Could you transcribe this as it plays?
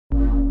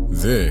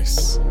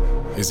This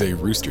is a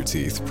Rooster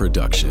Teeth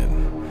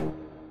production.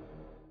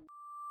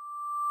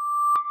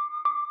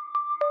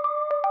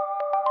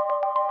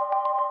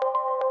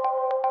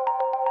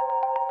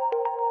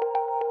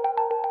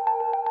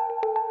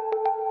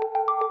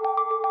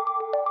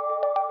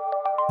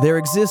 There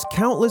exist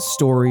countless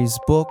stories,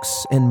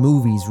 books, and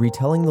movies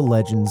retelling the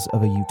legends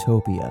of a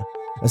utopia,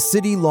 a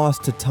city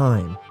lost to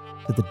time,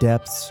 to the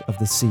depths of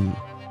the sea.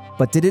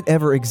 But did it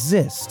ever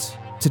exist?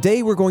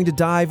 Today we're going to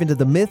dive into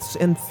the myths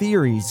and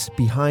theories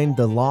behind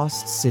the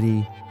lost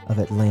city of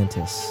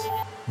Atlantis.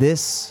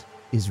 This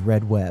is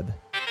Red Web.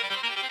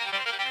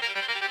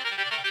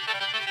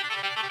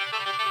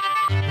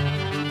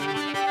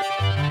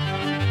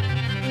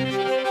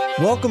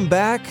 Welcome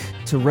back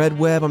to Red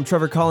Web. I'm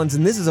Trevor Collins,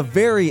 and this is a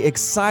very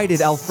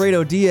excited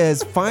Alfredo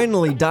Diaz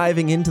finally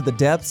diving into the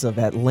depths of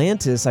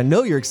Atlantis. I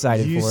know you're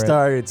excited for it. You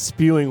started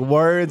spewing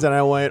words, and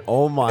I went,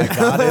 oh my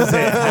God, is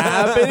it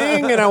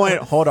happening? And I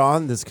went, hold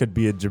on, this could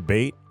be a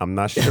debate. I'm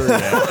not sure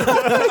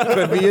yet.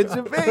 Could be a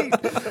debate.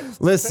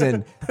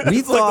 Listen, we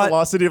It's thought like the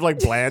lost city of like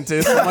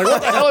Blantis. I'm like,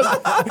 what the hell is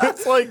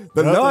it's like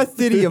the lost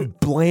city of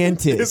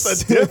Blantis.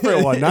 It's a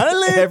different one, not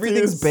Atlantis.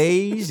 Everything's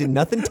beige and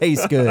nothing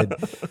tastes good.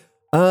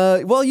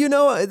 Well, you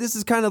know, this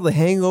is kind of the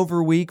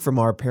hangover week from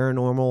our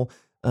paranormal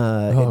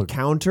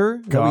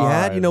encounter that we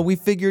had. You know, we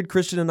figured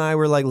Christian and I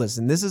were like,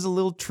 listen, this is a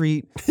little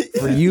treat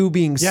for you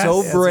being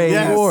so brave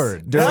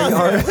during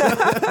our...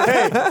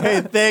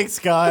 hey, thanks,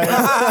 guys.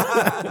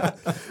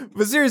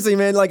 But seriously,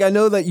 man, like I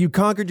know that you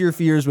conquered your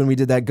fears when we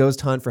did that ghost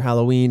hunt for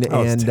Halloween. That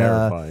was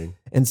terrifying.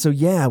 And so,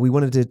 yeah, we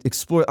wanted to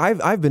explore.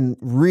 I've been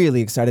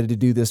really excited to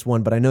do this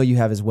one, but I know you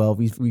have as well.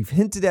 We've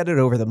hinted at it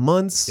over the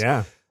months.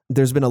 Yeah.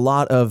 There's been a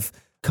lot of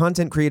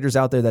content creators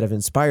out there that have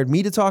inspired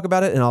me to talk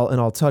about it, and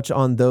I'll touch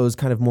on those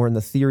kind of more in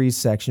the theories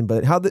section.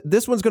 But how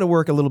this one's going to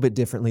work a little bit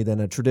differently than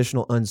a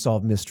traditional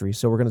unsolved mystery.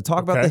 So we're going to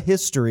talk about the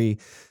history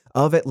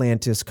of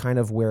Atlantis, kind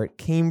of where it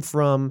came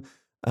from,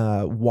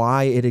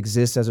 why it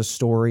exists as a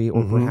story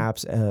or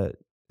perhaps a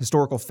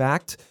historical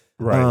fact.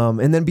 Right.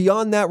 And then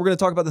beyond that, we're going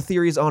to talk about the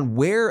theories on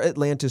where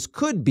Atlantis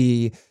could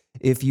be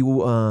if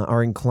you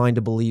are inclined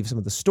to believe some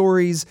of the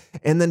stories,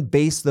 and then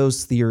base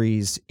those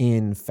theories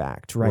in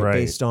fact, right?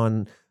 Based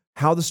on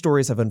how the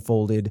stories have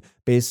unfolded,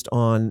 based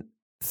on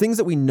things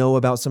that we know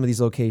about some of these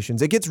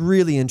locations. It gets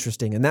really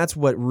interesting, and that's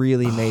what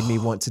really made me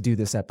want to do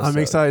this episode. I'm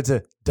excited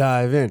to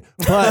dive in.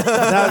 But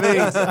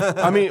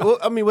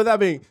with that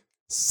being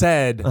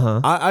said,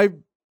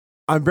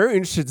 I'm very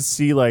interested to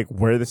see like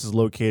where this is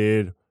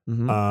located,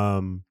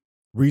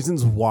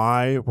 reasons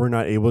why we're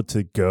not able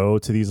to go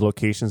to these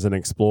locations and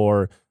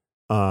explore.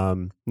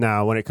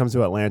 Now, when it comes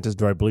to Atlantis,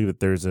 do I believe that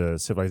there's a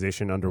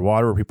civilization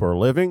underwater where people are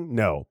living?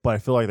 No, but I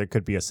feel like there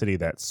could be a city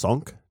that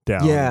sunk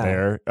down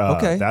there.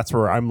 That's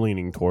where I'm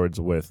leaning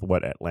towards with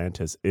what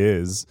Atlantis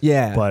is.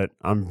 Yeah. But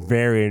I'm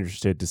very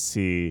interested to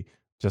see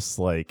just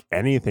like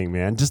anything,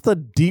 man. Just the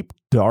deep,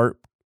 dark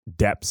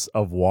depths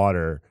of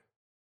water.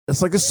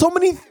 It's like there's so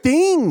many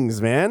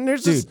things, man.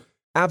 There's just...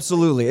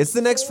 Absolutely. It's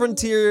the next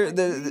frontier.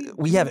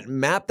 We haven't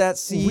mapped that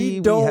sea. We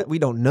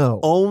don't know.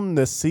 Own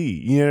the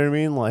sea. You know what I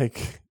mean?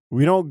 Like...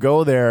 We don't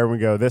go there and we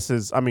go, this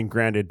is, I mean,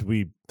 granted,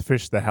 we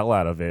fish the hell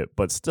out of it,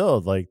 but still,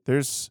 like,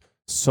 there's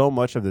so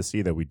much of the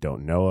sea that we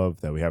don't know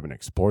of, that we haven't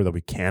explored, that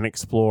we can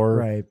explore,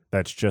 right?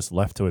 That's just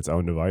left to its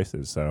own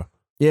devices, so.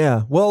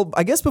 Yeah, well,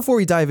 I guess before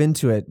we dive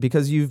into it,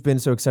 because you've been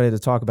so excited to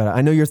talk about it,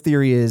 I know your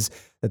theory is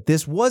that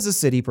this was a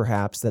city,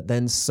 perhaps, that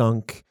then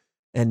sunk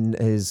and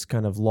is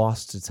kind of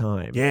lost to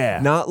time. Yeah.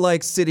 Not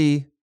like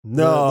City...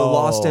 No, the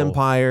Lost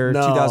Empire,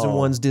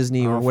 2001's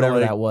Disney, or whatever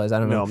that was. I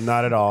don't know. No,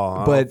 not at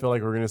all. But I don't feel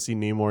like we're going to see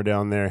Namor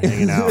down there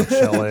hanging out,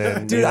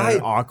 chilling. Dude,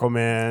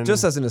 Aquaman.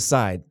 Just as an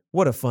aside,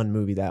 what a fun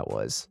movie that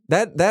was.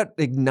 That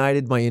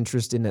ignited my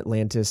interest in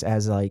Atlantis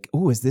as like,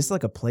 ooh, is this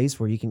like a place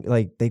where you can,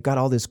 like, they've got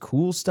all this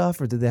cool stuff,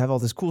 or did they have all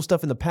this cool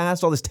stuff in the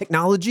past, all this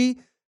technology?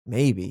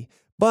 Maybe.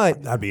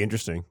 But that'd be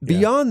interesting.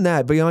 Beyond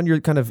that, beyond your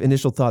kind of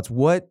initial thoughts,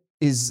 what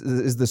is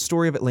the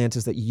story of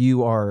Atlantis that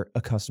you are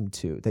accustomed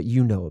to, that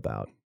you know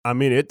about? I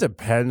mean, it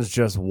depends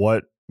just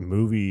what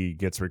movie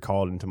gets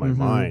recalled into my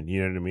mind.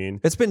 You know what I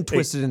mean? It's been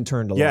twisted and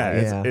turned a lot.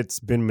 Yeah,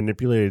 it's been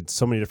manipulated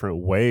so many different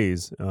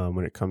ways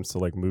when it comes to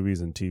like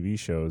movies and TV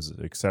shows,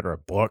 etc.,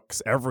 books,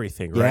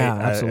 everything, right? Yeah,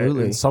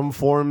 absolutely. In some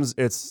forms,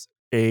 it's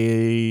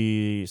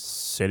a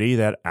city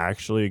that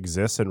actually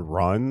exists and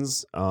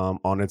runs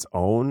on its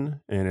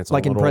own, and it's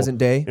like in present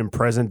day. In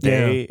present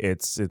day,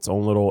 it's its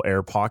own little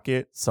air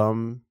pocket.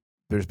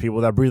 There's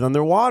people that breathe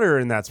underwater,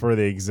 and that's where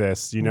they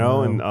exist, you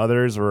know, and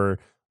others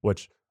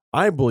which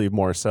I believe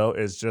more so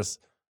is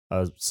just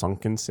a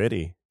sunken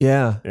city.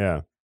 Yeah.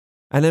 Yeah.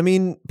 And I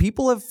mean,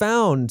 people have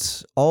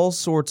found all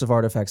sorts of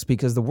artifacts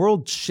because the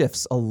world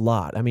shifts a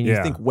lot. I mean, you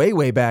think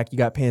way back, you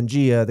got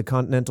Pangea, the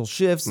continental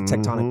shifts,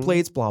 tectonic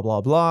plates, blah,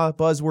 blah, blah,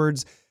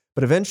 buzzwords.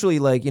 But eventually,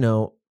 like, you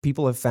know,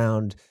 people have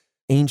found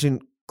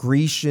ancient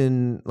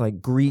Grecian,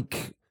 like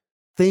Greek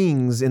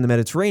things in the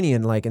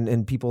Mediterranean, like,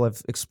 and people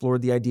have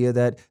explored the idea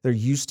that there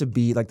used to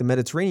be, like, the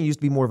Mediterranean used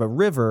to be more of a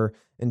river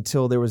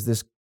until there was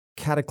this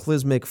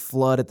cataclysmic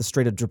flood at the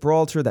Strait of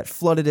Gibraltar that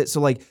flooded it.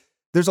 So like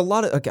there's a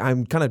lot of, okay,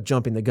 I'm kind of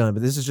jumping the gun,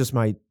 but this is just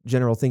my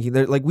general thinking.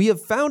 Like we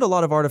have found a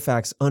lot of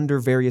artifacts under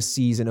various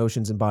seas and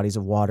oceans and bodies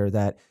of water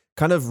that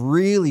kind of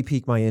really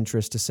pique my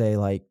interest to say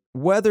like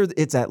whether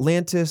it's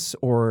Atlantis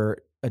or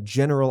a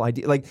general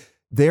idea, like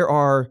there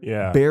are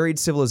buried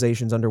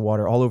civilizations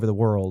underwater all over the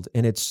world,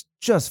 and it's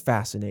just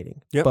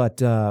fascinating. Yep.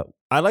 But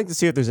I'd like to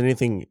see if there's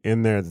anything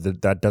in there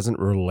that doesn't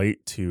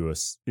relate to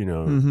us,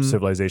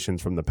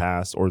 civilizations from the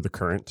past or the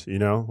current,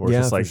 or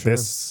just like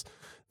this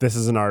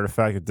is an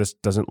artifact that this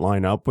doesn't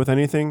line up with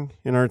anything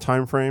in our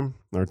time frame,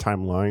 our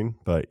timeline.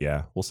 But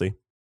yeah, we'll see.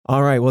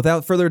 All right,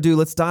 without further ado,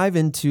 let's dive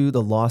into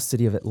the lost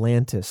city of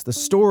Atlantis. The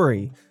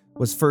story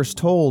was first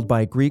told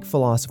by Greek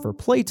philosopher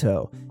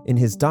Plato in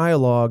his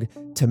dialogue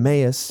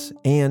Timaeus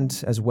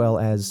and as well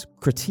as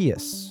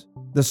Critias.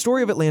 The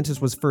story of Atlantis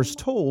was first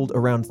told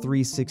around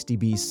 360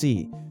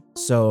 BC.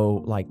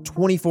 So like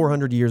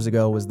 2,400 years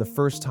ago was the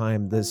first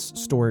time this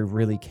story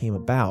really came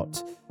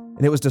about.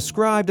 And it was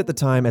described at the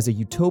time as a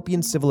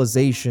utopian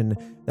civilization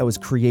that was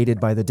created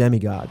by the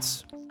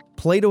demigods.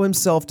 Plato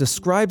himself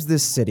describes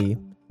this city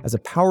as a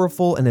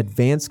powerful and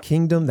advanced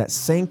kingdom that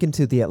sank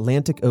into the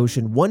Atlantic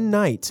Ocean one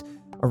night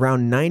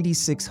around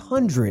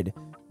 9600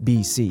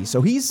 BC.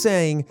 So he's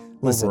saying,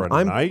 listen,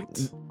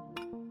 overnight?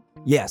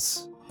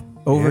 Yes.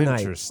 Overnight.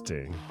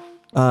 Interesting.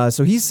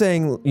 So he's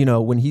saying,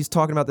 when he's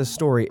talking about this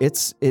story,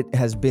 it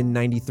has been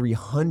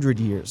 9,300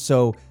 years.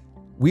 So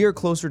we are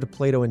closer to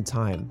Plato in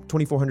time,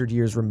 2,400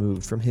 years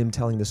removed from him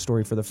telling the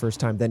story for the first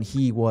time than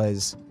he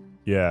was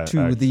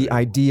the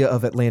idea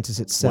of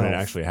Atlantis itself. When it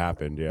actually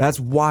happened, yeah. That's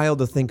wild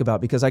to think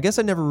about because I guess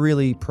I never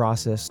really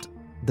processed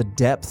the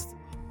depth,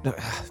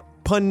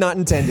 pun not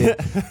intended,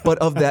 but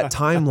of that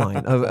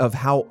timeline of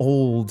how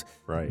old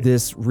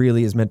this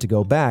really is meant to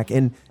go back.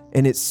 And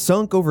it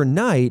sunk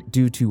overnight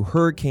due to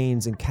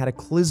hurricanes and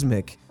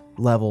cataclysmic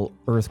level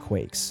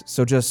earthquakes.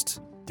 So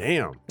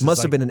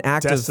must have been an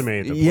act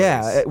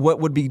of what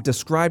would be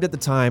described at the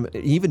time,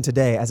 even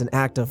today, as an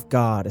act of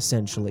God,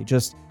 essentially.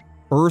 Just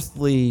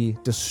earthly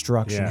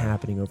destruction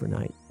happening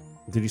overnight.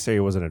 Did you say it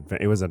was an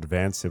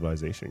advanced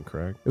civilization,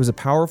 correct? It was a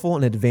powerful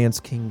and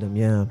advanced kingdom,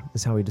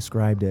 is how he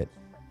described it.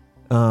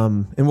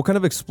 And we'll kind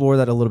of explore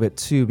that a little bit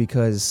too,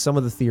 because some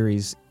of the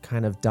theories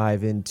kind of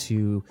dive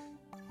into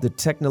the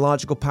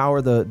technological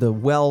power, the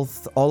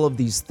wealth, all of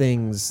these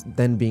things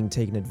then being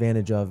taken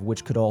advantage of,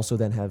 which could also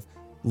then have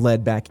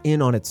led back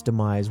in on its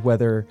demise,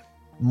 whether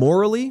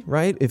morally,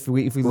 right? If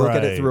we look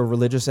at it through a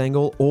religious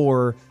angle,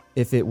 or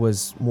if it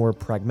was more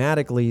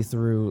pragmatically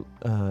through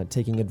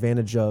taking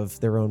advantage of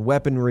their own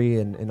weaponry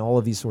and all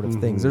of these sort of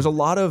things. There's a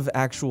lot of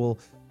actual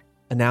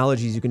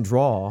analogies you can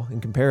draw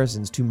in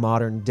comparisons to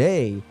modern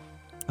day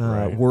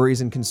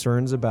worries and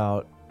concerns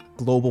about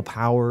global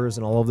powers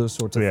and all of those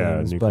sorts of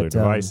things. Nuclear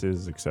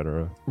devices,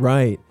 etc.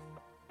 Right.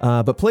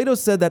 But Plato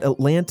said that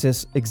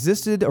Atlantis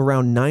existed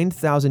around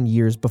 9,000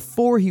 years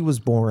before he was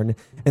born,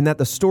 and that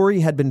the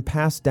story had been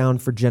passed down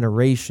for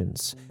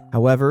generations.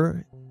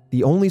 However,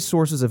 the only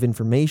sources of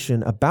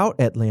information about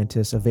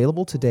Atlantis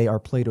available today are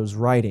Plato's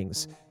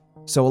writings.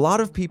 So a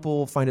lot of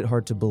people find it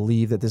hard to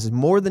believe that this is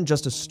more than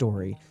just a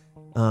story,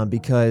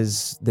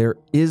 because there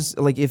is,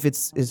 like, if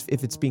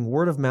it's being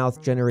word of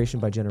mouth generation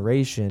by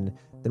generation,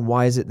 then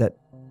why is it that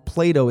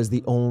Plato is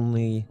the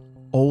only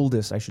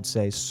oldest, I should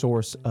say,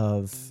 source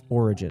of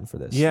origin for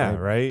this? Yeah,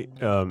 right?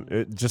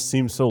 It just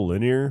seems so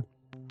linear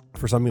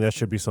for something that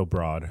should be so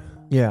broad.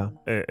 Yeah.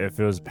 If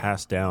it was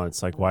passed down,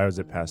 it's like, why was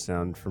it passed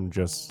down from not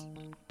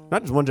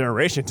just one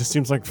generation? It just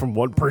seems like from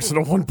one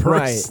person to one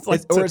person.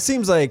 Right. Or it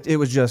seems like it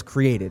was just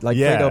created. Like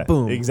Plato,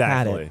 boom,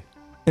 exactly. had it.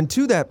 And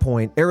to that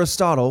point,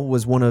 Aristotle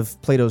was one of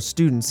Plato's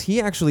students. He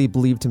actually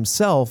believed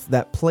himself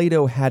that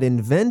Plato had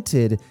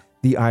invented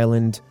the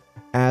island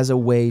as a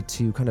way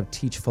to kind of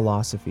teach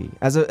philosophy,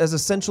 as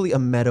essentially a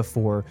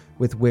metaphor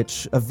with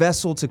which a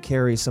vessel to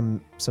carry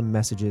some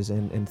messages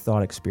and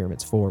thought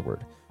experiments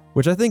forward,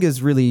 which I think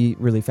is really,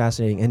 really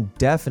fascinating and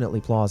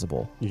definitely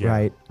plausible,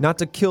 right? Not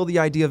to kill the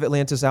idea of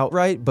Atlantis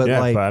outright, but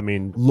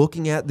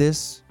looking at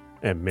this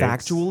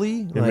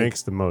factually, it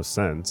makes the most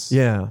sense.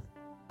 Yeah.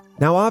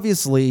 Now,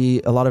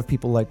 obviously, a lot of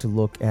people like to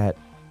look at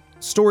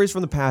stories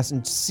from the past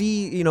and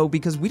see,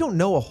 because we don't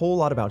know a whole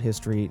lot about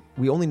history.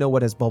 We only know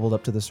what has bubbled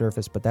up to the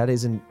surface, but that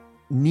isn't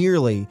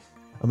nearly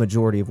a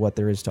majority of what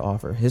there is to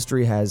offer.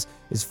 History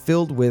is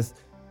filled with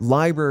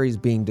libraries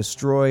being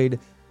destroyed,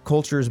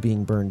 cultures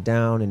being burned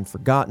down and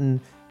forgotten.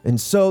 And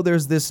so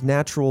there's this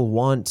natural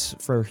want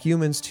for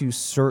humans to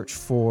search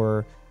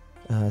for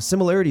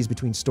similarities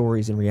between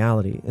stories and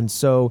reality. And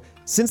so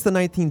since the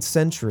 19th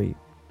century,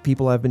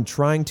 people have been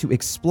trying to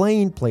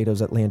explain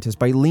Plato's Atlantis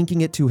by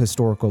linking it to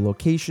historical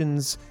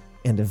locations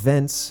and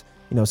events,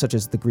 such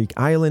as the Greek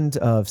island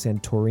of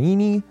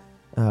Santorini,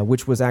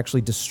 which was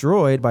actually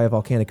destroyed by a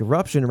volcanic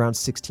eruption around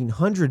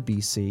 1600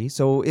 BC.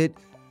 So it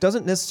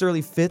doesn't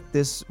necessarily fit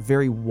this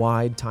very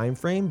wide time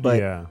frame,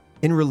 but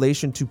in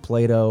relation to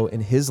Plato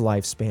and his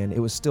lifespan, it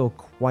was still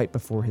quite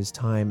before his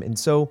time. And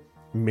so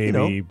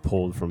maybe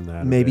pulled from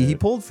that. Maybe he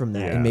pulled from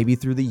that. Yeah. And maybe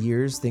through the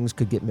years, things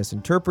could get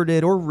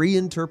misinterpreted or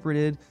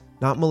reinterpreted,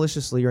 not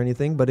maliciously or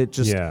anything, but it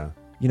just,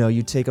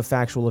 you take a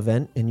factual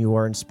event and you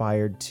are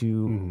inspired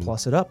to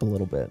plus it up a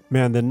little bit.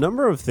 Man, the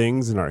number of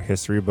things in our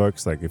history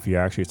books, like if you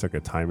actually took a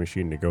time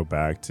machine to go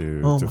back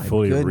to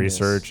fully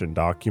research and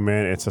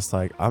document, it's just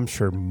like, I'm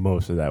sure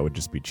most of that would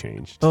just be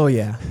changed. Oh,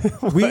 yeah.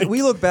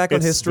 we look back on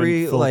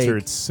history been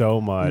filtered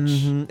so much.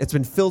 It's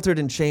been filtered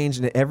and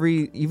changed. And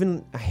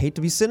even, I hate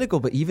to be cynical,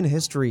 but even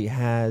history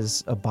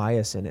has a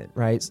bias in it,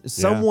 right?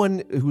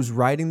 Someone who's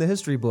writing the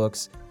history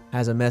books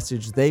has a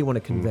message they want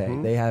to convey.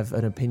 They have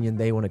an opinion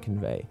they want to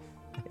convey.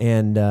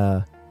 And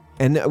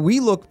we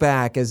look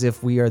back as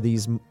if we are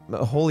these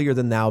holier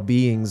than thou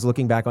beings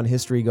looking back on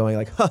history going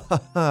like, ha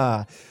ha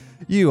ha,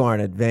 you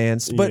aren't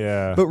advanced.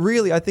 But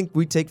really, I think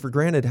we take for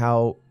granted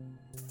how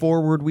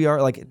forward we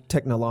are, like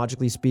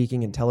technologically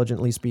speaking,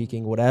 intelligently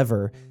speaking,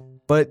 whatever.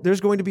 But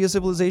there's going to be a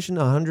civilization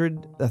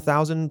 100,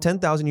 1,000,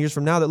 10,000 years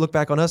from now that look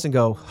back on us and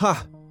go,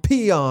 ha,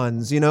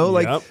 peons,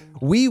 like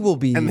we will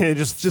be. And they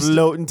just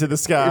float into the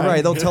sky.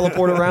 Right. They'll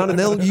teleport around and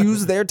they'll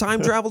use their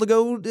time travel to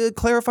go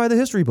clarify the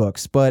history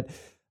books. But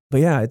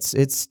yeah,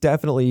 it's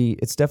definitely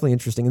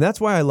interesting. And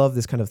that's why I love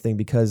this kind of thing,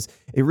 because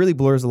it really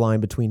blurs the line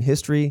between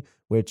history,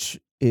 which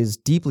is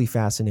deeply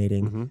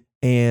fascinating,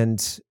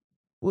 and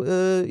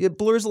it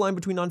blurs the line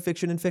between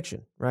nonfiction and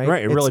fiction, right?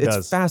 Right. It really does.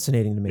 It's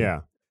fascinating to me.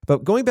 Yeah.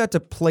 But going back to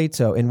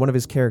Plato and one of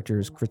his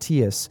characters,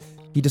 Critias,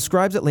 he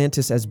describes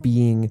Atlantis as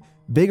being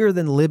bigger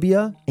than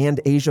Libya and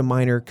Asia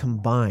Minor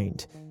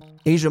combined.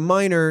 Asia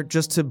Minor,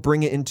 just to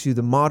bring it into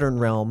the modern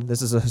realm,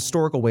 this is a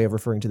historical way of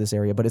referring to this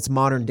area, but it's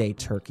modern day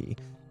Turkey.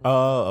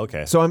 Oh,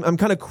 okay. So I'm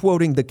kind of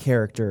quoting the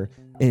character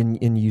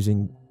in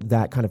using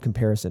that kind of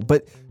comparison.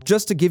 But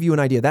just to give you an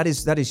idea, that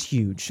is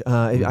huge.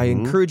 I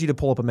encourage you to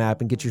pull up a map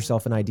and get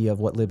yourself an idea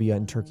of what Libya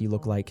and Turkey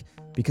look like,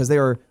 because they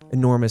are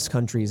enormous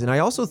countries. And I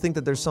also think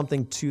that there's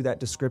something to that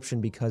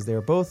description, because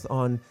they're both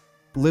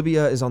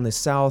Libya is on the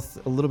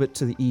south, a little bit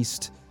to the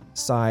east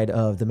side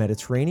of the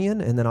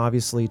Mediterranean, and then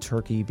obviously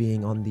Turkey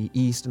being on the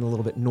east and a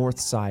little bit north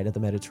side of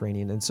the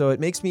Mediterranean. And so it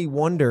makes me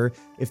wonder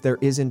if there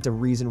isn't a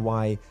reason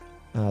why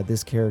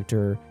this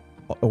character,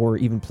 or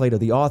even Plato,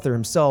 the author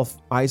himself,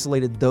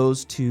 isolated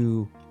those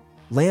two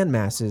land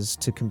masses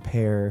to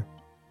compare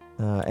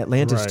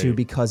Atlantis to,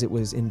 because it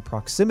was in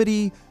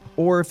proximity,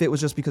 or if it was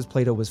just because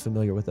Plato was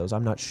familiar with those.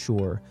 I'm not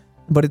sure.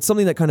 But it's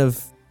something that kind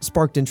of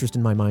sparked interest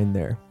in my mind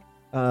there.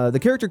 The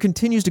character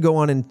continues to go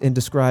on and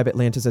describe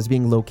Atlantis as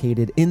being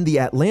located in the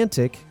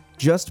Atlantic,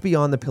 just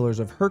beyond the Pillars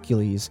of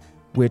Hercules,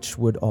 which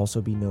would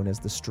also be known as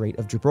the Strait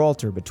of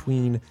Gibraltar,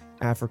 between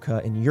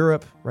Africa and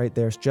Europe, right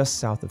there, just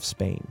south of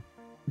Spain.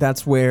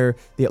 That's where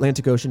the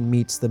Atlantic Ocean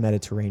meets the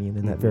Mediterranean,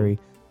 in that very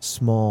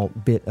small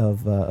bit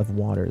of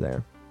water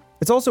there.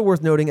 It's also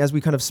worth noting, as we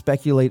kind of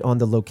speculate on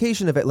the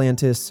location of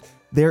Atlantis,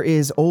 there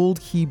is old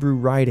Hebrew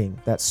writing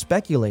that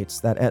speculates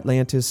that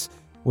Atlantis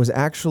was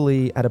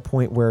actually at a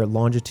point where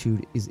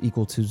longitude is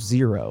equal to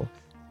 0,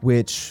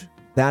 which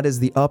that is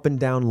the up and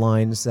down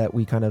lines that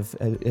we kind of,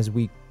 as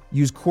we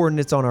use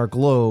coordinates on our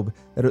globe,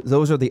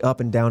 those are the up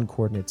and down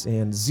coordinates.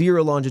 And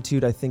 0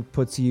 longitude, I think,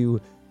 puts you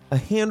a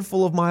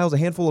handful of miles, a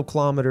handful of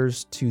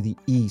kilometers to the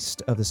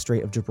east of the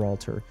Strait of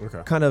Gibraltar.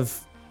 Okay. Kind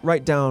of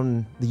right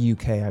down the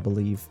UK, I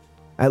believe.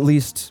 At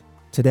least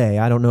today.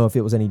 I don't know if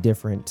it was any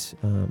different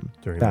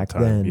back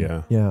then.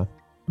 Yeah.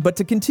 But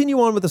to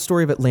continue on with the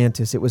story of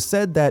Atlantis, it was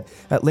said that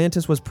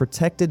Atlantis was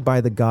protected by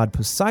the god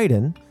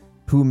Poseidon,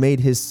 who made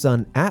his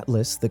son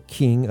Atlas the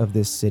king of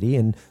this city,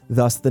 and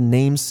thus the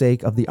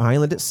namesake of the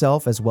island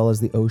itself, as well as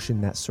the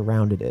ocean that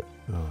surrounded it.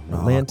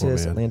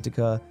 Atlantis,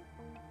 Aquaman.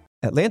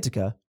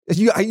 Atlantica.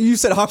 You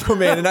said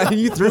Aquaman, and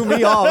you threw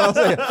me off. I was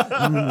like,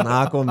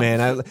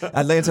 Aquaman.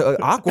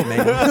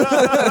 Aquaman.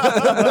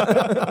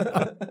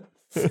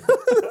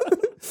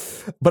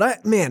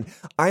 But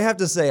I have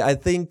to say, I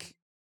think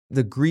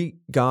the Greek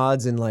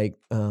gods and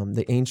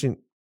the ancient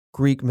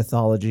Greek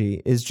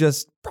mythology is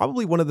just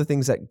probably one of the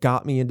things that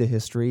got me into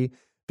history,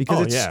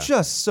 because it's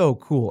just so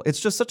cool. It's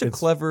just such a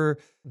clever,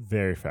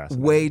 very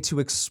fascinating way to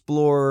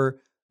explore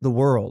the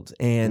world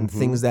and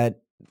things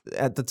that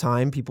at the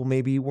time people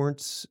maybe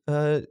weren't,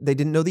 they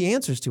didn't know the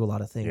answers to a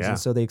lot of things. And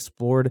so they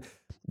explored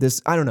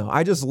this. I don't know.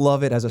 I just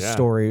love it as a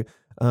story.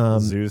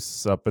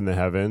 Zeus up in the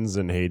heavens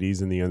and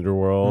Hades in the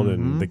underworld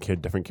and the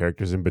different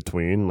characters in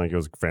between. Like, it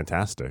was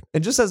fantastic.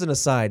 And just as an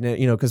aside,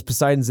 because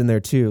Poseidon's in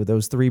there too,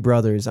 those three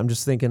brothers, I'm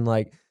just thinking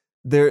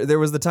there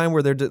was the time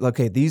where they're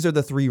these are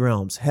the three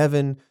realms: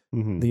 heaven,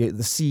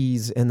 the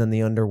seas, and then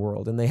the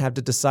underworld. And they have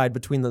to decide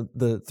between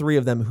the three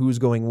of them who's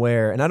going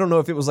where. And I don't know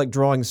if it was like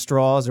drawing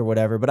straws or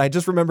whatever, but I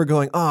just remember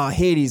going,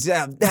 Hades,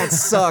 yeah, that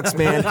sucks,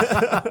 man.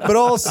 But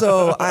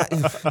also,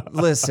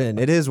 listen,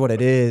 it is what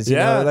it is.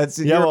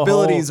 Your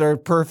abilities are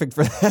perfect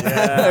for that.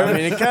 Yeah, I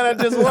mean, it kind of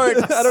just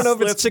works. I don't know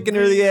if it's chicken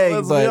or the egg.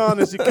 Let's be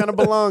honest, you kind of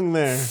belong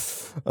there.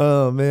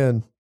 Oh,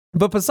 man.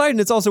 But Poseidon,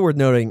 it's also worth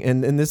noting,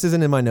 and this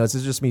isn't in my notes,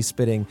 it's just me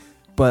spitting,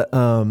 but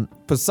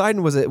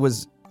Poseidon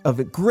was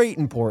of great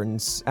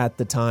importance at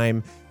the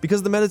time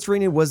because the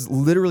Mediterranean was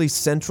literally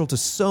central to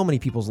so many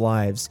people's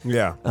lives.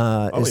 Yeah.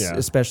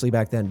 Especially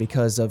back then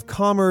because of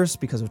commerce,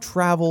 because of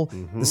travel.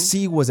 The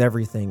sea was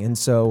everything. And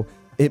so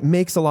it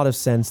makes a lot of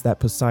sense that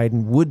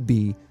Poseidon would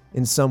be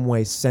in some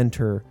way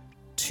center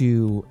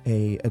to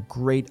a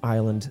great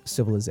island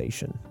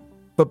civilization.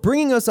 But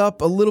bringing us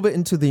up a little bit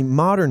into the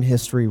modern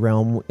history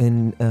realm,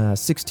 in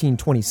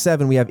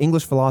 1627, we have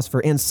English philosopher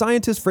and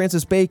scientist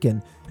Francis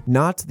Bacon,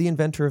 not the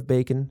inventor of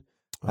bacon,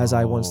 as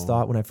I once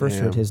thought when I first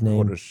heard his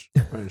name.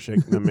 Trying to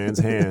shake the man's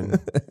hand.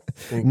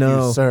 Thank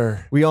No, you,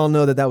 sir. We all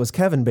know that was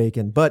Kevin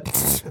Bacon, but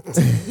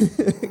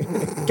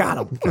got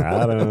him.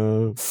 Got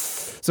him.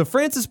 So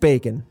Francis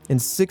Bacon, in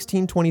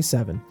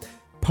 1627,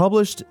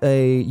 published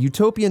a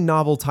utopian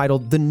novel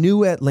titled The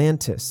New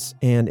Atlantis,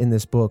 and in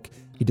this book,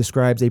 he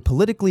describes a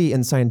politically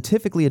and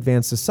scientifically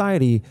advanced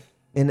society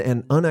in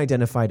an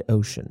unidentified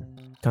ocean,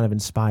 kind of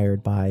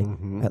inspired by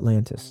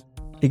Atlantis.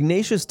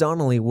 Ignatius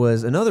Donnelly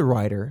was another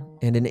writer,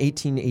 and in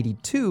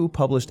 1882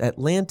 published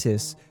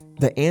Atlantis,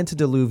 The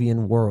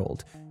Antediluvian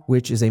World,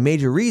 which is a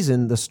major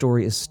reason the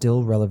story is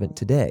still relevant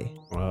today.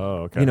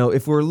 Oh, okay. You know,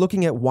 if we're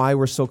looking at why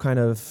we're so kind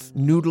of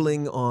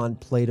noodling on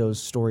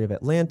Plato's story of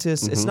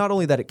Atlantis, it's not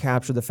only that it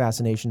captured the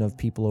fascination of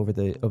people over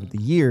the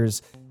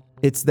years,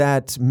 it's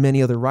that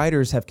many other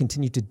writers have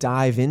continued to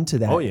dive into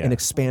that and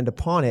expand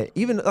upon it.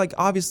 Even like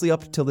obviously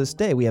up till this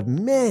day, we have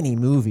many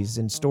movies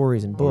and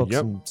stories and books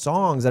and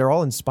songs that are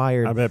all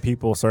inspired. I bet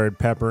people started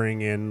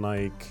peppering in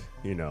like,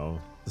 you know,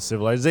 the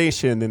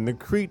civilization and the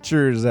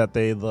creatures that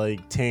they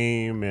like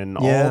tame and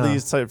all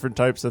these different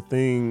types of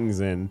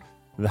things and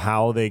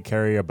how they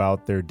carry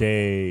about their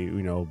day,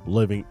 you know,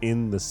 living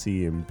in the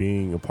sea and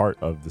being a part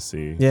of the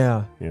sea.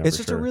 Yeah, Yeah, it's for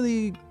just sure. a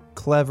really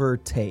clever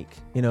take.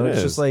 You know, It it's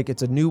is. just like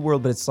it's a new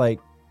world, but it's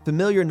like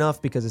familiar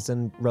enough because it's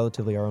in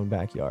relatively our own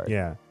backyard.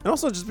 Yeah. And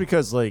also just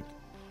because like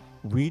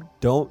we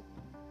don't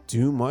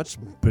do much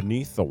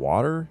beneath the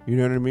water, you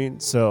know what I mean?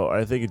 So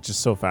I think it's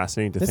just so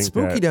fascinating to It's think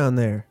spooky that down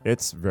there.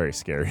 it's very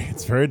scary.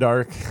 It's very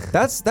dark.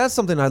 That's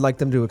something I'd like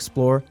them to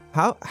explore.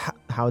 How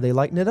are they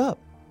lighting it up?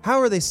 How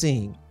are they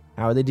seeing?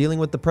 How are they dealing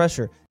with the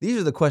pressure? These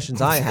are the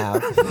questions I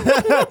have.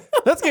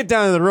 Let's get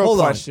down to the real Hold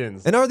on.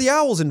 questions. And are the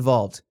owls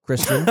involved,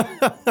 Christian?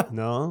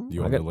 No. You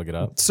want me to look it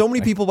up? So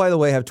many people, by the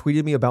way, have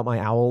tweeted me about my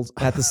owls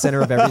at the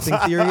center of everything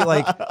theory.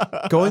 Like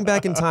going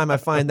back in time, I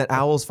find that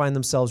owls find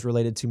themselves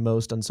related to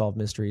most unsolved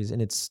mysteries, and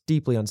it's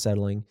deeply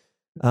unsettling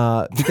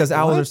because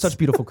owls are such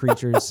beautiful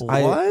creatures.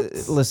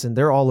 Listen,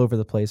 they're all over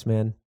the place,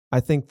 man. I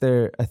think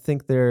they're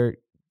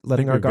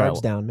letting our we've got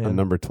guards down, A man.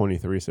 number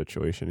 23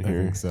 situation I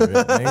here. think so.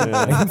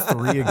 Yeah. Name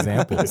 3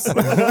 examples.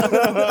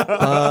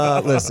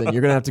 Listen,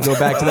 you're gonna have to go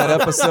back to that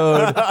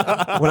episode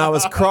when I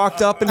was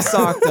crocked up and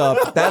socked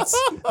up. That's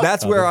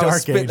where I was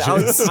Dark spitting.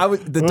 Ages. I was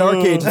the Dark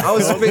Ages. I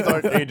was spitting.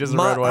 Dark Ages of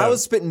Red Web. I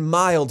was spitting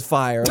mild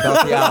fire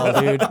about the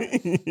owl,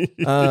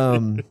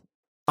 dude.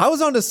 I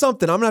was onto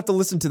something. I'm gonna have to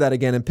listen to that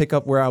again and pick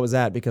up where I was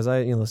at because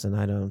I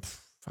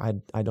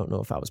don't know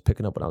if I was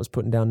picking up what I was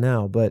putting down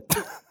now, but.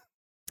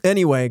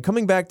 Anyway,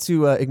 coming back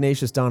to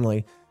Ignatius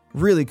Donnelly,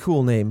 really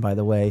cool name, by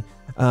the way.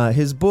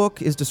 His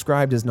book is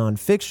described as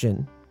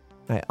nonfiction,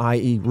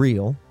 i.e.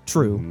 real,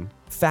 true,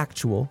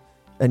 factual,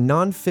 a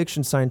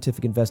nonfiction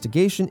scientific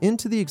investigation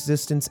into the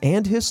existence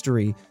and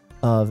history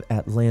of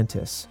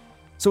Atlantis.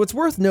 So it's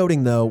worth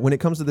noting, though, when it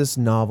comes to this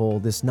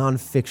novel, this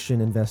nonfiction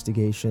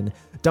investigation,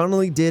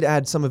 Donnelly did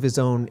add some of his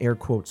own, air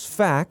quotes,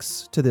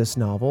 facts to this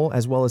novel,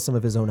 as well as some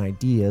of his own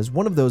ideas,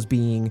 one of those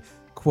being,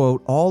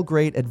 quote, all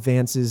great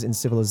advances in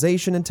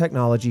civilization and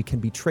technology can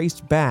be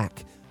traced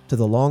back to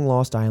the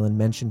long-lost island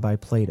mentioned by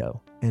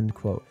Plato, end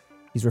quote.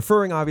 He's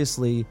referring,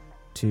 obviously,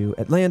 to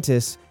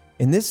Atlantis,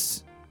 and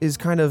this is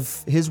kind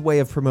of his way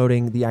of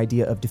promoting the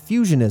idea of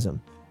diffusionism,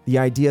 the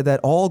idea that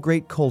all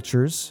great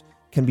cultures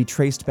can be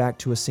traced back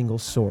to a single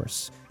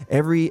source.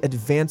 Every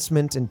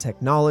advancement in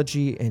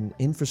technology and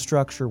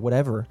infrastructure,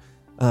 whatever,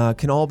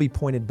 can all be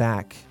pointed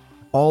back,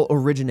 all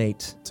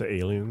originate To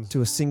aliens.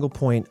 to a single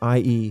point,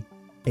 i.e.,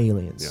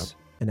 aliens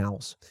and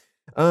owls.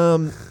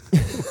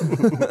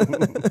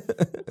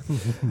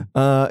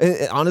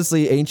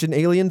 Honestly, ancient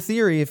alien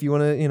theory, if you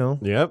want to,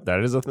 Yep, that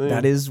is a thing.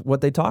 that is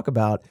what they talk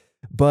about.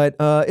 But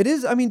it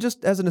is, I mean,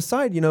 just as an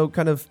aside,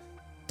 kind of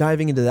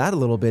diving into that a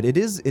little bit, it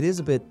is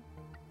a bit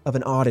of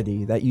an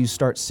oddity that you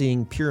start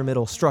seeing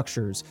pyramidal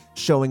structures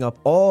showing up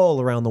all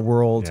around the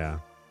world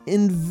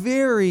in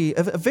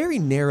a very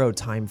narrow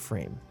time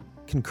frame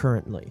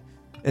concurrently.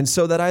 And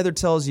so that either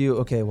tells you,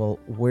 okay, well,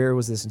 where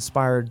was this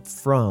inspired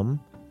from?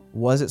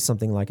 Was it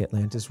something like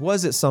Atlantis?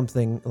 Was it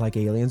something like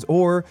aliens?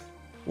 Or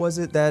was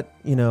it that,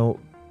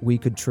 we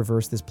could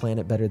traverse this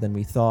planet better than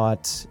we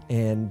thought?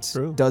 And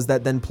does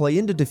that then play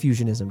into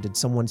diffusionism? Did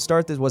someone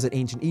start this? Was it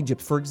ancient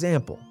Egypt, for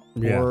example?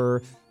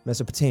 Or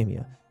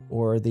Mesopotamia?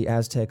 Or the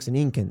Aztecs and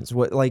Incans?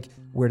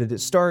 Where did it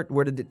start?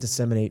 Where did it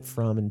disseminate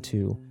from and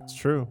to? It's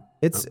true.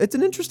 It's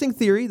an interesting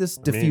theory, this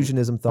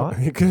diffusionism thought.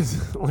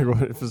 Because like,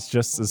 what if it's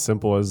just as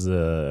simple as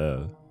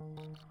an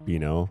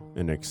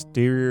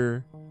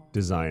exterior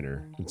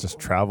designer. He just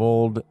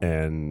traveled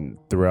and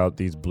threw out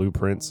these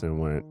blueprints and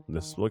went,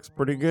 this looks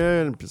pretty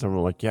good. And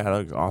someone was like, yeah, that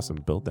looks awesome.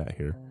 Build that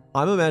here.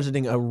 I'm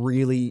imagining a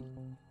really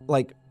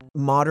like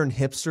modern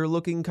hipster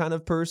looking kind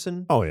of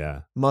person. Oh,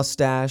 yeah.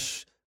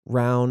 Mustache,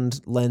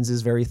 round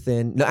lenses, very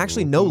thin. No,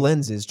 actually, no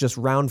lenses, just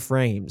round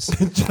frames.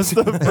 Just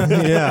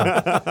the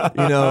Yeah.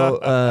 You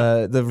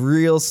know, the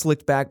real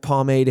slicked back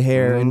pomade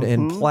hair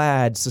and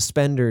plaid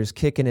suspenders,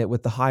 kicking it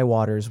with the high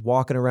waters,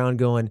 walking around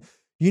going,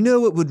 you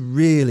know what would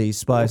really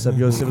spice up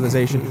your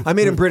civilization? I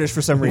made him British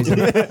for some reason.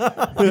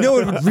 You know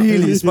what would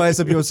really spice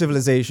up your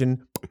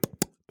civilization?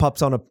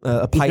 Pops on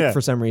a pipe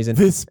for some reason.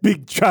 This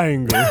big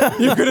triangle.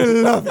 You're gonna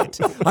love it.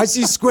 I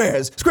see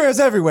squares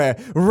everywhere.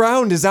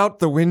 Round is out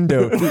the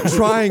window.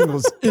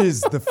 Triangles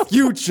is the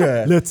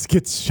future. Let's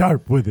get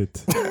sharp with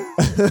it.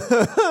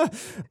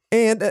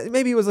 And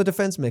maybe it was a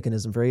defense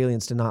mechanism for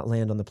aliens to not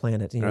land on the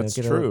planet. You know, That's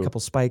get true. a couple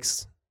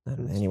spikes.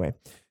 Anyway.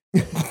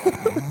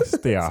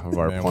 Stay off of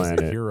our Man was a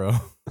planet. hero.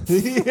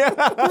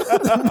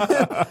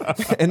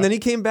 And then he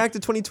came back to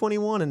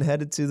 2021 and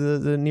headed to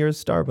the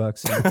nearest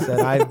Starbucks and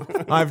said,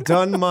 I've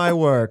done my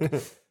work.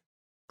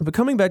 But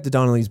coming back to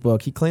Donnelly's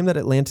book, he claimed that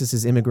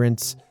Atlantis'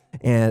 immigrants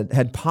and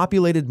had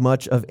populated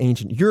much of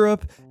ancient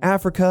Europe,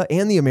 Africa,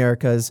 and the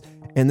Americas.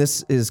 And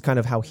this is kind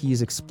of how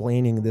he's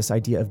explaining this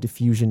idea of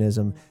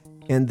diffusionism.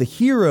 And the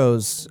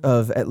heroes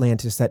of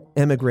Atlantis that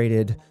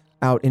emigrated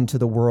out into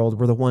the world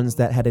were the ones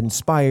that had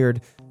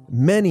inspired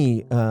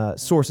many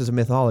sources of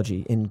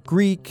mythology in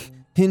Greek,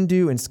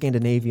 Hindu, and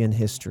Scandinavian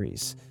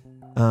histories,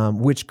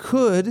 which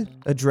could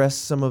address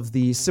some of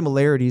the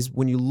similarities.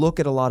 When you look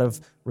at a lot of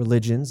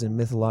religions and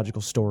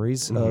mythological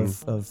stories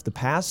of the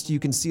past, you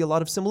can see a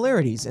lot of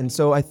similarities. And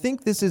so I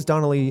think this is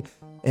Donnelly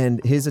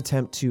and his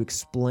attempt to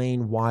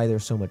explain why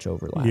there's so much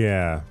overlap.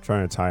 Yeah,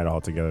 trying to tie it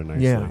all together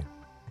nicely. Yeah.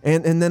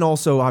 And then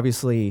also,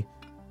 obviously,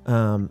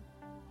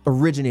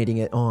 originating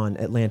it on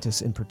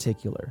Atlantis in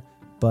particular.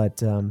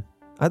 But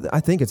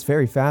I think it's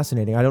very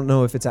fascinating. I don't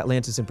know if it's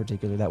Atlantis in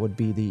particular that would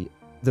be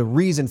the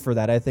reason for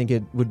that. I think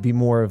it would be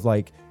more of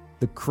like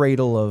the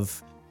cradle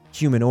of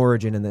human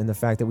origin and the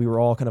fact that we were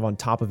all kind of on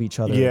top of each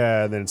other.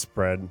 Yeah, and then it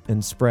spread.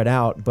 And spread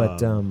out.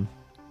 But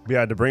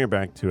Yeah, to bring it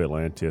back to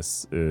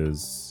Atlantis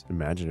is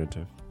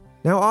imaginative.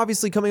 now,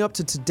 obviously, coming up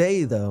to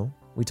today, though,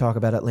 we talk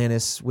about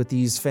Atlantis with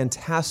these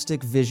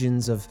fantastic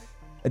visions of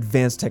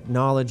advanced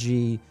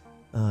technology,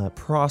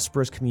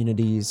 prosperous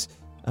communities,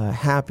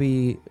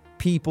 happy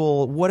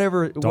people,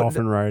 whatever.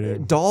 Dolphin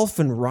riding.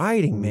 Dolphin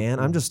riding, man.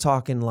 I'm just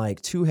talking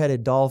like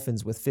two-headed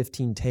dolphins with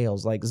 15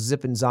 tails, like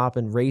zipping,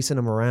 zopping, racing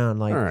them around.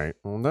 Like, All right.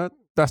 Well,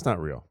 that's not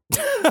real.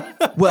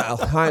 well,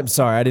 I'm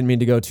sorry, I didn't mean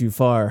to go too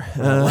far.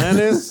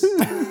 Atlantis?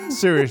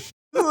 Serious.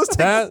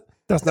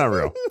 That's not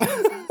real.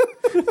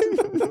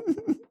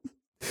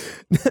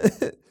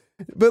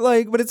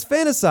 But it's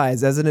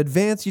fantasized as an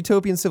advanced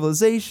utopian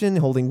civilization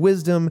holding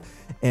wisdom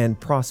and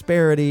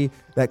prosperity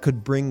that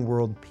could bring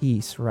world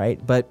peace, right?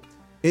 But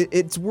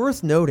it's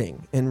worth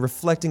noting and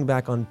reflecting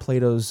back on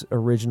Plato's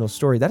original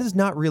story. That is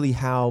not really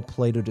how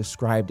Plato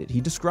described it.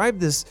 He described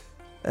this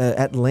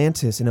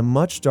Atlantis in a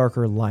much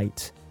darker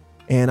light.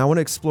 And I want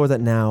to explore that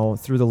now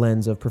through the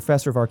lens of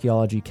Professor of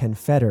Archaeology Ken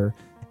Feder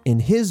in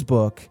his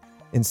book,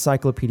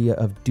 Encyclopedia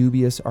of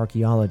Dubious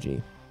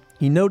Archaeology.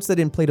 He notes that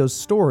in Plato's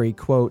story,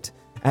 quote,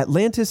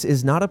 Atlantis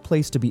is not a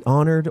place to be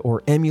honored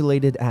or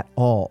emulated at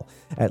all.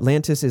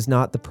 Atlantis is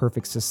not the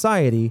perfect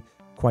society,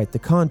 quite the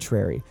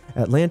contrary.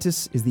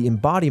 Atlantis is the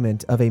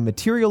embodiment of a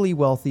materially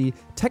wealthy,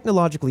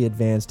 technologically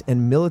advanced,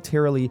 and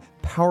militarily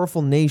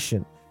powerful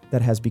nation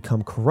that has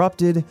become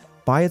corrupted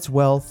by its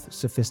wealth,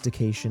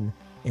 sophistication,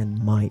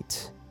 and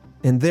might.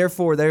 And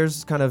therefore,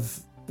 there's kind of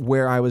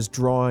where I was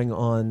drawing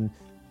on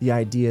the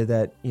idea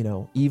that, you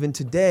know, even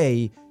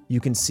today, you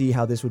can see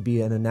how this would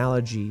be an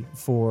analogy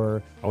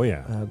for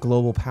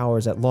global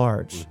powers at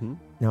large.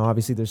 Now,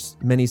 obviously, there's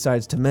many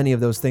sides to many of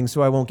those things,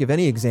 so I won't give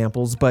any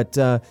examples. But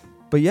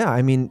yeah,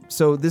 I mean,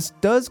 so this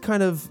does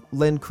kind of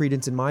lend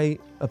credence, in my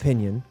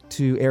opinion,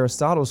 to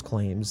Aristotle's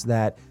claims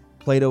that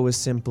Plato was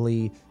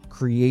simply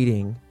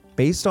creating,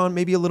 based on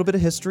maybe a little bit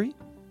of history,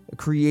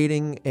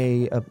 creating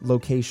a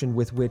location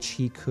with which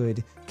he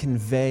could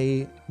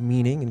convey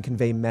meaning and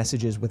convey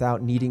messages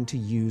without needing to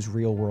use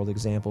real-world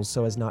examples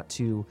so as not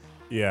to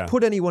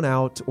put anyone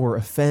out or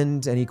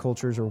offend any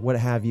cultures or what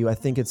have you. I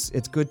think it's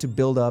good to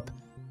build up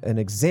an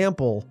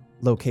example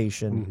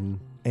location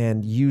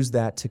and use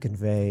that to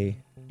convey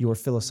your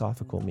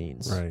philosophical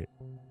means. Right.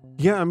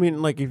 Yeah, I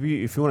mean, like if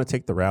you want to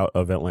take the route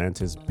of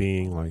Atlantis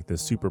being like the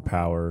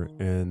superpower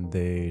and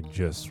they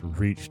just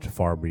reached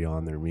far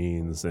beyond their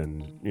means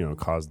and, you know,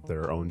 caused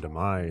their own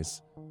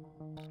demise,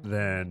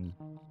 then,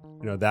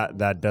 you know,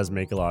 that does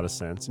make a lot of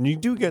sense. And you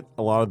do get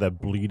a lot of that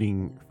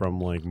bleeding from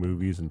like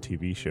movies and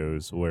TV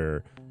shows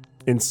where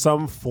in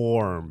some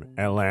form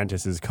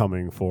Atlantis is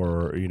coming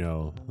for, you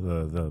know,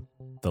 the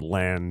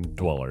land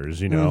dwellers,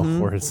 you know,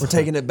 where it's We're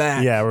taking it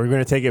back. Yeah, we're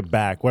going to take it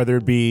back, whether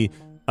it be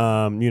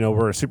you know,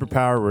 we're a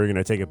superpower, we're going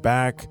to take it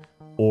back,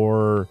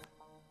 or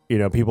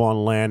people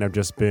on land have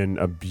just been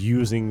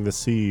abusing the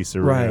sea. So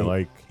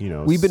Right.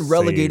 We've been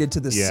relegated to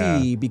the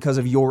sea because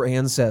of your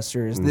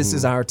ancestors. This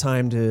is our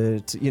time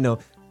to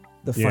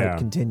the fight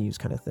continues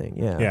kind of thing.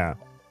 Yeah. Yeah.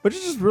 But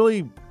it's just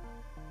really,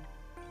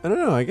 I don't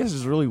know, I guess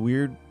it's really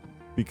weird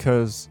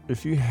because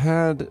if you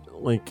had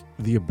like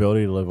the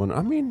ability to live on,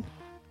 I mean,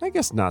 I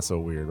guess not so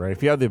weird, right?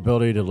 If you have the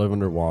ability to live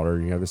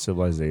underwater, you have the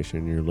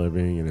civilization, you're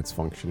living and it's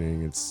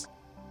functioning, it's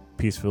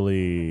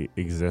peacefully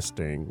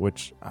existing,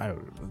 which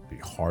would be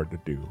hard to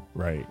do,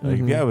 right? Like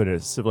if you have a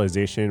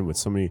civilization with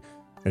so many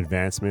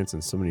advancements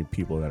and so many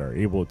people that are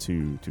able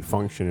to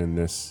function in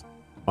this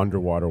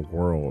underwater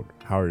world,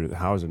 how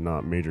is it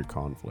not major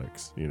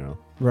conflicts,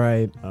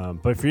 Right.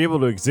 But if you're able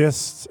to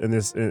exist in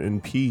this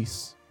in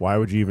peace, why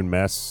would you even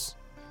mess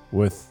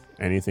with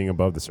anything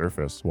above the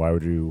surface? Why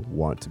would you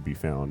want to be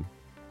found?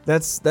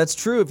 That's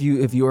true if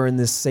you are in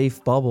this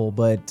safe bubble,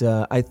 but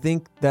I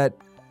think that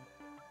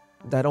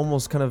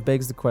almost kind of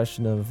begs the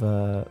question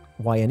of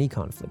why any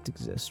conflict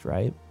exists,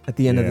 right? At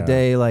the end of the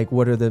day, like,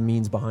 what are the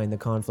means behind the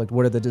conflict?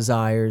 What are the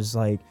desires?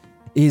 Like,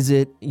 is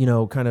it,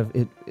 kind of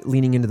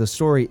leaning into the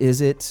story,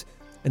 is it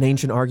an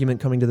ancient argument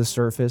coming to the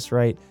surface,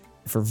 right?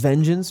 For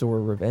vengeance or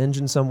revenge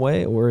in some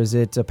way? Or is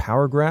it a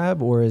power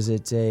grab? Or is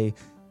it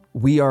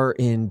we are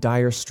in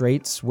dire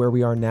straits where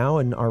we are now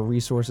and our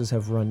resources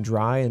have run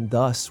dry and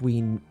thus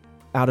we,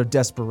 out of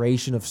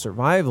desperation of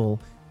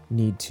survival,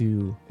 need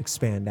to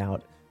expand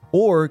out?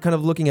 Or kind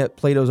of looking at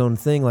Plato's own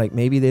thing, like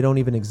maybe they don't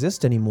even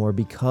exist anymore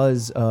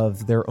because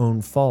of their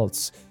own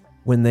faults.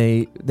 When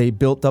they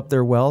built up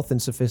their wealth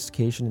and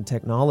sophistication and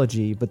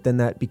technology, but then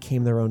that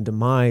became their own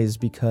demise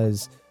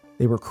because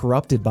they were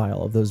corrupted by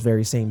all of those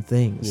very same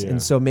things. Yeah.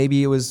 And so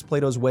maybe it was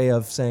Plato's way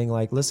of saying,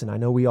 like, listen, I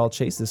know we all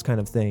chase this kind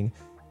of thing,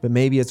 but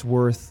maybe it's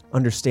worth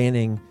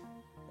understanding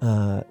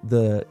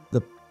the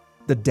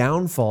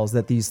downfalls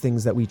that these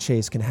things that we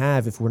chase can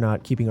have if we're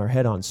not keeping our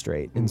head on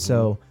straight. And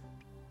so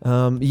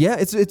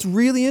it's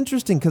really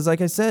interesting because, like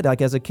I said,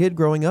 like as a kid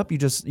growing up, you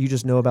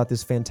just know about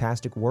this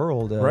fantastic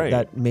world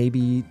that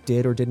maybe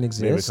did or didn't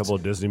exist. Maybe a couple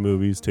of Disney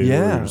movies too. Yeah.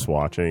 Where you're just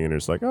watching and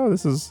it's like, oh,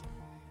 this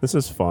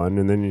is fun,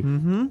 and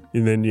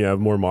then you have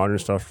more modern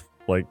stuff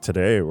like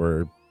today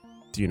where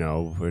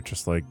it's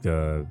just like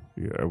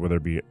whether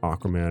it be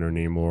Aquaman or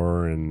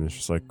Namor, and it's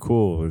just like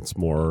cool. It's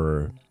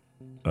more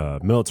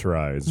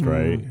militarized,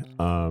 right?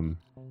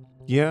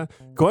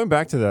 Going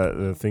back to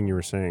the thing you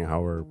were saying,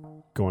 how we're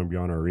going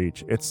beyond our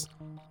reach. It's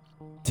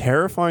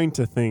terrifying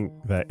to think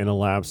that in a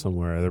lab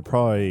somewhere, they're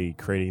probably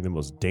creating the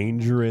most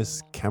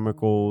dangerous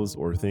chemicals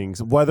or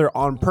things, whether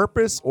on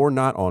purpose or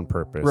not on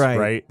purpose,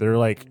 right? They're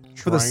like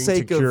for the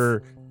sake to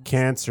cure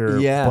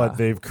cancer, but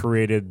they've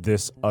created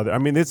this other. I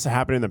mean, this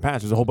happened in the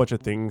past. There's a whole bunch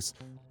of things,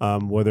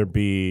 whether it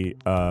be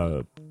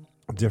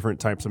different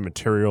types of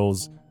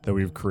materials that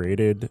we've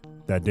created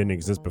that didn't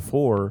exist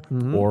before,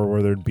 or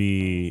whether it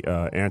be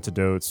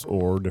antidotes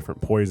or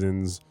different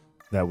poisons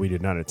that we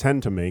did not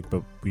intend to make,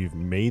 but we've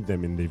made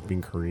them and they've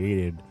been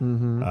created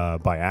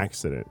by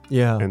accident.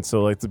 Yeah. And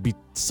so like to be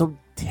so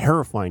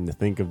terrifying to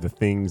think of the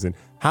things and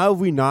how have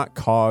we not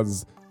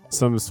caused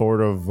some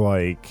sort of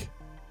like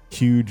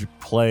huge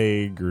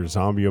plague or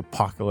zombie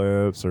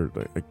apocalypse or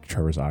like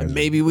Trevor's eyes.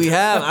 Maybe we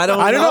have. I don't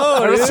know.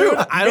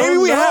 Maybe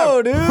we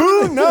have. Dude.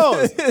 Who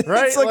knows?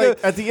 Right? It's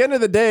like at the end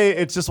of the day,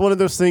 it's just one of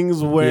those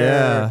things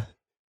where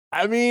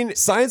I mean,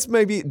 science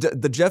may be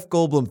the Jeff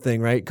Goldblum thing,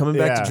 right? Coming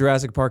back to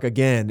Jurassic Park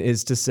again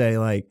is to say,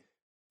 like,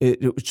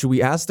 should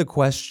we ask the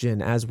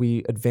question as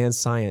we advance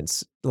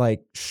science,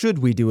 like, should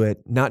we do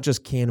it? Not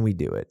just can we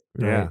do it?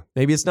 Right? Yeah.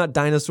 Maybe it's not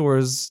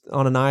dinosaurs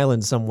on an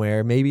island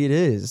somewhere. Maybe it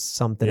is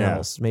something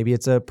else. Maybe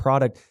it's a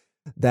product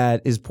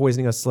that is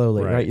poisoning us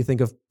slowly, right? You think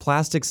of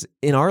plastics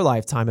in our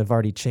lifetime have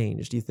already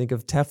changed. You think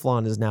of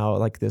Teflon is now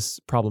like this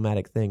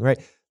problematic thing, right?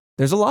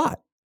 There's a lot,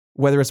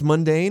 whether it's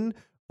mundane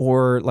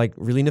or like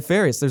really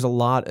nefarious. There's a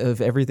lot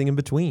of everything in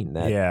between.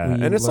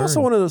 And it's also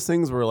one of those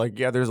things where like,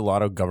 there's a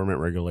lot of government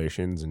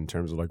regulations in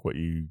terms of like what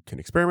you can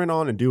experiment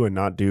on and do and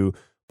not do.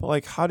 But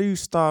like, how do you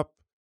stop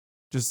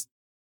just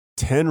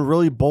 10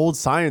 really bold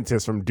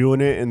scientists from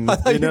doing it? And I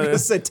thought you were going to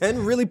say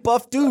 10 really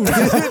buff dudes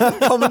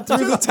coming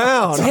through the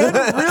town.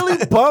 10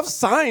 really buff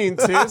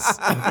scientists,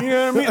 you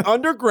know what I mean?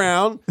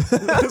 Underground,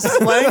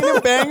 slanging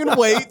and banging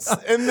weights,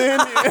 and then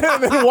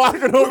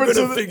walking over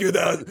to figure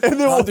that. And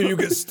then how do you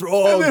get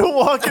strong? And then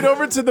walking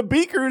over to the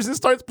beakers and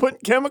starts putting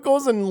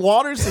chemicals and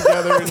waters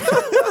together.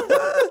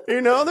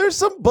 And, there's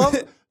some buff.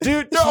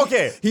 Dude, no,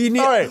 okay.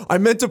 All right. I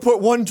meant to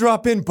put one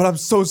drop in, but I'm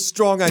so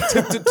strong I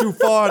tipped it too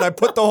far and I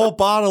put the whole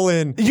bottle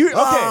in.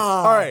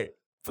 All right.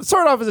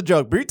 Start off as a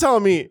joke, but you're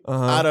telling me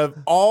out of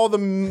all the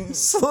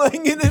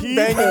slinging and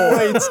banging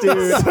weights,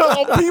 dude,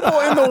 people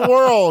in the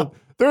world,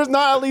 There's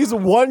not at least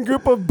one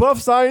group of buff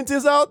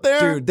scientists out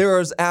there? Dude, there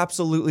is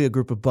absolutely a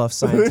group of buff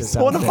scientists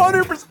out there.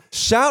 100%.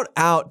 Shout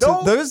out to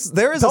those.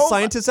 There is a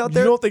scientist out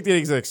there. You don't think they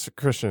exist,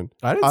 Christian?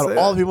 I didn't Out say of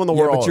all the people in the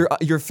Yeah, world.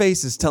 but your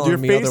face is telling Your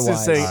me face otherwise.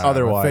 is saying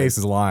otherwise. My face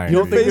is lying. You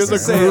don't think Face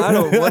there's is a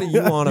saying, group? what do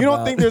you want You about?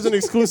 don't think there's an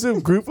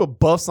exclusive group of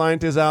buff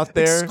scientists out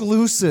there?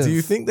 Exclusive. Do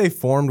you think they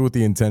formed with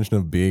the intention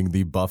of being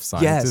the buff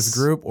scientist Yes.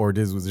 group, or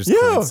was it just Yeah,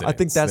 coincidence? I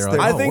think that's They're their-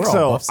 like, I oh, think we're all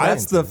so. buff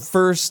That's the scientists.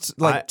 first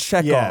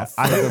check Yeah, off.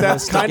 I think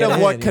that's kind of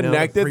what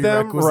connected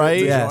them, Prerequisite right?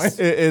 to Yes.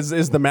 join.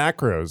 Is the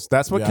macros.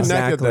 That's what Yeah.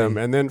 connected Exactly. them,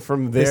 and then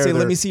from They there, say, let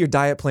they're- me see your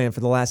diet plan for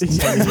the last 10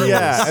 years.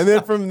 yeah, and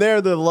then from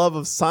there, the love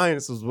of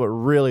science is what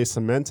really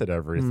cemented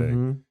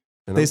everything.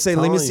 And They I'm say,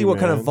 let me telling see you, what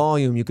kind of man.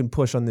 volume you can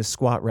push on this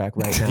squat rack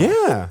right now.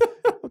 Yeah,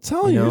 I'm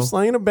telling You you, know? you're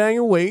slinging a bang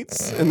of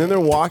weights, and then they're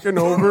walking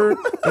over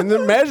and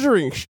they're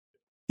measuring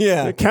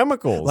Yeah. the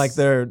chemicals, Like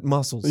their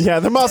muscles. yeah,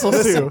 the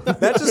muscles too.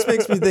 That just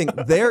makes me think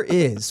there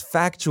is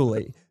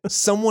factually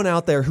someone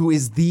out there who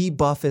is the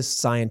buffest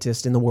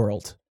scientist in the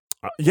world.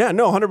 Yeah,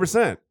 no,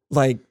 100%.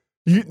 Like,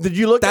 Did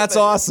you look? that's at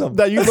awesome.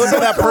 That you look at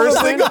that Cool to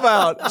person. think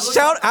about.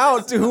 Shout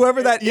out to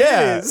whoever that is.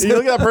 Yeah, you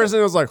look at that person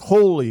and was like,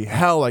 holy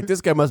hell, like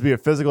this guy must be a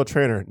physical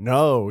trainer.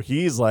 No,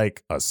 he's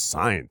like a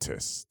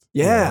scientist.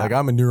 Yeah. Like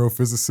I'm a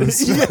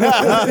neurophysicist.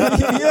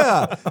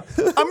 Yeah.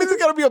 I mean, there's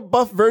got to be a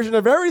buff version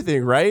of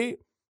everything, right?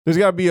 There's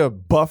got to be a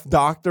buff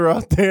doctor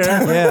out there.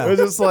 Yeah.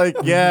 It's just like,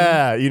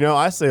 yeah, you know,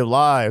 I save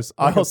lives.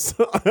 I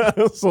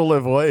also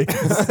live weight.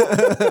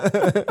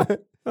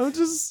 I'm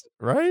just,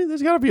 right?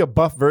 There's got to be a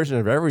buff version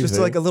of everything. Just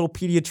like a little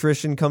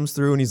pediatrician comes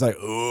through and he's like,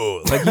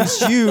 oh, like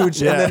he's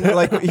huge. And then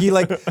like he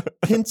like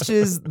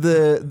pinches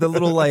the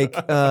little like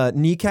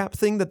kneecap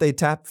thing that they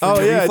tap for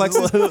the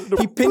reflexes.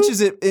 He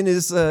pinches it in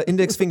his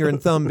index finger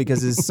and thumb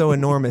because it's so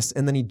enormous.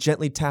 And then he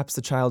gently taps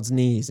the child's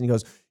knees and he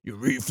goes, your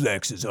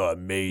reflexes are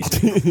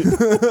amazing.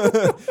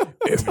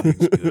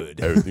 Everything's good.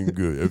 everything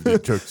good.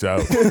 Everything checks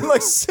out.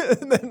 Like,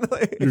 and then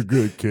like, You're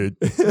good, kid.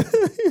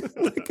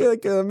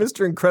 like a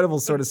Mr. Incredible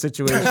sort of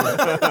situation.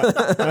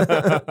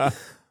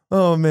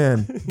 Oh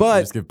man.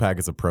 But Just give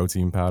packets of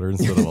protein powder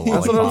instead of a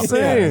lollipop. That's what I'm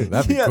saying. Yeah,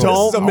 that'd be Yeah,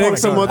 cool. Don't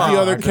mix them with the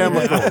other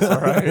chemicals, all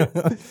right?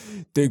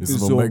 take This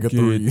is omega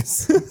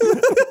 3s.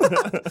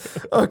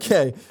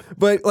 Okay,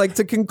 but like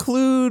to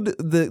conclude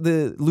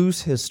the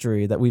loose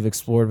history that we've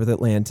explored with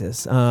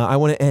Atlantis, I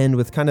want to end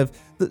with kind of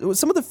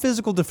some of the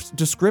physical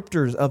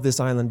descriptors of this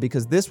island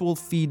because this will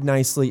feed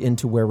nicely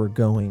into where we're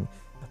going.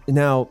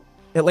 Now,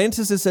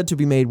 Atlantis is said to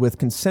be made with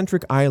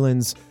concentric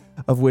islands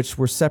of which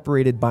were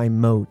separated by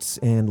moats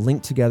and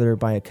linked together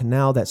by a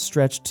canal that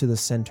stretched to the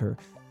center.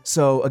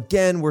 So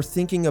again, we're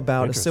thinking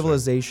about a Interesting.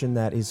 civilization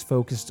that is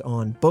focused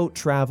on boat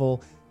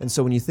travel. And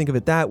so when you think of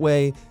it that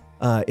way,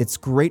 it's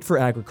great for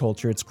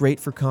agriculture. It's great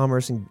for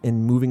commerce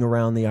and moving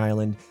around the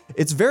island.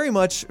 It's very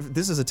much,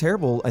 this is a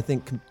terrible, I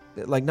think,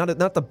 like not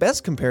the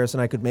best comparison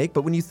I could make,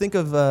 but when you think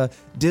of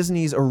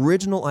Disney's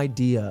original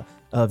idea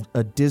of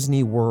a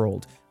Disney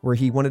World, where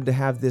he wanted to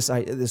have this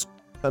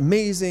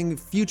amazing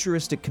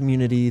futuristic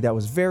community that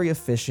was very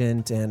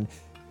efficient and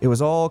it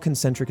was all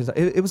concentric.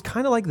 It was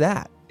kind of like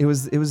that. It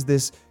was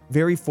this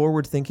very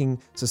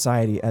forward-thinking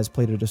society as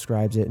Plato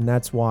describes it, and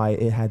that's why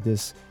it had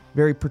this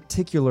very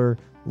particular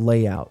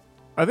layout.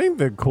 I think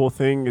the cool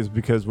thing is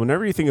because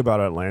whenever you think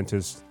about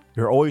Atlantis,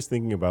 you're always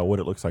thinking about what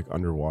it looks like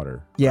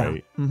underwater. Yeah.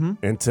 Right? Mm-hmm.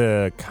 And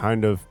to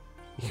kind of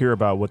hear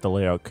about what the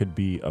layout could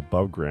be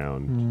above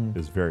ground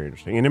is very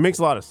interesting. And it makes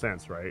a lot of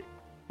sense, right?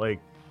 Like,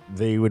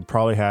 they would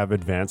probably have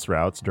advanced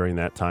routes during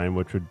that time,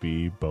 which would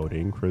be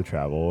boating for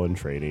travel and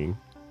trading.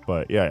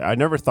 But yeah, I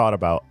never thought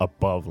about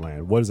above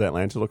land. What does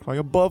Atlantis look like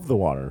above the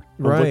water?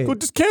 I was like, Right. well,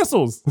 just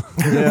castles.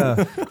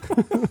 Yeah.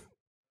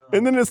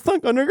 And then it's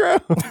sunk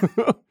underground.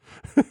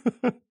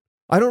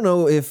 I don't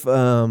know if,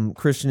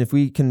 Christian, if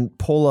we can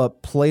pull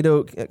up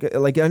Plato,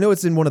 like I know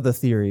it's in one of the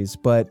theories,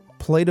 but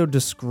Plato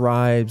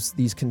describes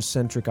these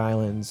concentric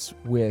islands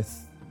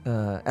with,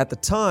 at the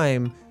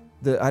time,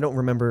 I don't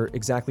remember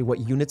exactly what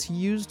units he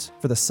used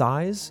for the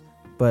size,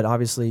 but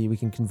obviously we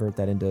can convert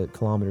that into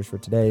kilometers for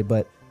today.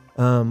 But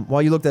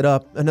while you look that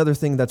up, another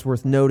thing that's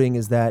worth noting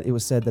is that it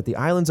was said that the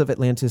islands of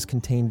Atlantis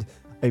contained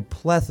a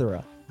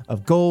plethora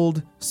of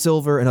gold,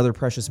 silver, and other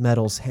precious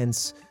metals,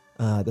 hence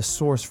the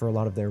source for a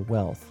lot of their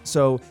wealth.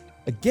 So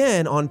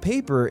again, on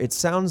paper, it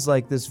sounds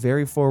like this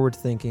very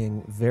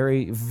forward-thinking,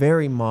 very,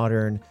 very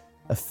modern,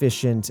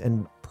 efficient,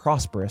 and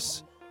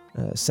prosperous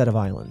set of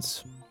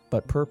islands.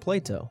 But per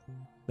Plato,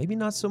 maybe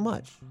not so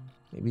much.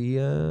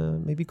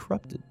 Maybe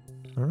corrupted.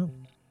 I don't know.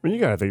 I mean, you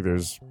gotta think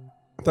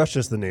that's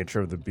just the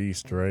nature of the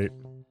beast, right?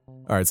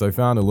 All right, so I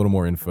found a little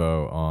more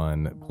info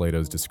on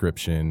Plato's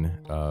description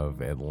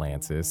of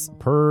Atlantis.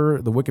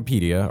 Per the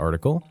Wikipedia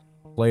article,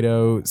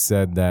 Plato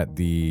said that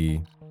the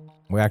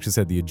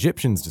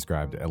Egyptians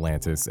described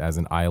Atlantis as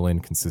an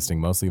island consisting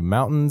mostly of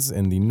mountains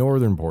in the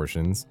northern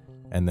portions,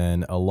 and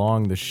then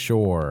along the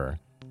shore,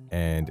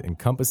 and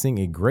encompassing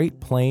a great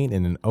plain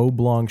in an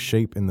oblong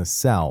shape in the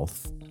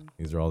south.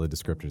 These are all the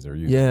descriptors they're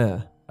using.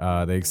 Yeah.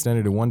 They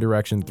extended in one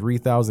direction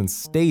 3,000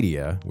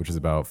 stadia, which is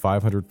about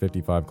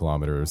 555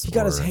 kilometers. He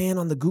got his hand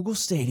on the Google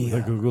Stadia.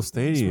 The Google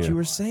Stadia. That's what you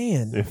were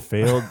saying. It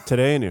failed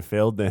today and it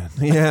failed then.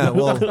 Yeah,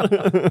 well.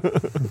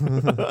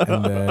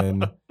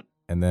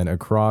 and then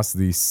across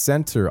the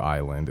center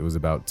island, it was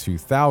about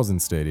 2,000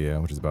 stadia,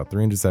 which is about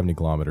 370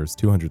 kilometers,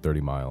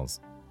 230 miles.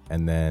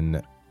 And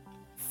then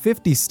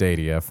 50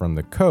 stadia from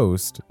the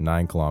coast,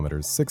 9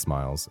 kilometers, 6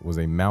 miles, was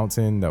a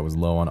mountain that was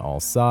low on all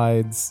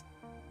sides.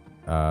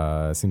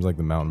 Seems like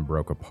the mountain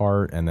broke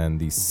apart. And then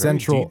the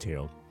central...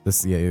 detailed.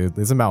 It's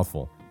a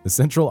mouthful. The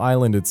central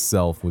island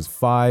itself was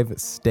 5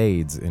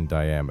 stades in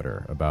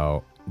diameter,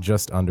 about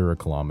just under a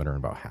kilometer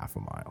and about half a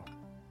mile.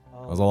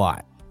 It was a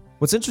lot.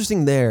 What's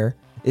interesting there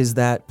is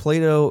that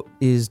Plato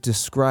is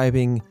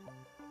describing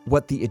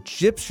what the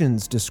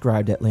Egyptians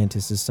described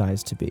Atlantis'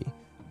 size to be.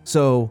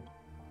 So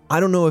I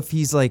don't know if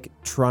he's like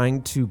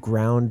trying to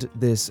ground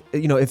this,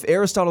 if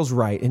Aristotle's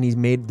right and he's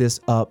made this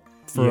up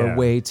for a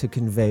way to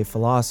convey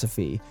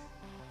philosophy,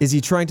 is he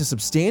trying to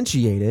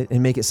substantiate it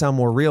and make it sound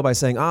more real by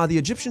saying, the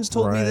Egyptians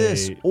told me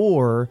this?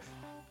 Or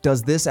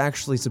does this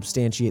actually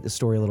substantiate the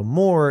story a little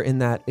more in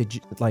that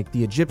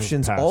the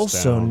Egyptians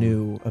also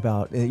knew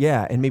about it?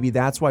 Yeah, and maybe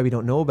that's why we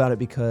don't know about it,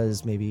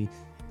 because maybe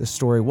the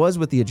story was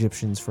with the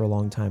Egyptians for a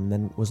long time and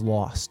then was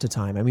lost to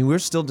time. I mean, we're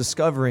still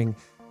discovering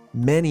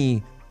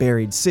many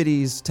buried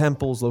cities,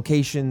 temples,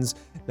 locations,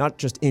 not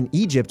just in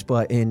Egypt,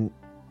 but in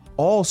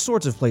all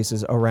sorts of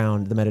places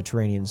around the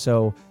Mediterranean.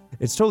 So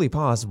it's totally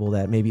possible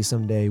that maybe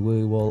someday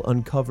we will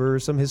uncover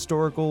some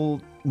historical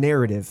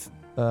narrative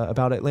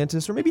about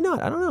Atlantis, or maybe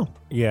not. I don't know.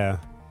 Yeah.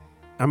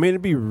 I mean,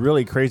 it'd be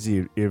really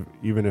crazy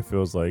even if it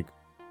was like,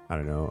 I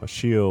don't know, a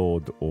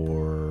shield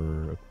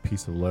or a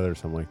piece of leather or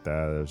something like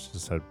that. It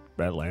just had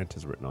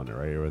Atlantis written on it,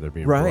 right? Or they're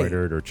being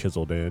embroidered or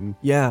chiseled in.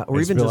 Yeah,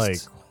 or even just like,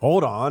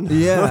 hold on.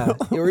 Yeah,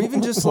 or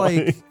even just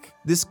like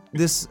this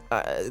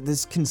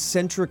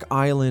concentric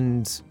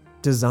island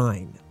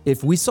design.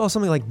 If we saw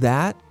something like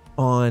that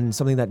on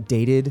something that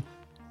dated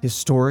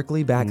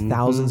historically back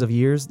thousands of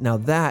years, now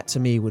that to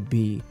me would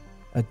be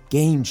a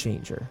game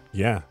changer.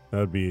 Yeah, that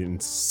would be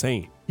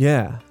insane.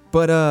 Yeah.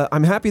 But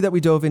I'm happy that we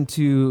dove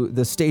into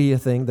the stadia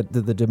thing,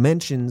 the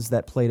dimensions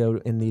that Plato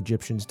and the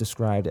Egyptians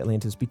described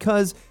Atlantis,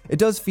 because it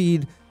does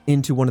feed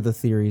into one of the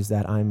theories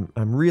that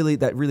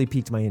that really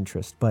piqued my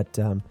interest. But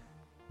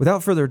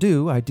without further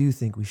ado, I do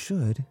think we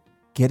should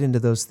get into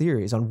those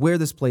theories on where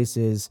this place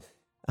is,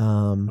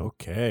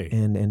 okay,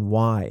 and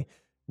why.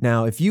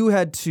 Now, if you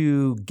had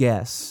to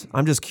guess,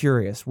 I'm just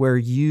curious, where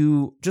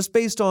you, just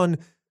based on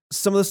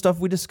some of the stuff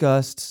we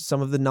discussed,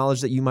 some of the knowledge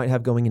that you might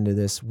have going into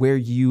this, where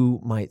you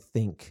might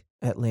think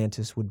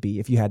Atlantis would be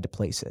if you had to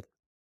place it.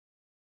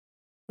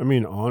 I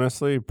mean,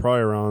 honestly,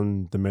 probably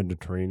around the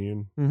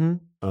Mediterranean.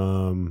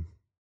 Mm-hmm.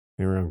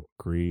 Maybe around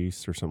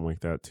Greece or something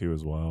like that too,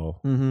 as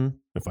well. Mm-hmm.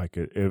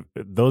 If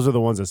those are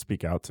the ones that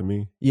speak out to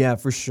me. Yeah,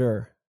 for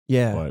sure.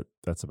 Yeah, but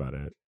that's about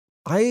it.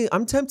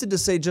 I'm tempted to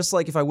say, just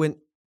like if I went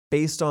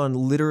based on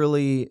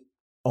literally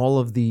all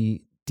of the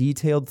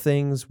detailed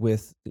things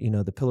with,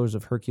 the Pillars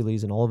of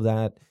Hercules and all of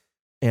that,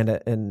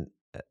 and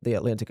the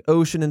Atlantic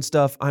Ocean and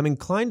stuff, I'm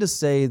inclined to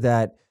say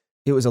that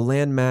it was a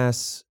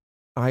landmass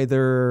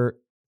either,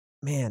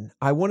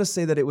 I want to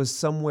say that it was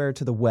somewhere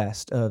to the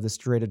west of the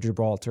Strait of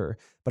Gibraltar,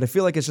 but I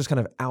feel like it's just kind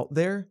of out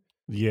there.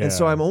 Yeah. And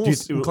so I'm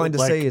almost inclined to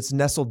say it's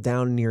nestled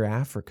down near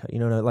Africa,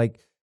 like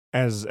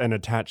as an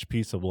attached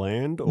piece of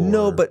land? Or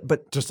no,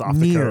 but just off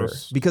near, the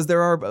coast? Because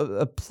there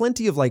are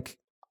plenty of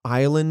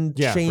island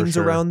chains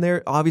around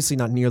there. Obviously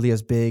not nearly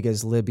as big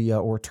as Libya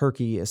or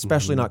Turkey,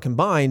 especially not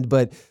combined,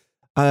 but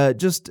I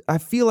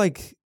feel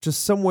like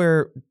just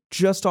somewhere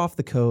just off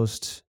the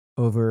coast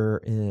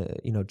over,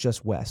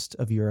 just west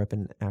of Europe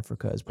and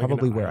Africa is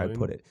probably where I'd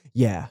put it.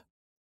 Yeah,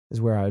 is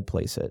where I would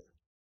place it.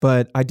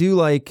 But I do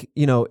like,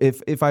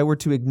 if I were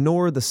to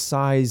ignore the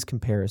size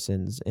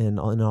comparisons and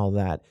all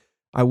that,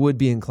 I would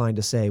be inclined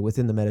to say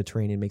within the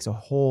Mediterranean makes a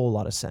whole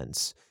lot of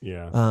sense.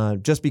 Yeah.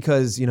 Just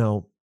because,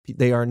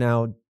 they are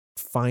now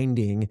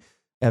finding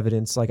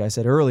evidence, like I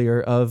said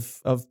earlier,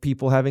 of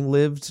people having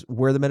lived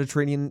where the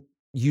Mediterranean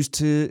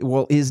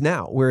is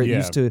now, where it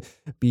used to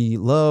be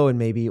low, and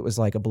maybe it was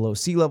like a below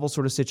sea level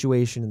sort of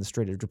situation, and the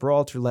Strait of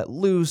Gibraltar let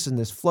loose, and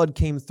this flood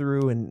came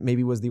through, and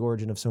maybe was the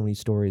origin of so many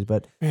stories.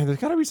 But man, there's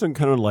got to be some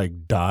kind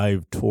of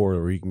dive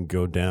tour where you can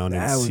go down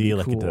and see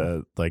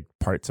cool.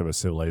 Parts of a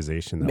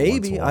civilization that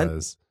maybe once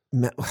was.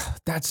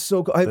 That's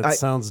so cool. That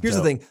sounds here's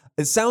dope. The thing.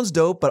 It sounds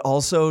dope, but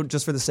also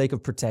just for the sake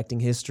of protecting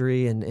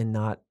history and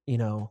not,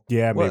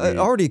 Yeah, maybe.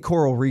 Already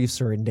coral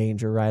reefs are in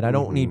danger, right? I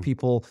don't need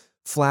people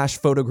flash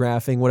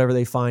photographing whatever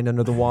they find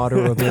under the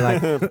water or be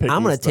like,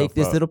 I'm going to take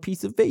this little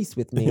piece of vase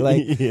with me.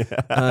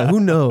 Who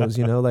knows,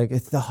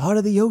 it's the heart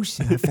of the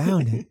ocean. I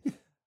found it.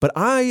 But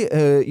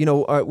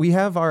we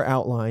have our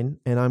outline,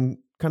 and I'm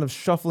kind of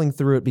shuffling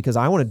through it because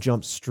I want to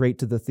jump straight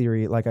to the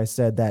theory, like I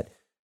said, that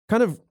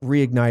kind of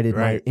reignited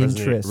my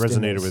interest.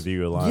 Resonated with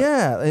you a lot.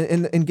 Yeah,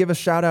 and give a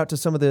shout out to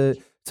some of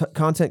the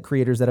content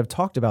creators that have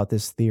talked about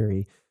this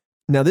theory.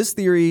 Now, this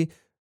theory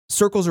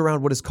circles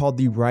around what is called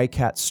the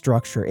Rycat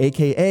structure,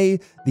 aka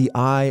the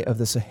Eye of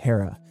the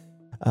Sahara.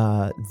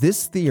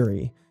 This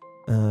theory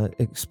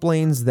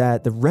explains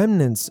that the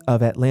remnants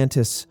of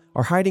Atlantis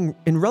are hiding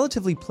in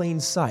relatively plain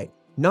sight,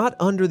 not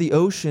under the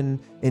ocean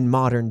in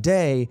modern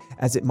day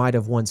as it might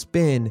have once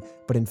been,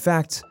 but in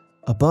fact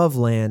above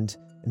land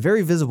and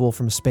very visible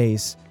from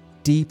space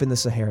deep in the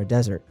Sahara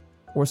Desert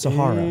or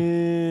Sahara.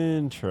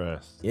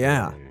 Interesting.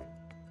 Yeah.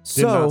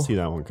 Did not see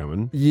that one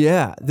coming.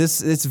 Yeah,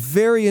 it's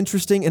very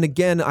interesting. And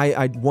again,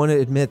 I want to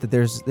admit that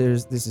this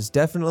is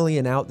definitely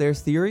an out there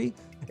theory.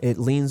 It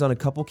leans on a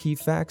couple key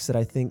facts that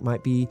I think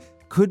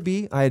could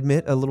be, I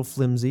admit, a little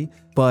flimsy.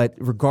 But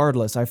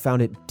regardless, I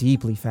found it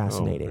deeply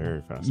fascinating. Oh,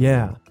 very fascinating.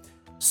 Yeah.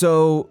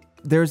 So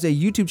there's a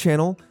YouTube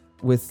channel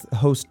with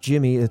host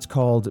Jimmy. It's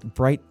called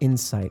Bright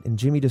Insight. And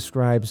Jimmy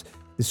describes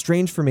the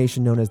strange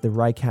formation known as the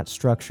Rycat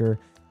structure.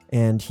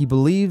 And he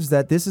believes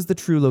that this is the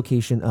true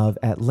location of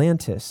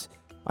Atlantis.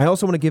 I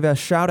also want to give a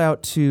shout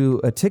out to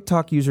a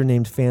TikTok user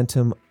named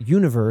Phantom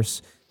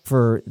Universe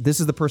this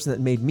is the person that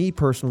made me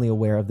personally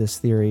aware of this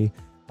theory.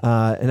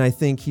 And I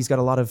think he's got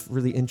a lot of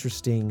really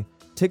interesting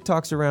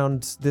TikToks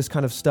around this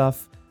kind of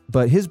stuff.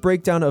 But his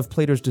breakdown of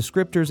Plato's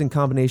descriptors in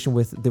combination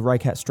with the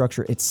Rycat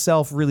structure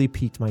itself really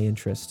piqued my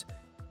interest.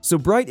 So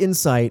Bright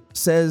Insight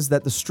says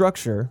that the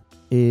structure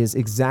is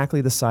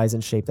exactly the size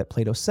and shape that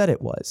Plato said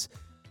it was.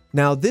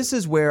 Now, this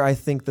is where I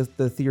think the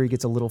theory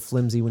gets a little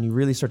flimsy when you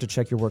really start to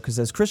check your work, because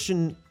as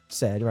Christian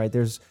said, right,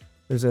 there's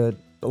a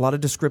lot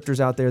of descriptors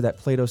out there that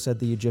Plato said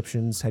the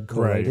Egyptians had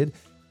collated,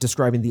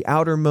 describing the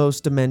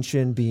outermost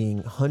dimension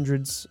being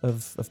hundreds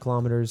of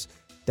kilometers,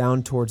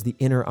 down towards the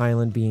inner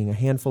island being a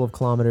handful of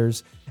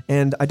kilometers.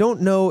 And I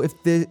don't know if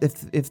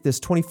this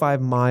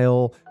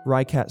 25-mile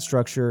Rycat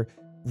structure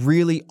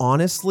really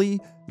honestly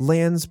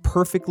lands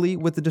perfectly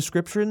with the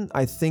description.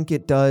 I think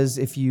it does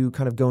if you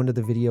kind of go into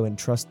the video and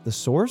trust the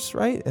source,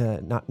 right?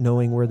 Not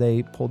knowing where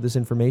they pulled this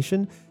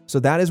information.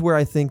 So that is where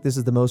I think this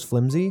is the most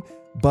flimsy.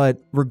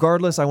 But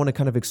regardless, I want to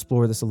kind of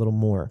explore this a little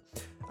more.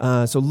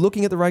 So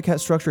looking at the Rycat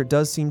structure, it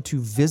does seem to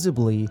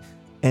visibly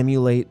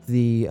emulate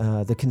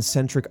the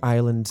concentric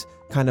island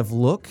kind of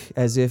look,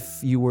 as if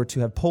you were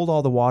to have pulled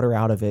all the water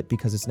out of it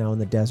because it's now in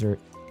the desert.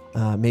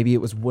 Maybe it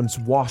was once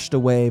washed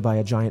away by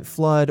a giant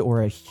flood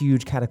or a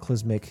huge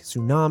cataclysmic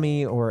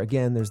tsunami, or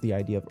again, there's the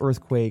idea of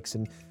earthquakes,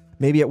 and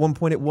maybe at one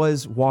point it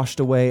was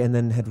washed away and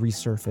then had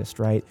resurfaced,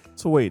 right?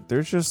 So wait,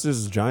 there's just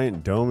this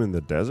giant dome in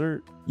the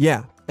desert?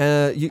 Yeah.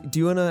 Do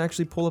you want to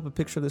actually pull up a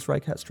picture of this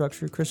Rycat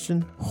structure,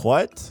 Christian?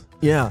 What?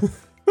 Yeah.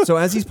 So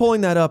as he's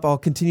pulling that up, I'll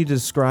continue to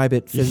describe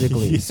it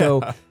physically. Yeah.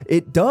 So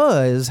it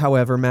does,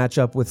 however, match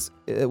up with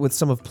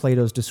some of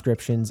Plato's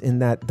descriptions in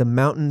that the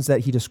mountains that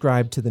he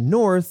described to the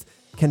north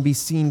can be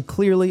seen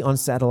clearly on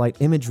satellite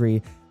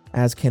imagery,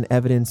 as can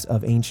evidence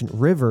of ancient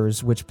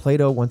rivers, which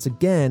Plato once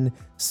again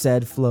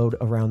said flowed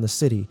around the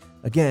city.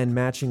 Again,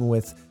 matching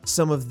with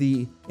some of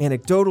the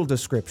anecdotal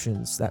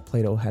descriptions that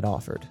Plato had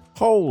offered.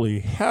 Holy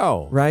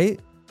hell. Right?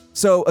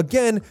 So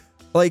again,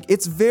 like,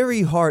 it's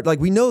very hard. Like,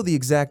 we know the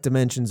exact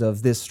dimensions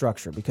of this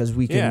structure because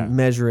we can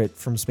measure it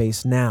from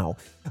space now.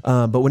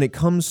 But when it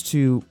comes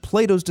to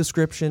Plato's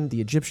description, the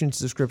Egyptians'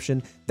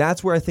 description,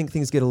 that's where I think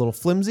things get a little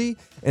flimsy.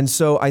 And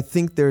so I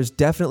think there's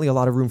definitely a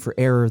lot of room for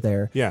error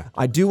there. Yeah.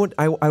 I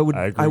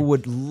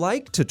would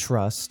like to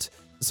trust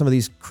some of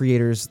these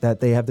creators that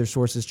they have their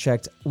sources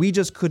checked. We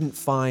just couldn't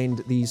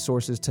find these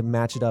sources to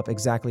match it up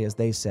exactly as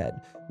they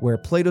said, where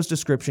Plato's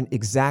description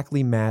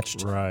exactly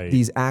matched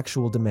these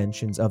actual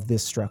dimensions of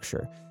this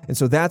structure. And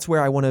so that's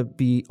where I want to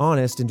be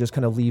honest and just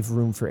kind of leave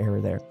room for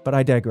error there. But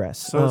I digress.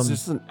 So is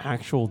this an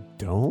actual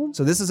dome?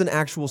 So this is an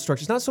actual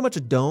structure. It's not so much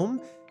a dome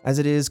as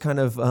it is kind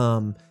of,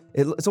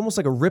 it's almost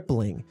like a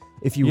rippling,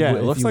 if you will. Yeah,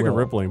 it looks like a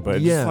rippling, but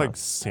it's just like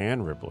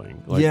sand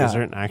rippling. Like, is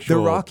there an actual...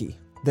 They're rocky.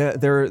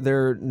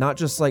 They're not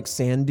just like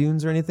sand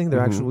dunes or anything. They're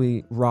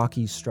actually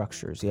rocky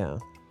structures. Yeah.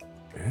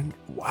 And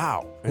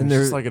wow. And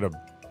it's just like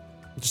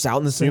just out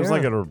in the Sahara. Seems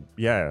like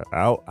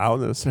out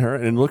in the Sahara,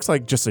 and it looks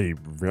like just a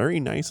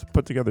very nice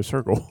put together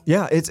circle.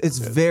 Yeah, it's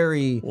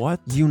very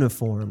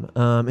uniform.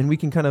 And we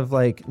can kind of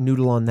like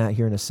noodle on that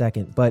here in a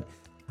second. But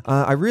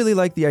I really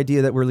like the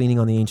idea that we're leaning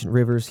on the ancient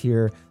rivers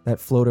here that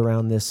float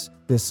around this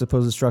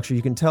supposed structure.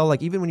 You can tell,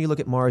 like, even when you look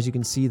at Mars, you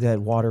can see that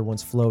water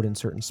once flowed in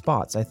certain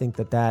spots. I think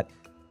that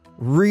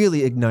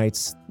really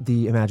ignites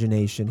the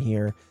imagination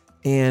here.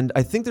 And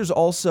I think there's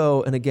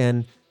also, and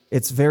again,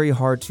 it's very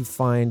hard to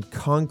find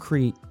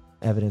concrete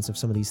evidence of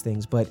some of these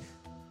things, but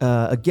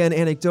again,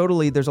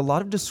 anecdotally, there's a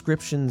lot of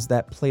descriptions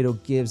that Plato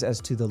gives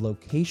as to the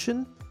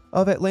location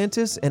of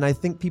Atlantis, and I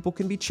think people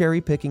can be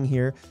cherry picking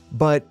here,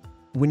 but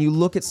when you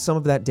look at some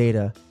of that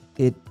data,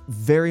 it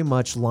very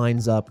much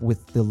lines up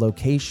with the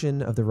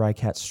location of the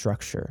Rycat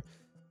structure,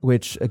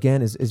 which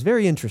again is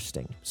very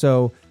interesting.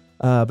 So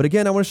but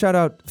again, I want to shout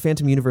out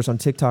Phantom Universe on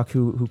TikTok,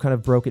 who kind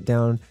of broke it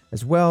down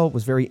as well,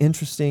 was very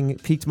interesting,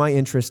 piqued my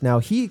interest. Now,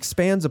 he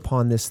expands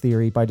upon this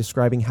theory by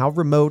describing how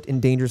remote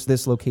and dangerous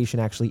this location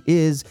actually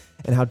is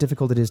and how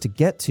difficult it is to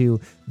get to.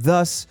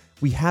 Thus,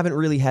 we haven't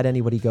really had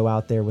anybody go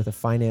out there with a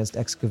financed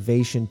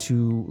excavation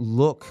to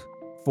look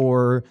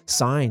for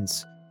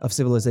signs of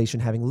civilization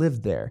having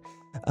lived there.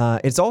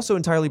 It's also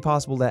entirely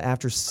possible that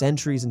after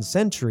centuries and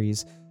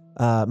centuries,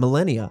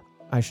 millennia,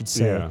 I should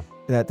say,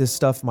 that this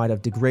stuff might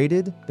have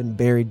degraded, been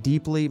buried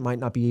deeply, might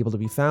not be able to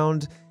be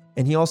found.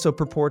 And he also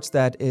purports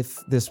that if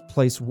this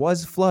place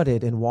was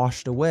flooded and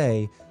washed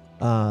away,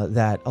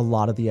 that a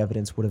lot of the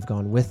evidence would have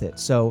gone with it.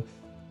 So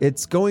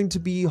it's going to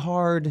be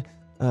hard,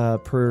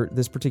 per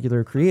this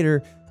particular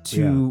creator,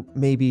 to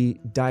maybe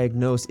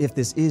diagnose if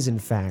this is in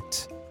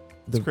fact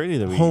the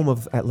home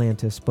of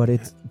Atlantis.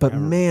 But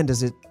man,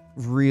 does it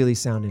really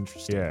sound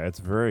interesting. Yeah, it's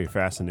very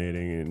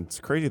fascinating, and it's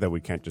crazy that we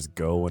can't just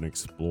go and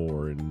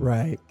explore. And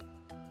right.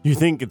 You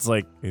think it's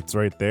like, it's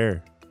right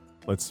there.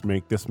 Let's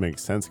make this make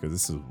sense because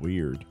this is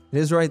weird. It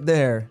is right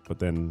there. But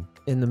then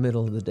in the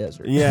middle of the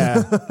desert.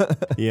 Yeah.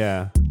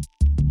 Yeah.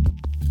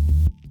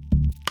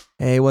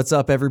 Hey, what's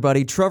up,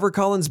 everybody? Trevor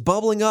Collins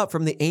bubbling up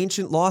from the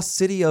ancient lost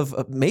city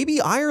of maybe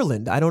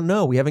Ireland. I don't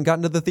know. We haven't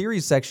gotten to the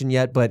theories section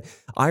yet, but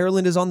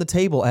Ireland is on the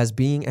table as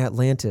being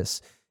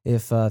Atlantis.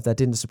 If that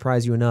didn't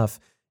surprise you enough,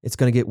 it's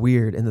going to get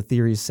weird in the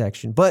theories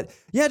section. But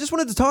yeah, I just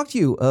wanted to talk to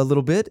you a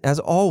little bit, as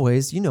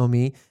always, you know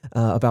me,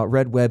 about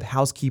Red Web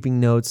housekeeping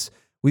notes.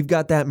 We've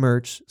got that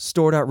merch,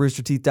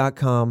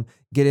 store.roosterteeth.com.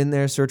 Get in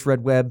there, search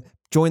Red Web,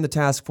 join the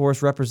task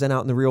force, represent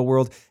out in the real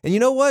world. And you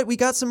know what? We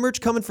got some merch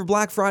coming for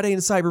Black Friday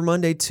and Cyber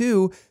Monday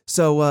too.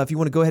 So if you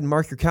want to go ahead and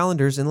mark your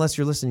calendars, unless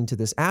you're listening to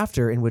this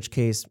after, in which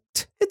case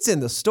it's in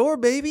the store,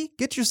 baby.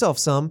 Get yourself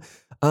some.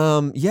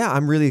 Yeah,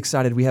 I'm really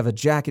excited. We have a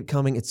jacket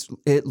coming.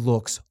 It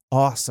looks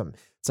awesome.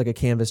 It's like a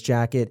canvas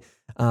jacket.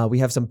 We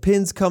have some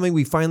pins coming.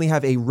 We finally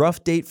have a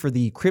rough date for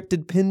the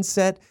cryptid pin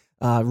set.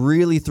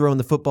 Really throwing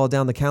the football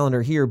down the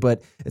calendar here,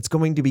 but it's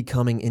going to be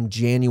coming in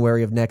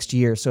January of next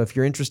year. So if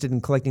you're interested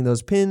in collecting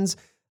those pins,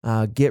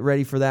 get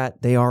ready for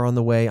that. They are on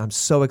the way. I'm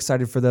so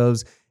excited for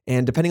those.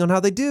 And depending on how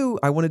they do,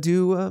 I want to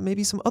do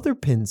maybe some other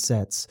pin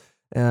sets.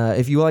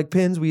 If you like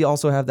pins, we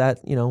also have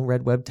that,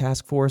 Red Web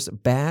Task Force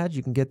badge.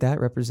 You can get that,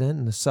 represent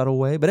in a subtle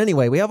way. But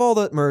anyway, we have all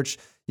the merch.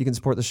 You can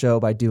support the show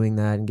by doing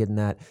that and getting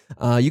that.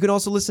 You can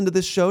also listen to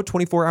this show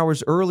 24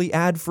 hours early,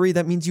 ad-free.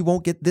 That means you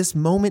won't get this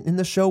moment in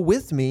the show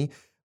with me.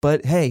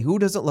 But hey, who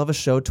doesn't love a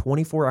show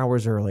 24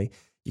 hours early?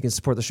 You can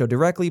support the show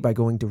directly by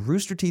going to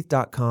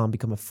roosterteeth.com,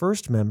 become a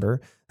first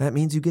member. That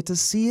means you get to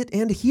see it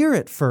and hear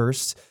it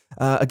first.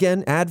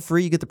 Again,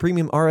 ad-free, you get the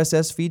premium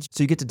RSS feed,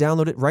 so you get to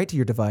download it right to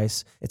your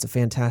device. It's a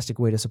fantastic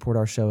way to support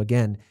our show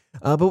again.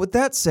 But with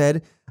that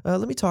said,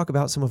 let me talk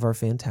about some of our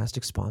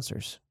fantastic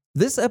sponsors.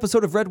 This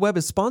episode of Red Web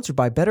is sponsored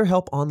by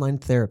BetterHelp Online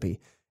Therapy.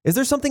 Is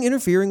there something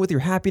interfering with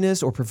your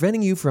happiness or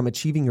preventing you from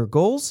achieving your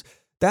goals?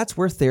 That's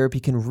where therapy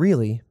can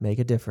really make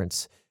a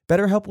difference.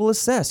 BetterHelp will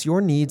assess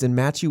your needs and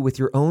match you with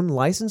your own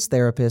licensed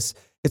therapist.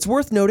 It's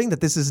worth noting that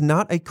this is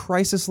not a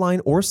crisis line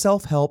or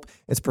self-help.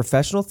 It's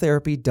professional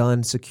therapy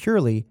done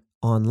securely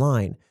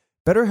online.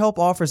 BetterHelp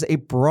offers a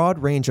broad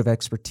range of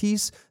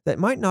expertise that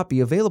might not be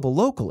available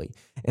locally,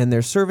 and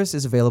their service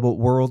is available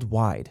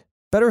worldwide.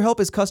 BetterHelp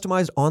is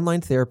customized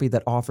online therapy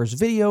that offers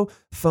video,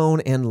 phone,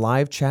 and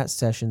live chat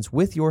sessions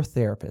with your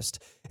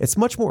therapist. It's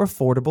much more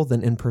affordable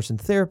than in-person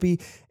therapy,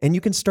 and you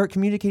can start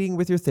communicating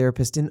with your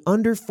therapist in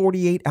under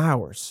 48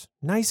 hours.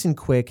 Nice and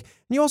quick. And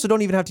you also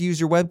don't even have to use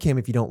your webcam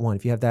if you don't want.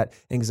 If you have that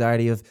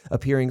anxiety of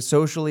appearing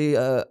socially,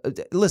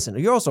 listen,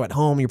 you're also at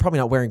home. You're probably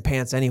not wearing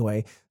pants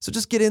anyway. So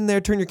just get in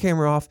there, turn your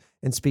camera off,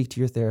 and speak to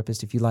your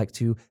therapist if you like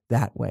to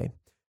that way.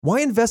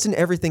 Why invest in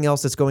everything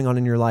else that's going on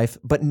in your life,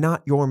 but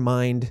not your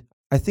mind?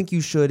 I think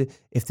you should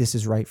if this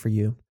is right for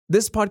you.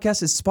 This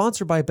podcast is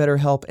sponsored by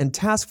BetterHelp and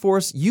Task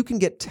Force. You can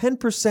get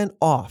 10%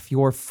 off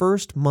your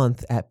first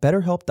month at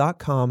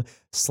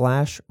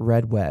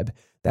betterhelp.com/redweb.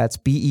 That's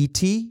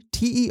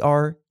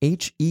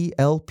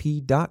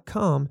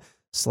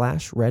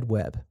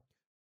BetterHelp.com/redweb.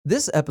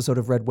 This episode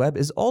of Red Web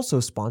is also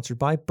sponsored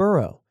by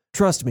Burrow.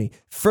 Trust me,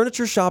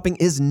 furniture shopping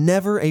is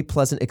never a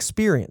pleasant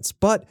experience,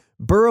 but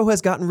Burrow has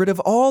gotten rid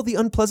of all the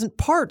unpleasant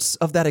parts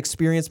of that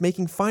experience,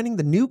 making finding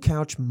the new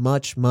couch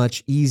much,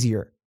 much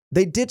easier.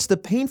 They ditched the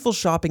painful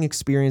shopping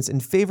experience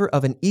in favor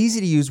of an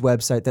easy-to-use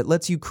website that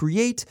lets you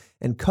create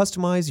and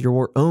customize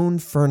your own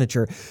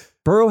furniture.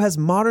 Burrow has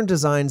modern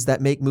designs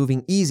that make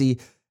moving easy,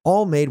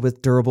 all made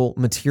with durable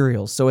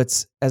materials, so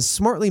it's as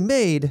smartly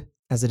made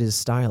as it is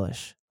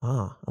stylish.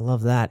 I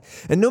love that.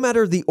 And no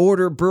matter the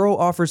order, Burrow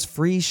offers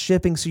free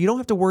shipping, so you don't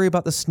have to worry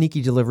about the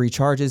sneaky delivery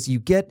charges. You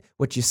get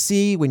what you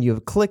see when you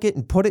click it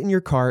and put it in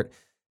your cart.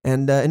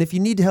 And if you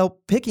need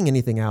help picking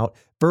anything out,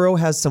 Burrow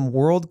has some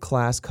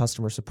world-class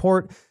customer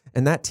support,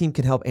 and that team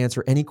can help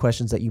answer any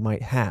questions that you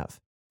might have.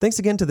 Thanks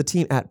again to the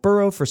team at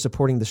Burrow for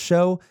supporting the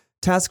show.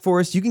 Task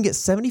Force, you can get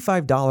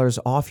 $75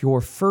 off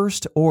your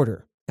first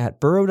order at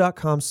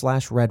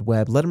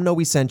burrow.com/redweb. Let them know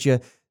we sent you.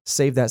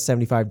 Save that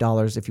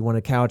 $75 if you want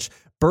a couch.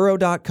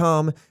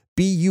 Burrow.com,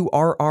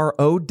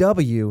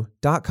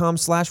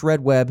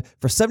 BURROW.com/redweb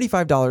for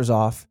 $75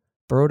 off.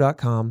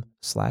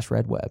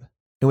 Burrow.com/redweb.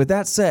 And with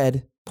that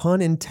said, pun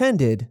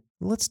intended,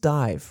 let's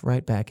dive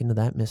right back into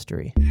that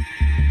mystery.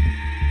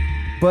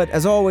 But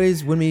as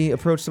always, when we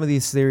approach some of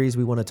these theories,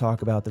 we want to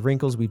talk about the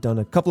wrinkles. We've done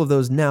a couple of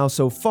those now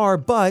so far,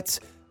 but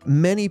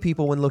many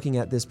people, when looking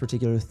at this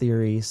particular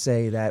theory,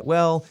 say that,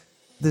 well,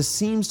 this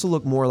seems to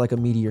look more like a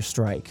meteor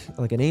strike,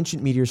 like an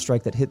ancient meteor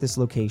strike that hit this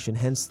location,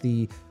 hence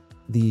the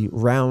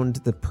round,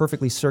 the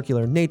perfectly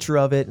circular nature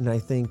of it. And I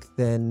think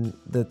then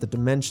that the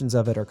dimensions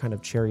of it are kind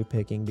of cherry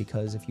picking,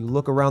 because if you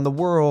look around the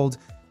world,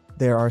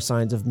 there are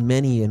signs of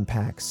many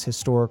impacts,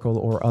 historical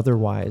or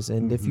otherwise.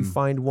 And if you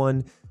find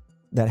one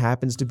that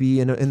happens to be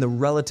in the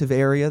relative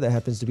area, that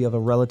happens to be of a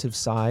relative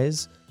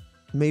size,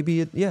 maybe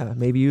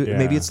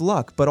it's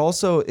luck. But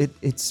also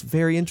it's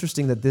very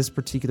interesting that this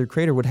particular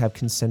crater would have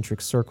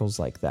concentric circles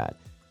like that.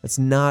 It's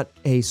not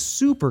a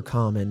super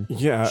common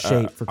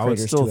shape for craters to have I would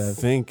still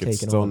think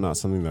it's still on. not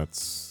something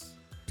that's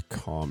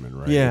common,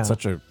 right? Yeah. It's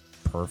such a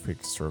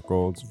perfect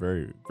circle. It's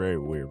very, very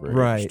weird,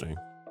 very interesting.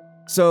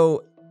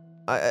 So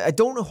I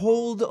don't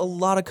hold a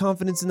lot of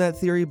confidence in that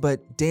theory,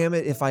 but damn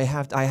it, if I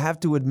have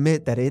to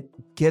admit that it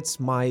gets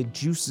my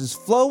juices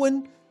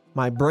flowing.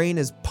 My brain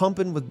is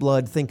pumping with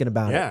blood thinking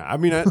about it. Yeah, I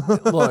mean,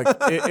 look,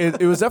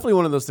 it was definitely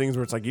one of those things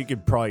where it's like you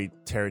could probably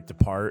tear it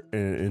apart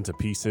into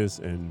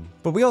pieces.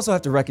 But we also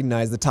have to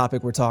recognize the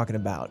topic we're talking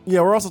about.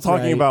 Yeah, we're also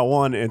talking Right. about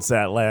one. It's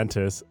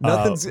Atlantis.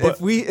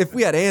 If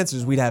we had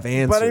answers, we'd have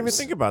answers. But I even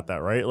think about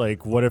that, right?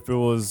 Like, what if it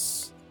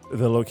was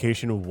the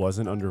location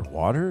wasn't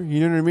underwater?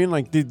 You know what I mean?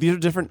 Like, these are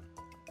different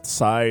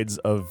sides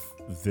of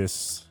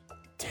this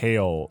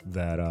tale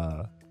that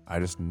I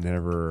just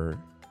never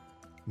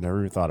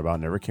even thought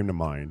about, never came to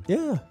mind.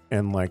 Yeah.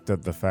 And like the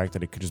fact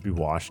that it could just be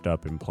washed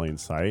up in plain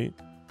sight,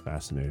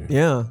 fascinating.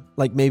 Yeah.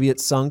 Like maybe it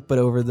sunk, but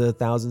over the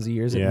thousands of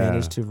years, it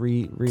managed to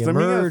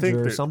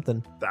reemerge or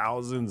something.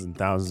 Thousands and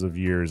thousands of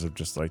years of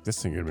just like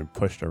this thing had been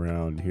pushed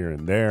around here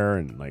and there,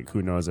 and like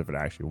who knows if it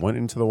actually went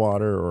into the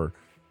water or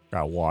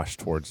got washed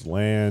towards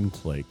land.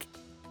 Like,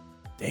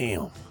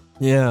 damn.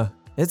 Yeah.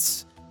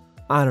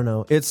 I don't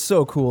know. It's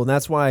so cool. And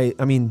that's why,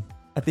 I mean,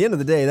 at the end of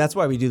the day, that's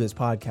why we do this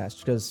podcast,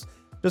 because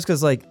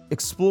like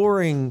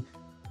exploring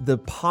the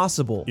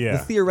possible, the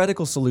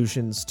theoretical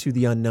solutions to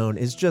the unknown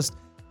is just,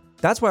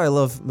 that's why I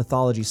love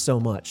mythology so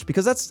much,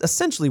 because that's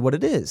essentially what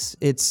it is.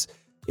 It's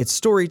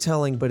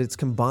storytelling, but it's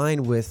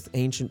combined with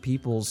ancient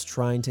peoples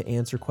trying to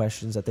answer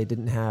questions that they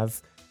didn't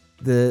have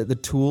the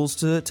tools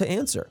to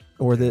answer,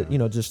 or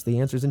just the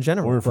answers in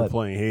general. Or if we're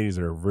playing Hades,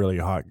 they're really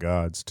hot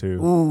gods too.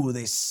 Ooh,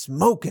 they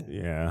smoking.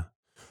 Yeah.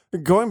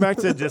 Going back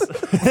to just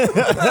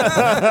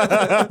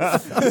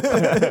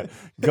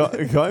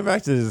going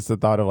back to just the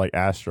thought of like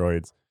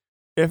asteroids.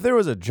 If there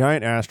was a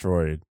giant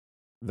asteroid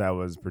that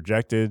was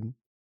projected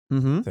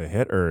to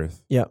hit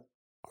Earth,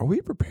 are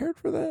we prepared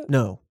for that?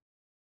 No,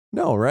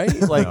 right?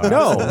 Like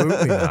no,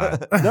 absolutely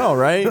not. no,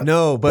 right?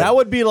 No, but that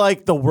would be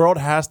like the world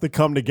has to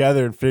come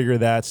together and figure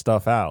that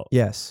stuff out.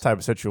 Yes, type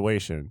of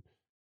situation.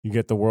 You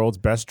get the world's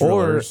best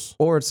drillers.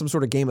 Or it's some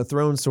sort of Game of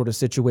Thrones sort of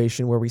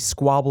situation where we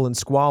squabble. And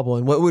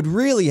what would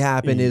really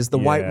happen is the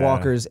White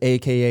Walkers,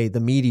 a.k.a. the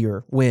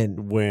meteor,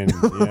 win.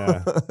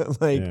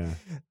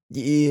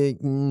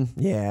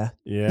 Yeah.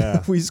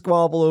 Yeah. We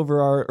squabble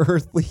over our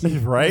earthly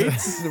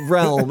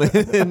realm.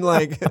 And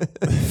like,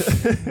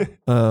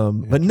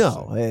 but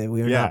no,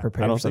 we are not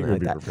prepared for something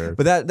like that. Prepared.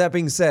 But that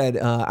being said,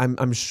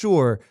 I'm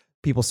sure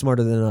people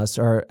smarter than us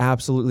are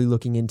absolutely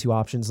looking into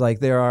options. Like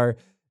there are,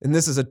 and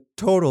this is a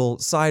total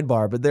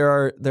sidebar, but there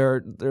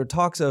are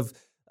talks of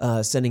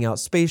sending out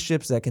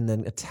spaceships that can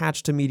then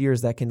attach to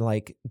meteors that can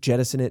like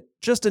jettison it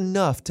just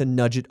enough to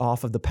nudge it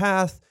off of the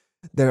path.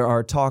 There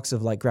are talks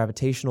of like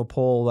gravitational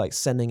pull, like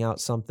sending out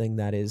something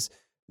that is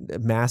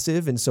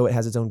massive, and so it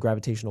has its own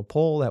gravitational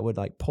pull that would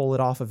like pull it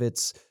off of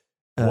its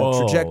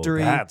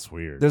trajectory. That's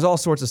weird. There's all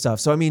sorts of stuff.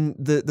 So I mean,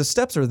 the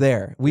steps are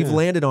there. We've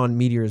landed on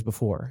meteors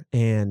before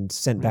and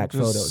sent back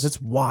photos.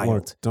 It's wild.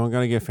 Look, don't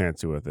gotta get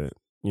fancy with it.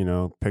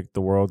 Pick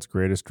the world's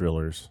greatest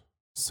drillers.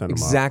 Send them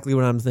exactly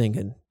what I'm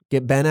thinking.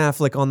 Get Ben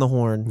Affleck on the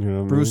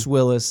horn, Bruce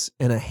Willis,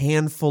 and a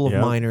handful of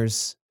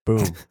miners.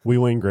 Boom. We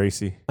win,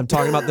 Gracie. I'm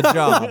talking about the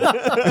job.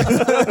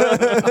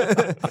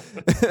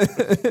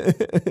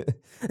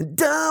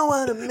 Don't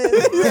want to miss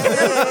it.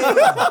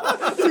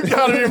 You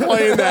gotta be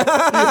playing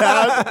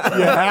that.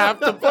 You have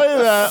to play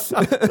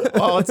that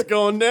while it's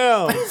going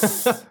down.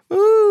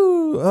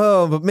 Ooh.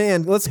 Oh, but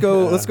man, let's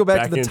go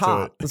back to the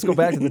top. Let's go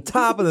back to the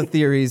top of the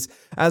theories.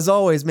 As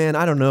always, man,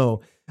 I don't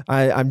know.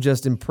 I'm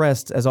just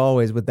impressed as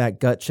always with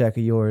that gut check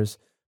of yours.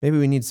 Maybe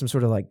we need some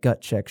sort of like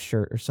gut check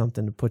shirt or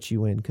something to put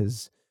you in,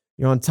 because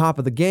you're on top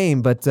of the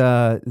game. But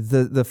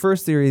the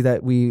first theory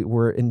that we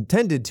were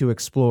intended to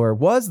explore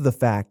was the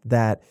fact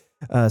that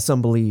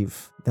some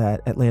believe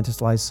that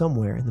Atlantis lies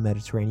somewhere in the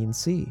Mediterranean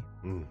Sea,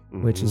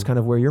 which is kind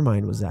of where your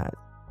mind was at.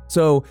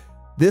 So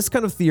this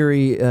kind of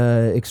theory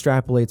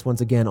extrapolates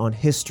once again on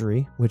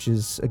history, which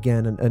is,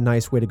 again, a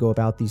nice way to go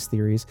about these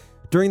theories.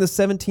 During the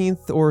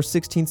 17th or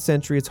 16th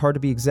century, it's hard to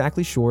be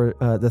exactly sure,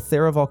 the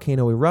Thera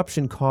volcano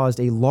eruption caused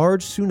a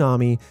large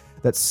tsunami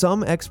that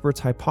some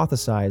experts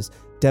hypothesize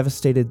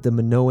devastated the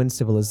Minoan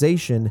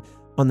civilization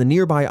on the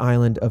nearby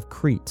island of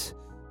Crete.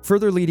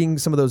 further leading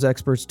some of those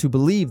experts to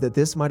believe that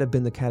this might have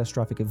been the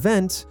catastrophic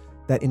event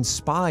that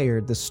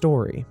inspired the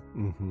story.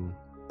 Mm-hmm.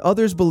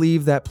 Others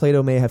believe that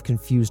Plato may have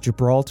confused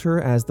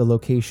Gibraltar as the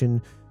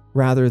location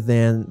rather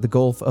than the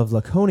Gulf of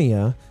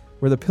Laconia,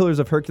 where the Pillars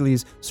of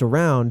Hercules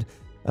surround,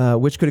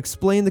 which could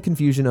explain the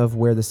confusion of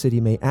where the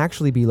city may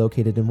actually be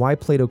located and why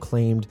Plato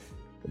claimed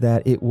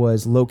that it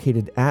was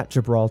located at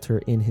Gibraltar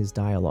in his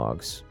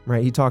dialogues.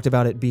 Right? He talked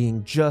about it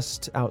being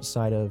just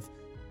outside of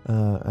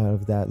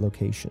that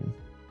location.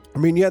 I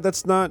mean, yeah,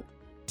 that's not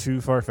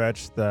too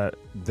far-fetched that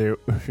there,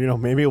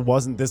 maybe it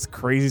wasn't this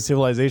crazy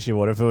civilization.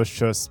 What if it was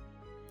just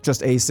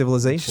a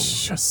civilization?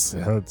 Just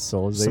a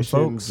civilization,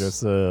 folks.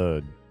 just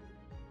a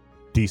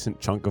decent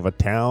chunk of a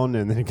town,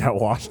 and then it got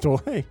washed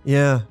away.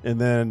 Yeah. And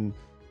then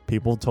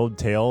people told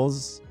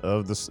tales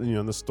of the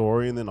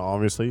story, and then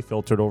obviously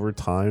filtered over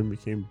time,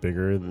 became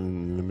bigger,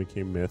 then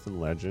became myth and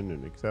legend,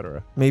 and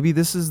etc. Maybe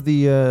this is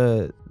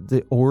the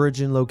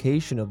origin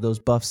location of those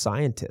buff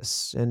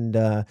scientists,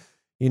 and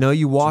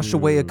you wash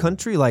away a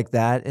country like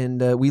that,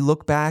 and we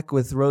look back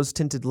with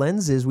rose-tinted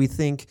lenses. We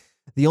think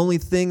the only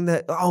thing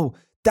that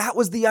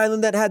was the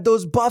island that had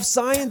those buff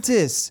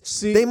scientists.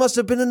 See, they must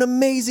have been an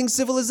amazing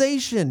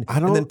civilization.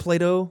 And then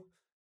Plato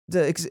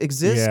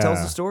exists, tells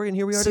the story, and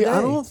here we are today.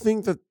 I don't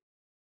think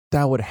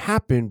that would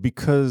happen,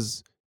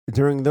 because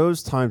during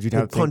those times you'd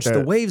have to punch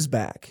the waves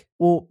back.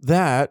 Well,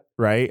 that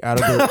right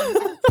out of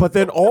the, but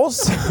then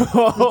also,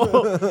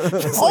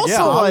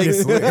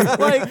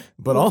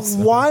 but also,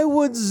 why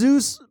would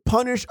Zeus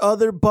punish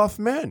other buff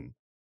men?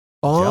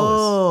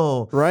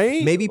 Oh, jealous,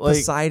 right? Maybe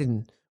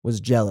Poseidon was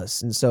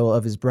jealous, and so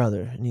of his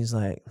brother, and he's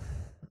like,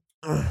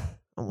 I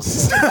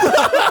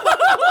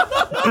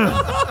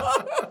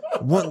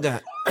want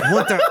that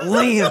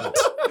land.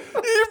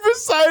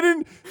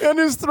 Poseidon and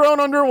his throne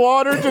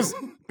underwater, just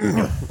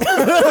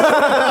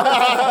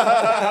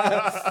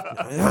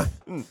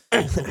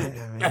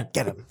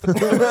get him.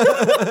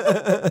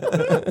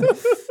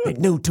 They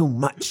knew too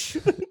much.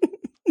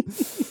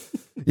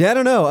 Yeah, I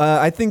don't know.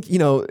 I think,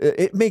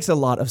 it makes a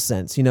lot of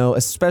sense,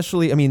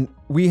 especially, I mean,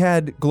 we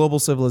had global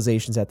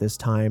civilizations at this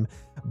time,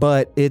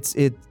 but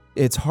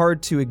it's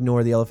hard to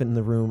ignore the elephant in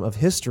the room of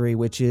history,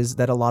 which is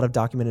that a lot of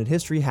documented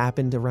history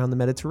happened around the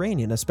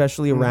Mediterranean,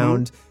 especially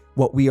around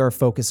what we are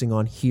focusing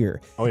on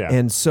here. Oh, yeah.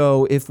 And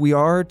so if we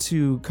are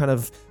to kind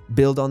of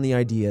build on the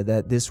idea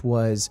that this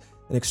was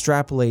an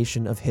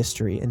extrapolation of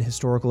history and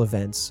historical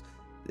events,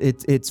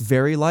 it's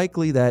very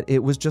likely that it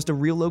was just a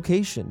real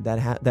location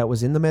that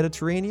was in the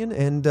Mediterranean,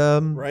 and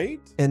right,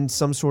 and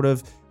some sort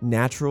of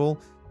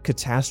natural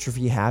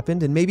catastrophe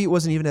happened, and maybe it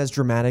wasn't even as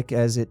dramatic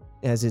as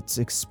it's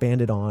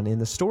expanded on in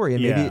the story,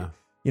 and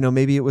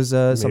maybe it was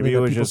something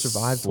that people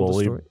survived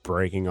slowly from the story.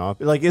 breaking off.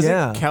 Like,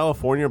 isn't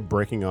California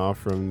breaking off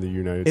from the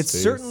United States?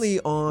 It's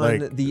certainly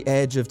on the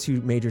edge of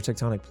two major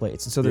tectonic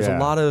plates, and so there's a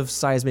lot of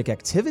seismic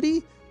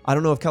activity. I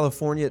don't know if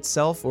California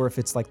itself or if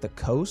it's like the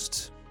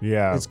coast.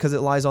 Yeah, it's because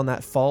it lies on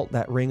that fault,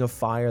 that ring of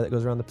fire that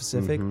goes around the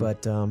Pacific.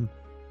 But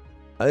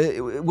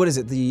what is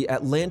it? The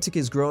Atlantic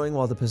is growing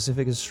while the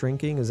Pacific is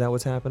shrinking. Is that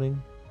what's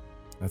happening?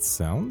 That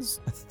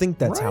sounds. I think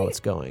that's how it's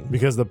going.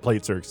 Because the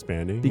plates are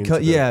expanding.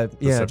 Because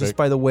just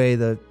by the way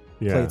the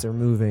plates are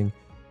moving.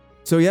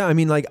 So yeah, I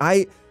mean, like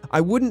I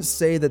wouldn't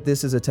say that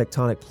this is a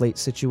tectonic plate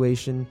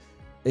situation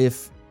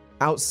if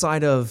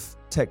outside of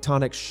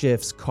tectonic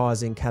shifts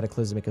causing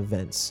cataclysmic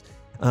events.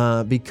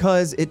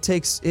 Because it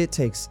takes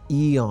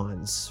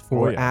eons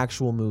for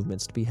actual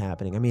movements to be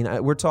happening. I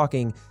mean, we're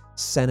talking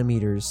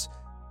centimeters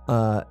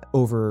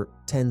over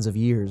tens of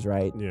years,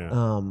 right?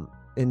 Yeah.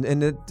 And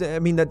I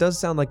mean, that does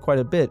sound like quite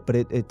a bit, but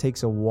it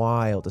takes a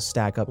while to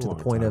stack up to the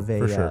point of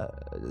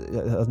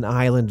an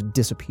island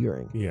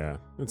disappearing. Yeah.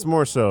 It's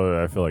more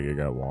so I feel like it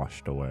got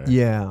washed away.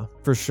 Yeah,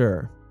 for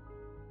sure.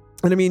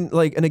 And I mean,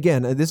 and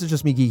again, this is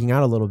just me geeking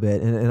out a little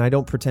bit, and I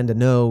don't pretend to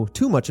know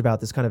too much about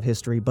this kind of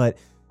history, but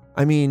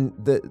I mean,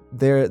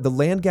 the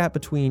land gap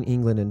between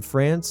England and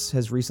France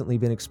has recently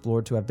been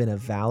explored to have been a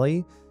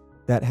valley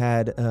that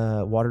had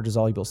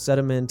water-dissoluble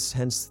sediment.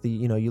 Hence,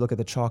 you look at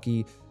the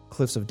chalky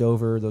cliffs of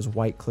Dover, those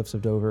white cliffs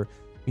of Dover,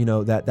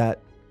 that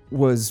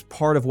was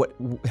part of what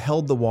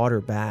held the water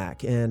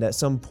back. And at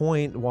some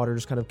point, water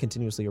just kind of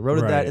continuously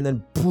eroded that, and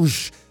then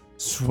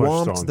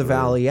swamped the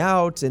valley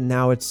out, and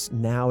now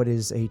it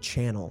is a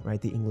channel, right?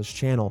 The English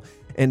Channel.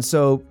 And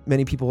so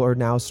many people are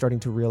now starting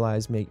to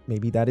realize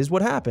maybe that is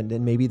what happened,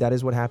 and maybe that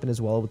is what happened as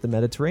well with the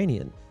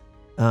Mediterranean.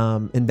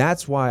 And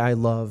that's why I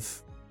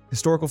love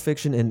historical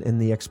fiction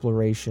and the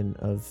exploration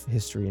of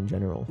history in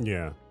general.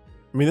 Yeah.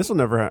 I mean, this will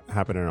never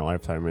happen in our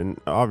lifetime, and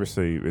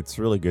obviously it's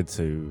really good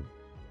to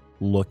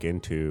look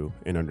into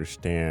and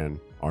understand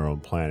our own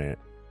planet.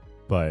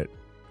 But,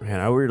 man,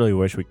 I really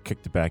wish we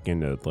kicked it back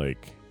into,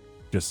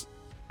 just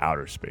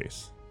outer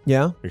space.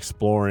 Yeah.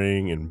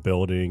 Exploring and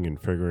building and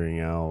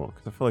figuring out.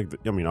 Because I feel like,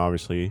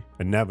 obviously,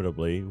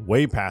 inevitably,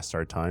 way past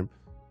our time.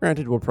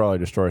 Granted, we'll probably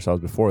destroy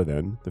ourselves before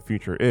then. The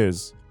future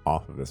is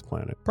off of this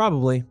planet.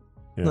 Probably.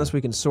 Yeah. Unless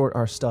we can sort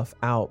our stuff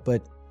out.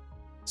 But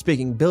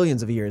speaking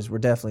billions of years, we're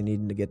definitely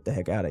needing to get the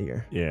heck out of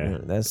here. Yeah.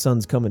 That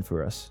sun's coming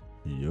for us.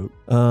 Yep.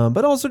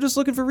 But also just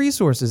looking for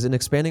resources and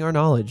expanding our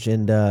knowledge,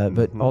 and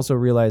but also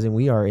realizing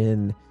we are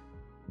in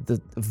the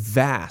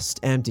vast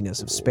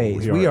emptiness of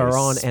space. We are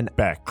on an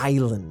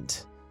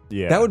island.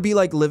 Yeah. That would be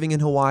like living in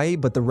Hawaii,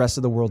 but the rest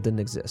of the world didn't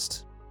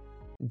exist.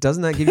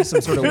 Doesn't that give you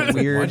some sort of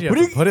weird? Why'd you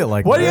have to put it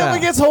like what that? do you have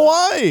against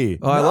Hawaii?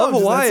 Oh, I love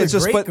Hawaii. It's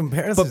just but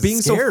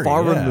being so scary,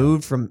 far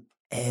removed from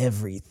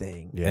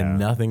everything. Yeah. And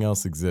nothing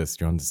else exists.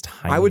 You're on this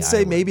tiny I would say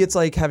island. maybe it's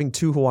like having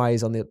two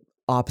Hawaiis on the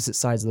opposite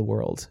sides of the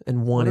world,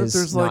 and one What if is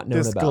there's not like known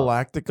this about.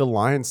 galactic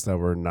alliance that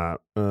we're not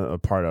a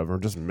part of, or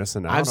just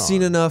missing out on. I've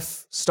seen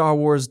enough Star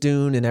Wars,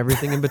 Dune, and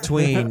everything in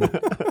between.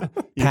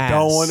 You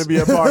don't want to be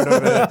a part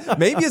of it.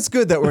 Maybe it's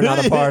good that we're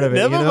not a part of it.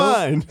 Never you know?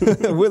 mind.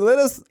 Let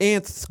us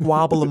ants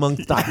squabble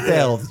amongst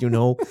ourselves.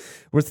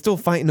 We're still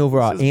fighting over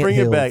our Just ant bring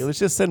hills. it back. Let's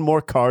just send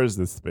more cars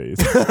to space.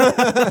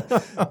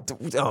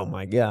 Oh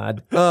my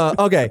god.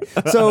 Okay.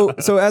 So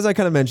as I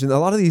kind of mentioned, a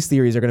lot of these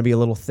theories are going to be a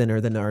little thinner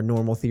than our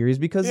normal theories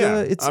because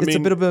it's a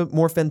bit of a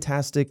more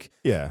fantastic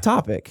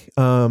topic.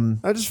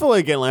 I just feel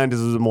like Atlantis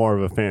is more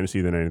of a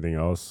fantasy than anything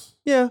else.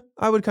 Yeah,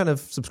 I would kind of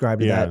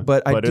subscribe to that,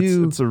 but I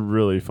do. It's a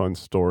really fun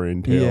story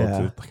and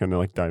tale to kind of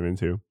like dive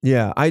into.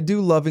 Yeah, I do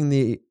loving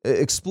the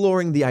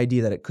exploring the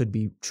idea that it could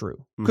be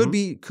true, could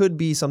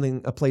be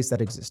something, a place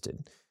that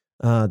existed.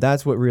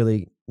 That's what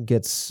really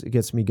gets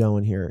me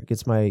going here,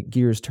 gets my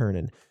gears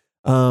turning.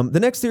 The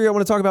next theory I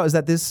want to talk about is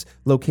that this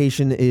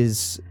location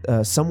is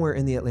somewhere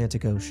in the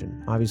Atlantic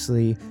Ocean.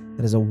 Obviously,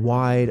 that is a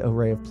wide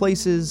array of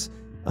places.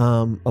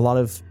 A lot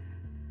of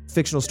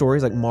fictional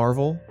stories like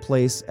Marvel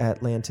place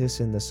Atlantis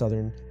in the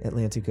southern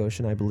Atlantic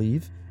Ocean, I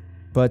believe.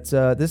 But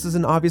this is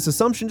an obvious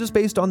assumption just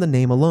based on the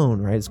name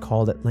alone, right? It's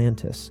called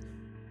Atlantis.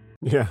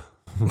 Yeah.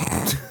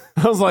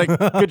 I was like,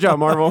 good job,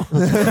 Marvel.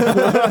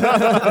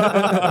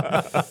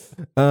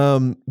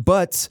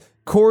 But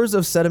cores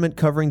of sediment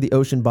covering the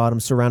ocean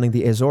bottom surrounding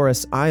the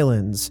Azores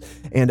Islands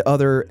and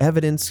other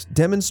evidence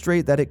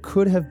demonstrate that it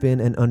could have been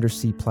an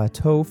undersea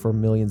plateau for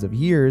millions of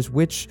years,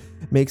 which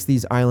makes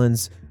these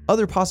islands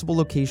other possible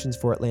locations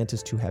for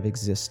Atlantis to have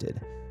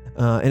existed.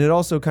 And it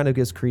also kind of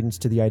gives credence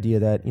to the idea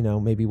that,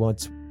 maybe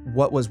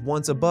what was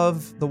once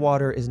above the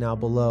water is now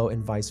below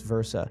and vice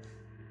versa.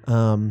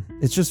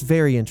 It's just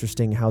very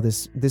interesting how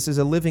this is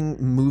a living,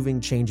 moving,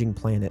 changing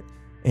planet.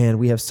 And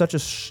we have such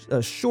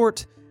a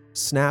short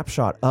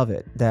snapshot of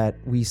it that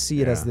we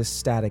see it as this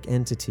static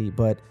entity,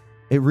 but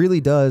it really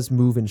does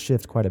move and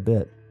shift quite a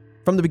bit.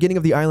 From the beginning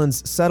of the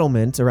island's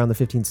settlement around the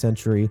 15th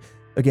century,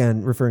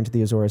 again, referring to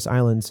the Azores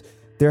Islands,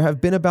 there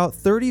have been about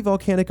 30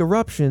 volcanic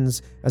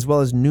eruptions as well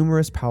as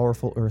numerous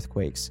powerful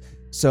earthquakes.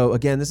 So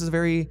again, this is a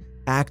very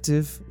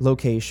active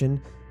location.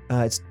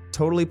 It's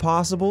totally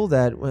possible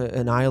that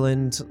an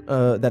island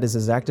that is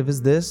as active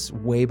as this,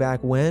 way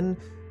back when,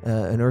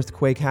 an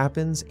earthquake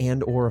happens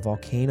and or a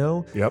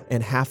volcano,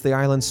 and half the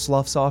island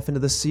sloughs off into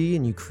the sea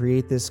and you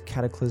create this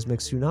cataclysmic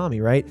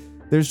tsunami, right?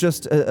 There's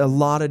just a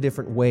lot of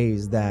different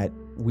ways that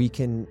we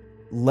can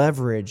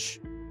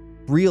leverage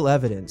real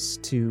evidence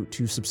to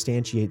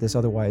substantiate this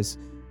otherwise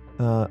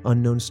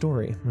unknown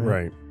story.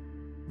 Right.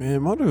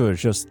 Man, Mondo is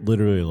just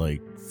literally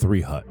like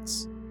 3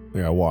 huts.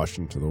 They got washed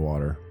into the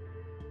water.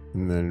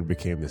 And then it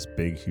became this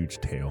big, huge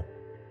tail.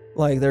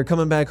 Like they're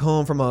coming back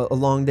home from a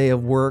long day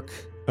of work,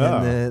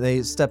 and then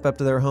they step up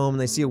to their home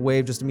and they see a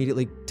wave, just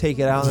immediately take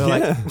it out. And they're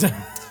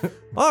like,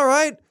 all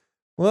right.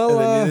 Well,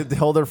 and then they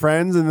tell their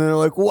friends, and they're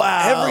like,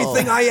 "Wow,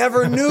 everything I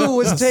ever knew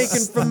was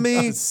taken from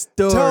me.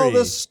 Tell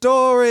the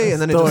story."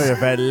 And then story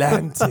of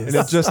Atlantis, and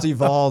it just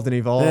evolved and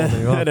evolved.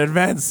 An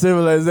advanced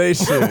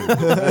civilization. It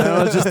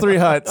was just 3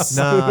 huts.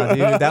 Nah,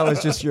 dude, that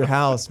was just your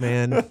house,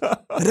 man.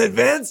 An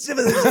advanced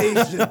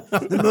civilization.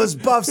 The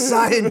most buff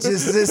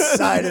scientists this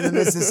side of the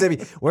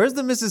Mississippi. Where's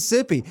the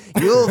Mississippi?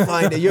 You'll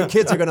find it. Your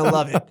kids are gonna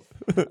love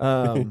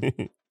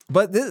it.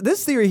 But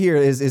this theory here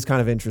is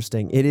kind of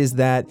interesting. It is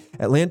that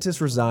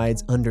Atlantis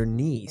resides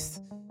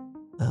underneath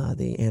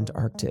the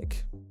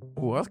Antarctic.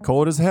 Oh, that's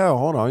cold as hell.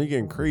 Hold on, you're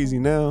getting crazy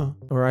now.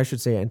 Or I should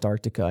say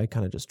Antarctica. I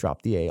kind of just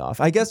dropped the A off.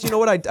 I guess, you know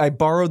what? I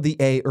borrowed the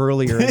A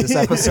earlier in this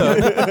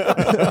episode.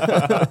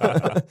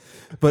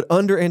 But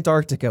under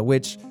Antarctica,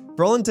 which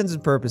for all intents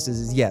and purposes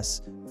is,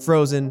 yes,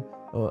 frozen,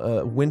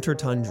 winter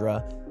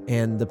tundra,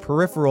 and the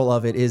peripheral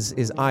of it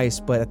is ice.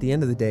 But at the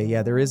end of the day,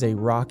 yeah, there is a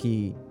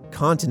rocky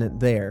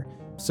continent there.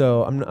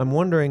 So I'm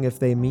wondering if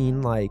they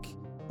mean like,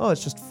 oh,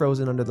 it's just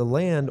frozen under the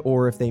land,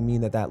 or if they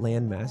mean that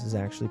landmass is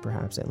actually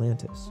perhaps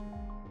Atlantis.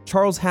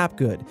 Charles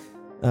Hapgood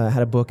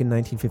had a book in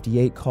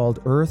 1958 called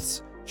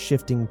Earth's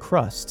Shifting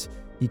Crust.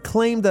 He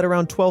claimed that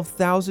around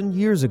 12,000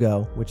 years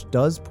ago, which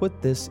does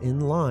put this in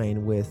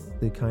line with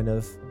the kind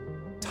of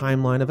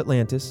timeline of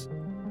Atlantis,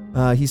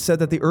 he said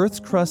that the Earth's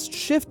crust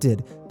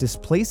shifted,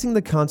 displacing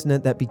the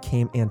continent that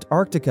became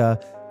Antarctica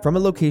from a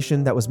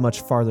location that was much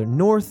farther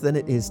north than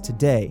it is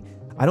today.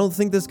 I don't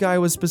think this guy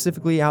was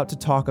specifically out to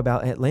talk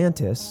about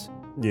Atlantis.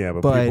 Yeah,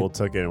 but people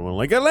took it and went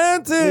like,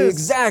 Atlantis!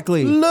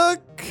 Exactly.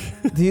 Look!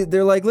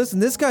 They're like, listen,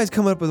 this guy's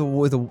coming up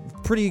with a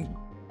pretty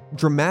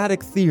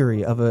dramatic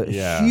theory of a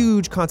Yeah.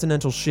 huge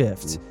continental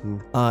shift.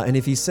 Mhm. And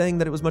if he's saying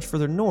that it was much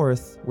further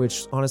north,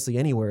 which honestly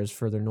anywhere is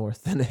further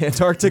north than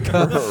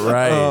Antarctica,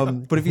 Right.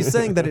 But if he's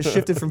saying that it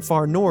shifted from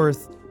far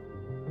north,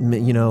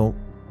 you know,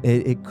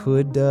 it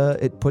could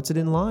it puts it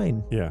in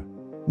line. Yeah.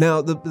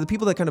 Now, the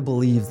people that kind of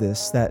believe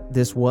that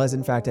this was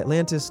in fact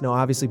Atlantis, now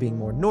obviously being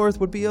more north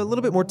would be a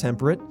little bit more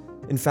temperate.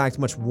 In fact,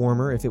 much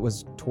warmer if it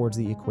was towards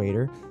the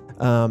equator.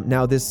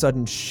 Now, this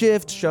sudden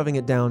shift, shoving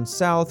it down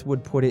south,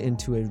 would put it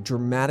into a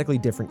dramatically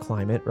different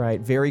climate,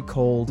 right? Very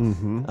cold.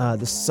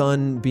 The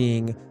sun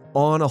being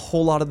on a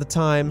whole lot of the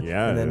time.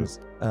 Yeah, and it then is.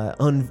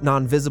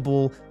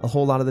 non-visible a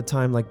whole lot of the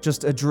time. Like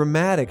just a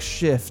dramatic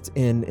shift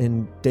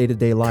in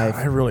day-to-day life.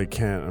 I really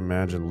can't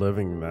imagine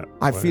living that.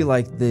 I way. feel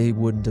like they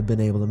wouldn't have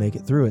been able to make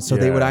it through it. So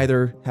they would Yeah.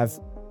 either have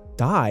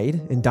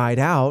died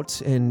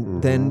out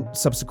and then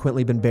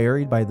subsequently been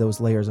buried by those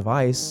layers of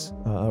ice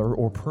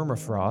or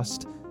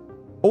permafrost,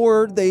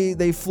 or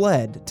they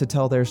fled to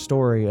tell their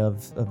story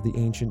of the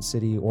ancient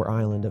city or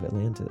island of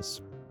Atlantis.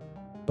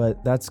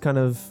 But that's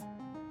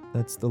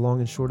the long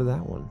and short of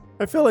that one.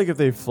 I feel like if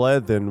they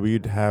fled, then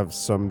we'd have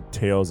some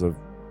tales of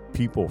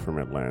people from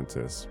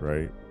Atlantis,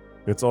 right?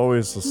 It's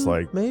always just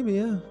like Maybe,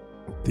 yeah.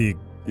 the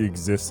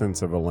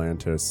existence of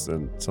Atlantis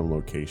and some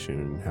location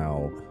and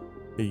how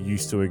it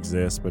used to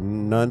exist, but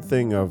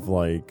nothing of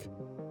like,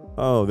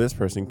 oh, this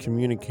person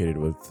communicated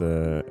with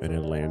an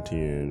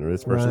Atlantean or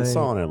this person Right.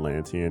 saw an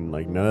Atlantean.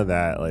 Like none of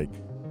that. Like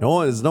no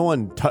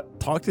one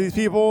talk to these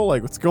people.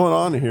 Like what's going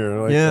on here?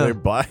 Like, Yeah. are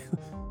they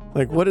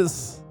like what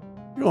is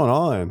going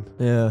on?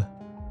 Yeah.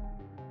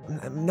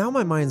 Now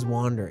my mind's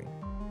wandering.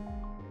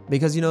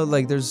 Because, you know,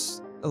 like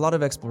there's a lot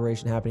of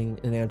exploration happening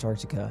in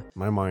Antarctica.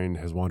 My mind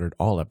has wandered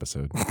all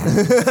episode.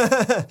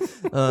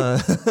 uh,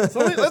 So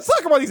let's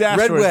talk about these Red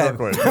asteroids Web.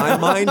 real quick. My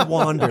mind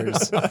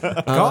wanders.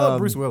 Call up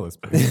Bruce Willis.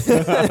 please.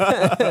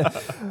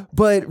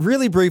 But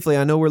really briefly,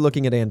 I know we're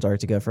looking at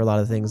Antarctica for a lot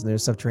of things, and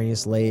there's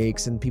subterraneous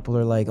lakes, and people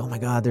are like, oh my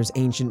God, there's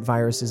ancient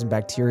viruses and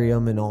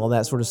bacterium and all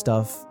that sort of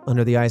stuff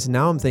under the ice. And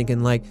now I'm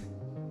thinking like,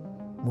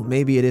 well,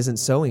 maybe it isn't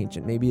so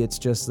ancient. Maybe it's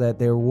just that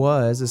there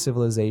was a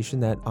civilization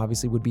that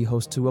obviously would be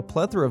host to a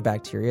plethora of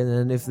bacteria. And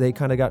then if they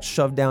kind of got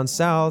shoved down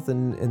south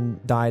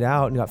and died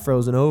out and got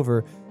frozen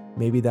over,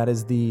 maybe that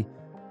is the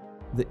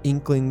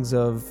inklings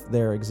of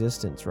their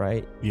existence,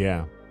 right?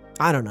 Yeah.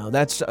 I don't know.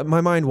 That's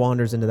my mind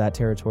wanders into that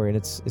territory, and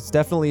it's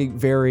definitely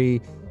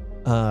very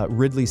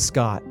Ridley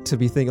Scott to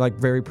be thinking, like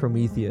very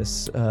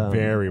Prometheus.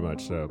 Very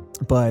much so.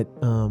 But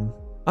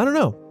I don't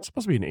know. It's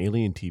supposed to be an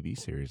alien TV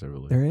series, I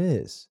believe. There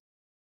is.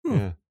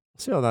 Yeah.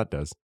 See how that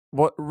does.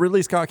 What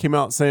Ridley Scott came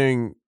out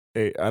saying,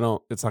 hey,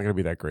 it's not going to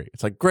be that great.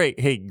 It's like, great.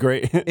 Hey,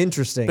 great.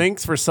 Interesting.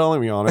 Thanks for selling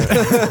me on it.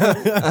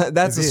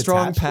 That's Is a he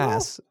strong attached at all?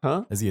 pass.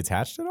 Huh? Is he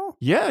attached at all?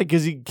 Yeah,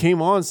 because he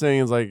came on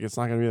saying it's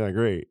not going to be that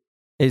great.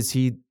 Is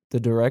he the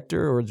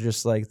director or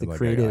just like the Like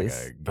creative?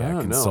 I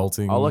don't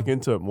consulting. know. I'll look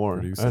into it more.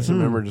 producer. I just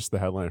remember just the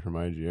headline from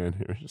IGN.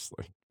 It was just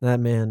like,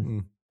 That man. Hmm.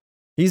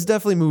 He's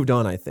definitely moved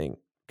on, I think.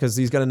 Because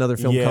he's got another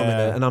film coming,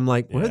 Yeah. and I'm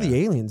like, where are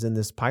the aliens in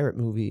this pirate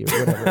movie or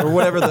whatever? Or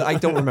whatever. I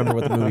don't remember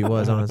what the movie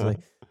was, honestly.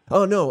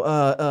 Oh no,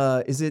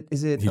 is it? He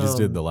just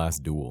did The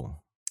Last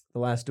Duel. The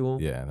Last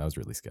Duel. Yeah, that was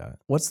Ridley Scott.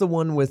 What's the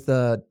one with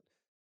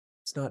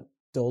it's not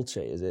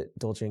Dolce, is it?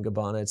 Dolce and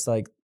Gabbana. It's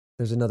like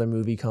there's another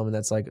movie coming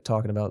that's like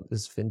talking about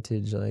this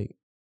vintage, like,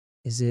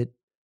 is it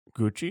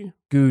Gucci?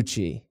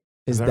 Gucci?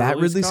 Is that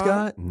Ridley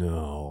Scott?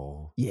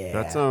 No. Yeah.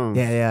 That's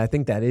Yeah, I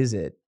think that is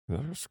it. No,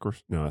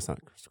 that's not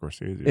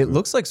Scorsese. It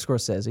looks like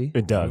Scorsese. It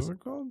What does. was it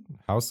called?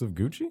 House of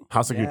Gucci?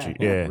 House of Gucci.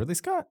 Yeah. Ridley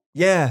Scott.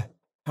 Yeah.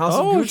 House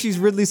Oh, of Gucci's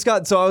Ridley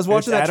Scott. So I was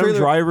watching It's that Adam trailer.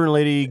 Driver and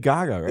Lady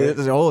Gaga, right?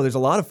 There's a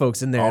lot of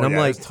folks in there, and I'm yeah,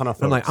 like, there's a ton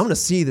of I'm folks. gonna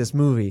see this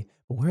movie,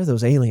 but where are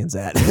those aliens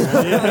at?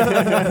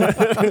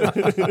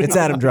 It's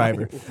Adam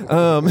Driver.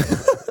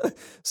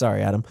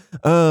 Sorry, Adam.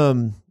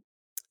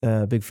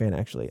 Big fan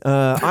actually.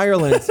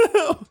 Ireland.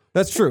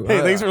 That's true.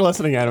 Hey, thanks for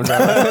listening, Adam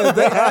Driver.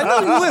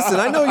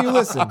 I know you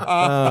listen.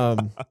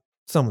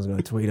 Someone's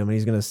gonna tweet him and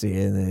he's gonna see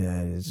it.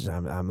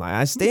 And I'm like,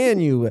 I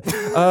stand you.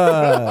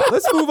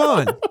 Let's move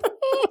on.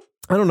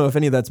 I don't know if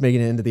any of that's making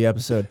it into the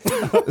episode.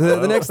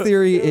 The next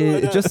theory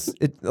is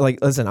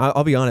listen,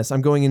 I'll be honest.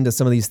 I'm going into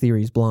some of these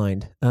theories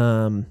blind.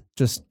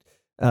 Just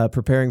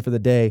preparing for the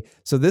day.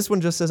 So this one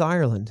just says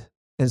Ireland.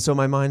 And so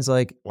my mind's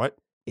like, What?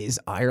 Is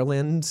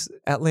Ireland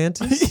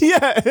Atlantis?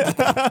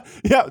 Yeah.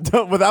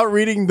 Yeah. Without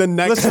reading the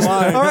next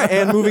line. All right,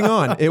 and moving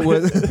on. It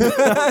was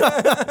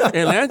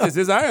Atlantis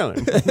is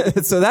Ireland.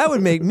 So that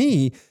would make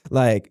me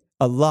like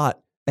a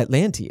lot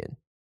Atlantean.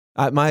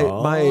 My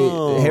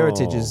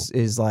heritage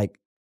is like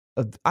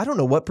I don't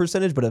know what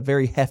percentage, but a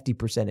very hefty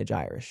percentage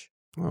Irish.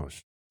 Oh,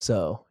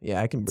 So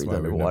yeah, I can That's breathe why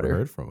we've never underwater.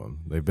 heard from them.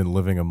 They've been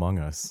living among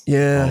us.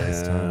 Yeah. all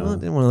this time. Well, I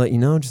didn't want to let you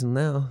know just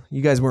now.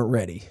 You guys weren't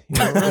ready. You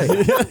weren't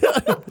ready.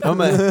 oh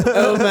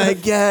my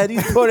God,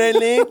 he's Port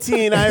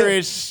Atlantean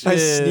Irish. I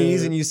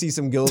sneeze and you see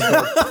some gills.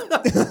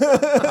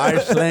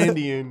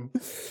 Icelandian.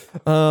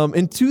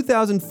 In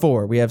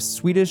 2004, we have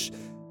Swedish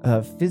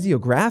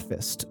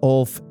physiographist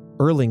Ulf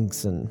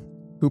Erlingsson.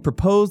 who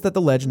proposed that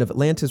the legend of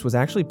Atlantis was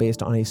actually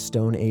based on a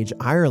Stone Age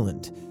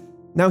Ireland.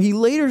 Now, he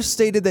later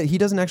stated that he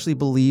doesn't actually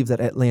believe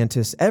that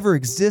Atlantis ever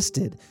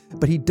existed,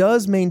 but he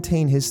does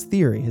maintain his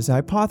theory, his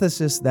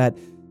hypothesis that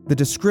the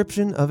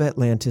description of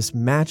Atlantis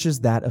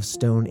matches that of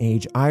Stone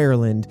Age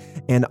Ireland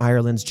and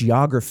Ireland's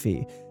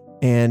geography.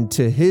 And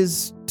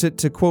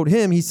to quote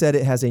him, he said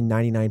it has a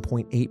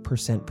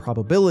 99.8%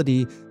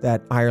 probability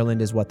that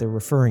Ireland is what they're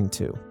referring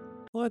to.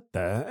 What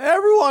the?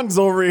 Everyone's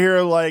over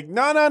here like,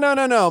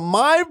 no.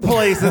 My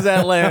place is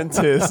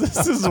Atlantis.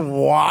 This is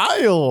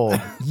wild.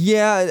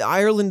 Yeah,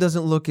 Ireland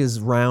doesn't look as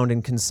round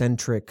and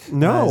concentric.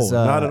 No, as,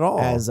 not at all.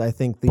 As I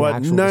think the but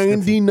actual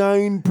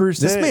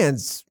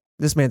 99%.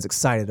 This man's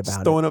excited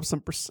about throwing up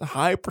some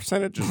high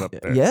percentages up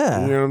there.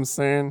 Yeah. You know what I'm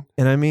saying?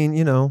 And I mean,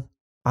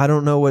 I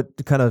don't know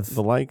what kind of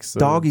The likes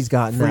dog he's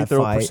got in free that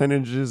throw fight.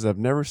 percentages I've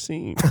never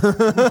seen.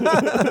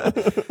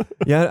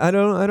 Yeah, I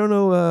don't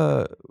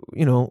know.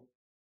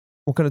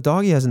 What kind of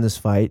dog he has in this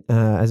fight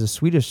as a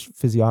Swedish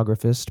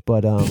physiographist,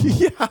 but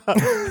Yeah.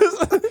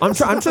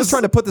 I'm just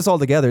trying to put this all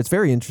together. It's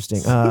very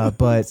interesting.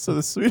 But So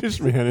the Swedish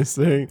man is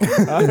saying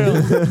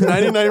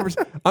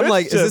 99%. I'm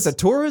like, is this a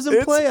tourism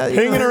It's play?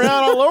 hanging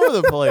around all over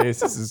the place.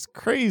 This is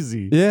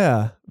crazy.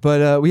 Yeah,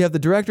 but we have the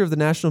director of the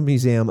National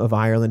Museum of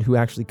Ireland who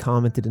actually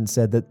commented and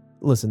said that,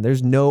 listen,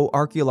 there's no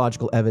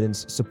archaeological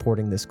evidence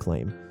supporting this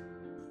claim.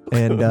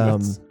 And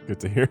That's good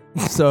to hear.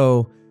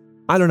 so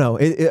I don't know.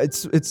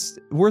 It's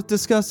worth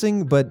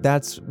discussing, but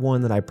that's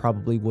one that I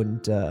probably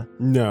wouldn't. I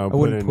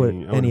wouldn't put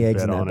any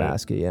eggs in that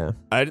basket. Yeah,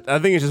 I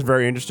think it's just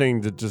very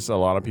interesting that just a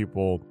lot of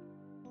people.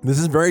 This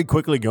is very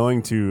quickly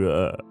going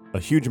to a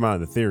huge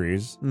amount of the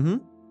theories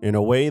in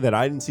a way that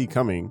I didn't see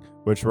coming.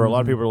 Which where a lot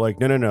of people are like,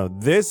 no.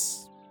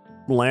 This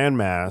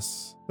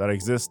landmass that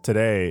exists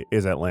today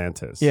is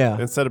Atlantis. Yeah.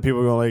 Instead of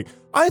people going like,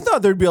 I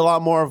thought there'd be a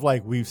lot more of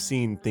like, we've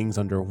seen things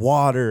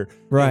underwater.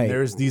 Right. And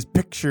there's these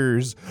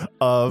pictures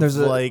of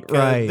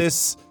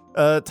this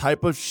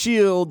type of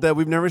shield that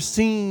we've never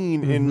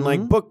seen in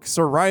like books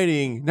or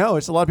writing. No,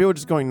 it's a lot of people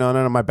just going,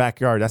 no, my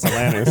backyard. That's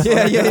Atlantis.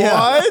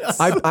 yeah.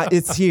 What?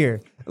 It's here.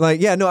 Like,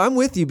 yeah, no, I'm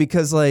with you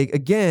because, like,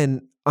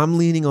 again, I'm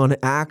leaning on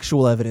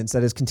actual evidence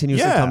that is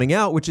continuously coming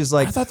out, which is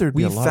like, I thought there'd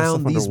be we a lot of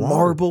found stuff these underwater.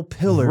 marble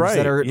pillars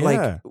that are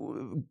Yeah.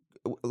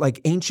 like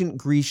ancient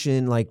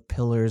Grecian like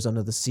pillars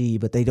under the sea,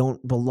 but they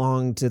don't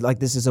belong to, like,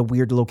 this is a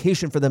weird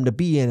location for them to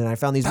be in. And I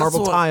found these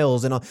marble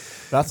tiles and all.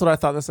 That's what I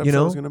thought this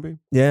episode was going to be.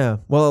 Yeah.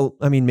 Well,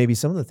 I mean, maybe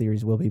some of the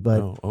theories will be,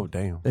 but Oh,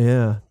 damn.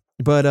 yeah.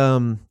 But,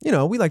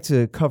 we like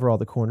to cover all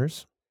the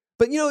corners.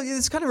 But,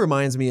 this kind of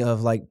reminds me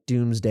of like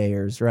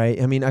doomsdayers, right?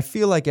 I mean, I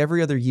feel like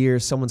every other year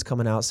someone's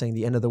coming out saying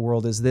the end of the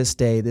world is this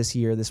day, this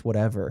year, this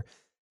whatever.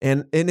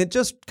 And it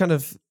just kind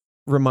of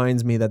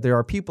reminds me that there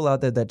are people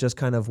out there that just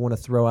kind of want to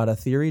throw out a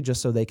theory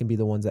just so they can be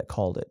the ones that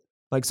called it.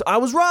 Like, so I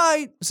was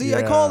right. See,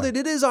 I called it.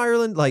 It is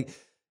Ireland. Like,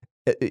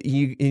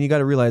 you got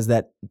to realize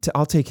that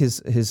I'll take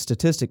his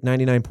statistic,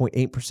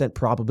 99.8%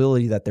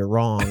 probability that they're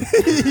wrong.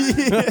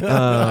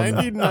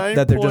 99.8%.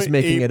 That they're just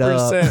making it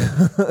up.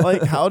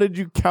 Like, how did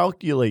you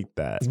calculate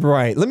that?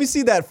 Right. Let me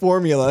see that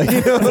formula.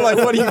 Like,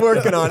 what are you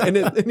working on?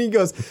 And he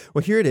goes,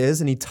 well, here it is.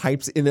 And he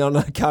types it on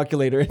a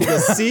calculator. And he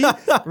goes, see,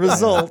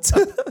 result.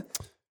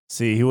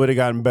 See, he would have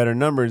gotten better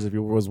numbers if he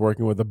was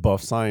working with a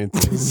buff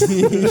scientist.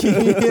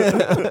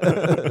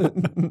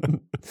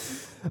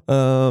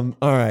 All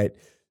right.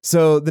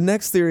 So the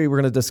next theory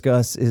we're going to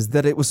discuss is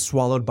that it was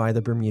swallowed by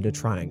the Bermuda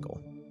Triangle.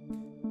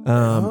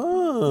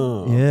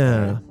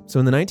 Yeah. So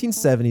in the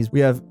 1970s, we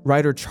have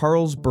writer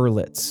Charles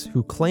Berlitz,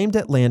 who claimed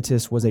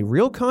Atlantis was a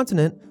real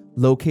continent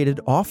located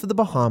off of the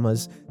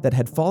Bahamas that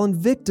had fallen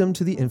victim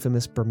to the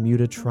infamous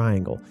Bermuda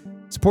Triangle.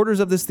 Supporters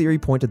of this theory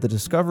point at the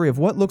discovery of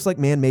what looks like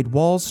man-made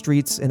walls,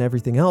 streets, and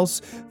everything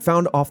else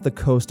found off the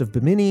coast of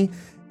Bimini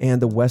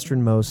and the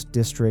westernmost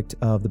district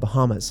of the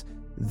Bahamas.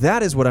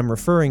 That is what I'm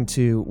referring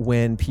to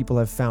when people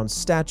have found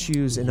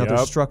statues and other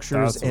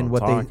structures and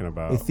what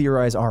they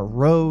theorize are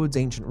roads,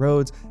 ancient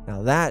roads.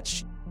 Now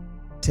that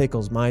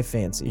tickles my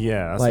fancy.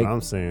 Yeah, that's what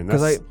I'm saying.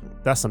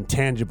 That's some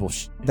tangible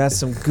That's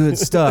some good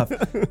stuff.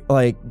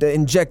 Like,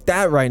 inject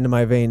that right into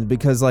my veins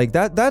because like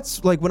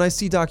that's like when I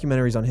see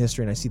documentaries on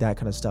history and I see that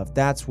kind of stuff,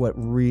 that's what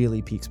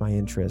really piques my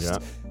interest. Yeah.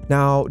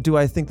 Now, do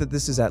I think that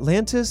this is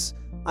Atlantis?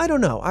 I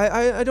don't know.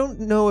 I don't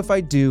know if I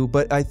do,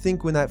 but I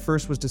think when that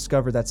first was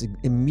discovered, that's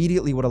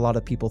immediately what a lot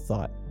of people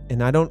thought.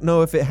 And I don't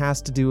know if it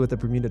has to do with the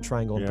Bermuda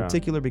Triangle in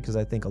particular, because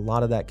I think a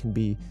lot of that can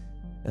be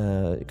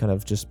kind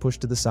of just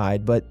pushed to the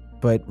side. But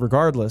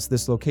regardless,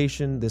 this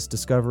location, this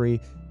discovery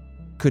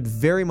could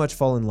very much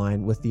fall in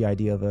line with the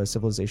idea of a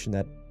civilization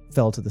that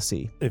fell to the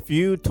sea. If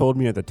you told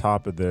me at the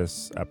top of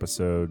this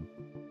episode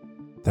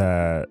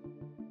that,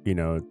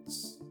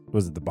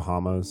 was it the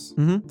Bahamas?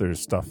 Mm-hmm. There's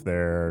stuff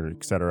there,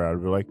 etc.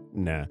 I'd be like,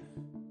 nah.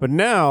 But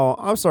now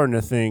I'm starting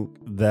to think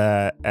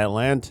that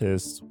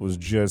Atlantis was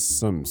just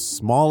some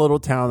small little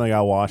town that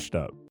got washed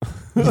up.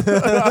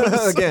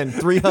 Again,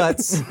 3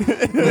 huts.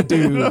 Dude.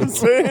 You know what I'm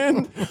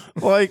saying?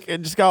 Like,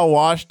 it just got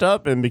washed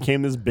up and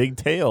became this big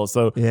tale.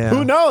 So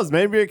who knows?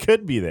 Maybe it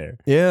could be there.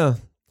 Yeah.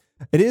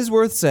 It is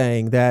worth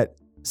saying that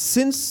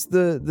Since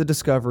the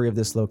discovery of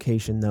this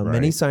location, though,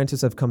 many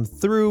scientists have come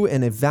through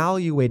and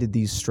evaluated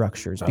these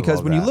structures.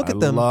 Because when you look at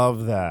them... I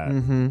love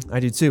that.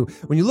 I do too.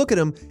 When you look at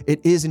them, it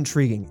is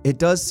intriguing. It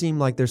does seem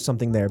like there's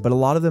something there. But a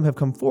lot of them have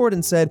come forward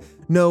and said,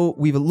 no,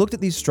 we've looked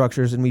at these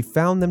structures and we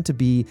found them to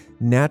be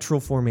natural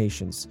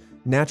formations,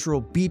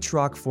 natural beach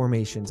rock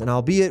formations. And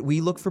albeit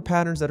we look for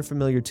patterns that are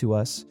familiar to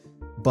us,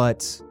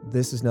 but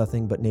this is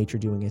nothing but nature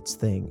doing its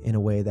thing in a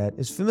way that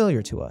is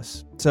familiar to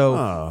us.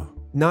 So...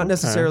 Not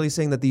necessarily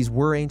saying that these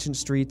were ancient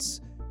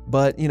streets,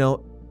 but, you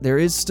know, there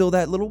is still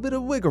that little bit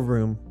of wiggle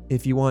room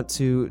if you want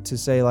to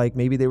say, like,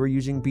 maybe they were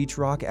using beach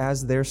rock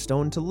as their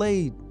stone to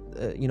lay.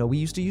 You know, we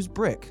used to use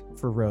brick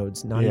for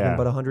roads, not even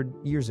but 100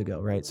 years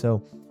ago, right?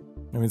 So,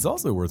 I mean, it's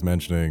also worth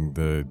mentioning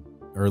the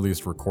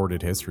earliest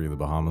recorded history of the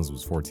Bahamas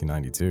was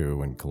 1492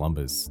 when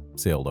Columbus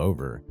sailed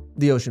over.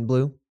 The ocean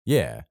blue.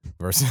 Yeah,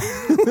 versus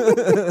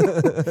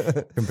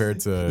compared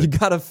to... You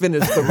gotta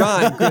finish the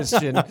rhyme,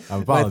 Christian.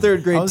 My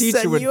third grade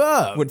teacher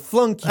would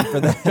flunk you for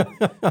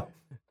that.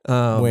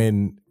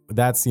 When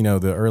that's, you know,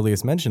 the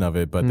earliest mention of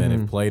it, but then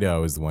if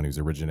Plato is the one who's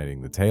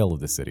originating the tale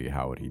of the city,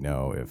 how would he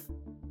know if,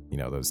 you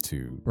know, those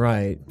two...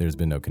 Right. There's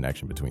been no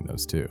connection between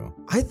those two.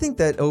 I think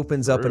that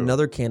opens up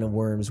another can of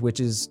worms, which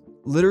is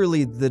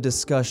literally the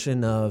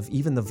discussion of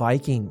even the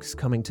Vikings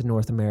coming to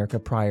North America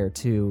prior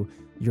to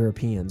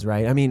Europeans,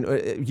 right? I mean,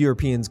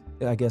 Europeans,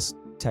 I guess,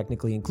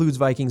 technically includes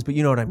Vikings, but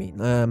you know what I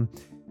mean.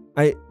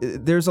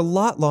 There's a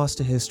lot lost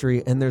to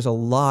history, and there's a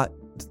lot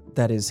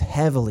that is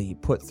heavily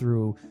put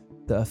through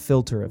the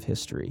filter of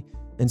history.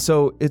 And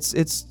so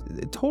it's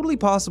totally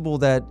possible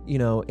that, you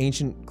know,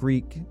 ancient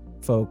Greek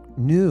folk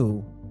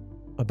knew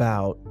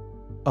about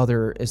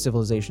other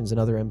civilizations and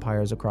other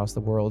empires across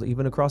the world,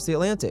 even across the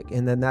Atlantic,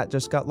 and then that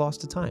just got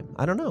lost to time.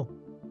 I don't know.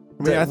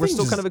 I mean, we're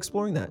still kind of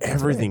exploring that.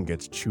 Everything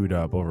gets chewed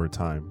up over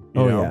time.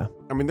 You know? Yeah.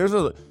 I mean, there's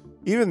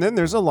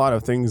a lot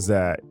of things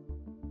that,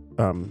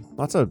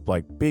 lots of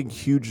like big,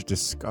 huge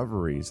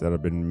discoveries that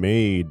have been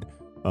made,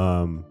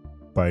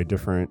 by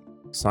different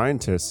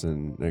scientists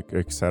and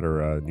et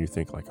cetera. And you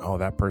think like, oh,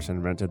 that person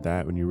invented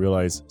that, when you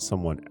realize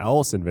someone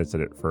else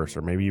invented it first,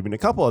 or maybe even a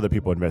couple other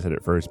people invented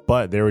it first,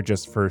 but they were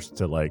just first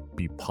to like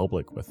be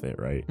public with it,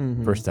 right?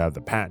 First to have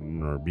the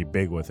patent or be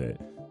big with it.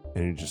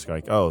 And you're just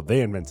like, oh,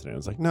 they invented it.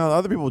 It's like, no,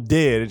 other people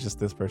did. It's just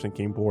this person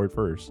came forward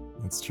first.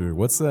 That's true.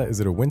 What's that? Is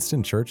it a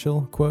Winston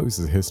Churchill quote? He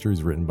says history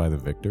is written by the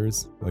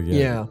victors. Like,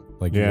 yeah.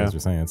 Like you guys were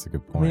saying, that's a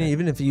good point. I mean,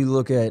 even if you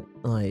look at,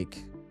 like,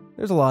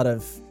 there's a lot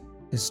of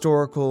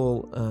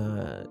historical,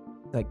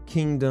 like,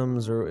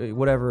 kingdoms or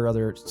whatever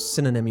other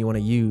synonym you want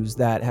to use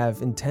that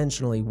have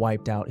intentionally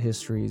wiped out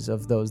histories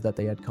of those that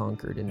they had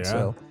conquered. And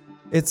so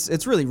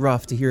it's really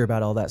rough to hear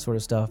about all that sort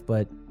of stuff.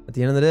 But at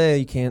the end of the day,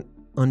 you can't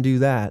undo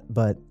that.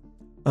 But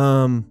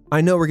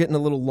I know we're getting a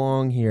little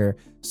long here,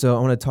 so I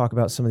want to talk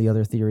about some of the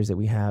other theories that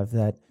we have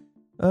that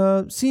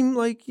seem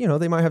like, you know,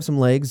 they might have some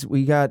legs.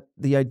 We got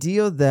the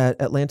idea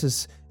that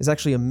Atlantis is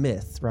actually a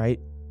myth, right?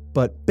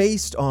 But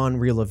based on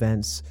real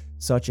events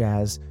such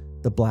as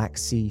the Black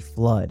Sea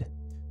flood.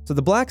 So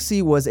the Black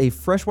Sea was a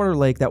freshwater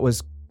lake that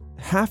was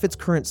half its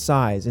current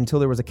size until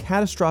there was a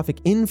catastrophic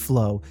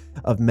inflow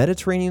of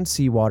Mediterranean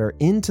seawater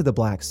into the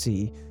Black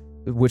Sea,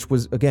 which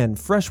was, again,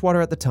 freshwater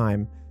at the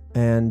time,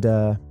 and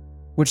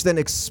which then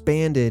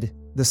expanded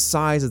the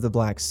size of the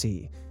Black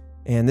Sea.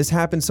 And this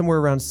happened somewhere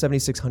around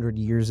 7,600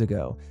 years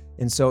ago.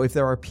 And so if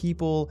there are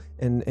people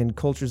and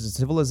cultures and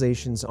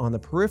civilizations on the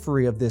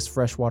periphery of this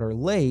freshwater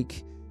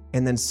lake,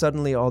 and then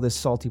suddenly all this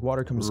salty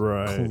water comes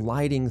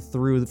colliding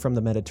through from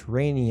the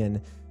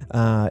Mediterranean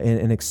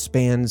and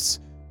expands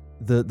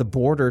the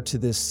border to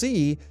this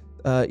sea,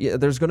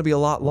 there's going to be a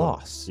lot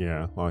lost.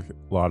 Yeah,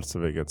 lots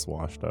of it gets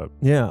washed up.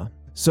 Yeah.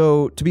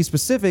 So to be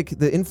specific,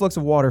 the influx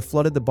of water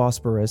flooded the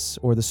Bosporus,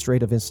 or the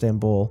Strait of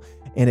Istanbul,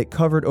 and it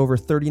covered over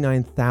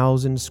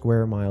 39,000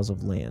 square miles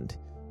of land.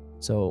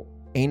 So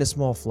ain't a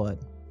small flood.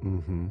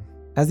 Mm-hmm.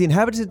 As the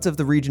inhabitants of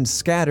the region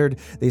scattered,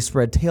 they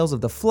spread tales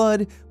of the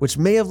flood, which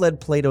may have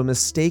led Plato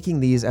mistaking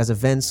these as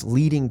events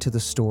leading to the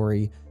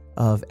story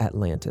of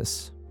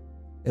Atlantis.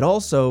 It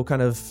also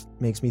kind of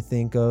makes me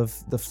think of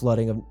the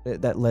flooding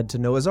that led to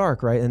Noah's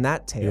Ark, right? And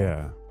that tale.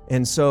 Yeah.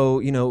 And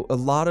so, you know, a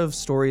lot of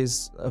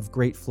stories of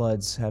great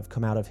floods have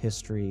come out of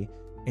history,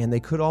 and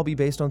they could all be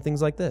based on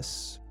things like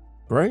this.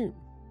 Right.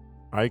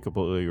 I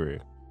completely agree.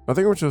 I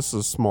think it was just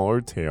a smaller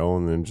tale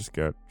and then just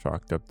got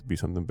chalked up to be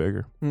something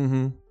bigger.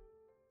 Mm-hmm.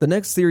 The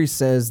next theory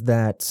says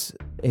that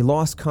a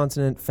lost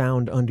continent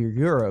found under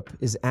Europe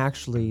is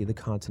actually the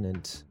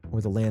continent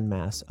or the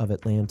landmass of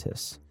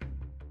Atlantis.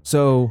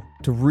 So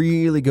to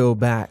really go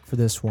back for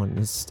this one,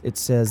 it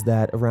says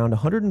that around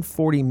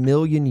 140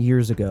 million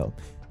years ago,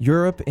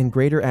 Europe and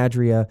Greater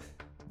Adria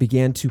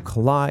began to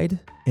collide,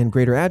 and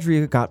Greater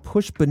Adria got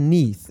pushed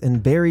beneath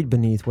and buried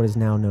beneath what is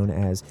now known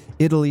as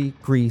Italy,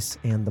 Greece,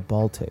 and the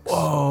Baltics.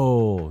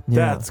 Whoa, Yeah.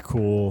 that's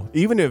cool.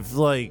 Even if,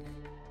 like,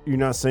 you're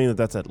not saying that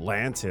that's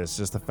Atlantis,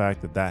 just the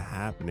fact that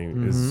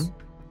happening is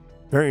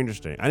very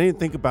interesting. I didn't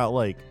think about,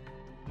 like,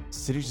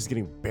 cities just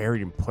getting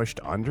buried and pushed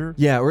under.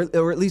 Yeah,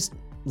 or at least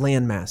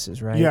land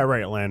masses, right? Yeah,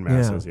 right, land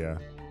masses, yeah.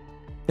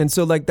 And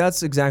so like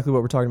that's exactly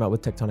what we're talking about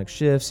with tectonic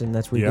shifts, and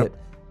that's where you get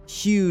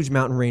huge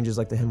mountain ranges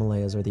like the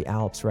Himalayas or the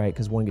Alps, right?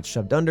 Because one gets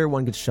shoved under,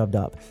 one gets shoved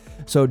up.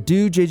 So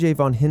J.J.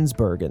 van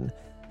Hinsbergen,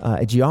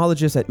 a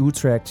geologist at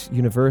Utrecht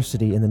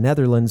University in the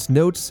Netherlands,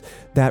 notes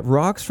that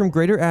rocks from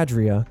Greater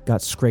Adria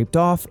got scraped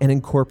off and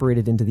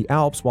incorporated into the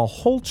Alps, while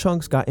whole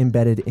chunks got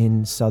embedded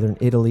in southern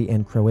Italy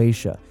and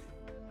Croatia.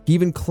 He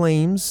even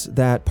claims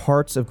that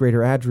parts of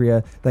Greater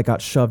Adria that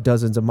got shoved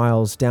dozens of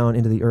miles down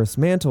into the Earth's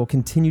mantle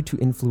continue to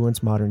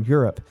influence modern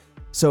Europe.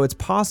 So it's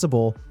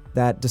possible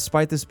that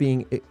despite this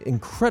being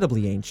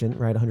incredibly ancient,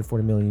 right,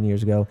 140 million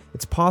years ago,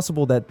 it's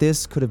possible that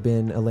this could have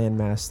been a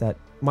landmass that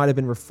might have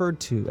been referred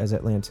to as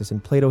Atlantis,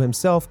 and Plato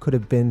himself could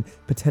have been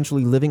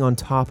potentially living on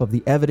top of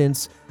the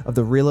evidence of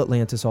the real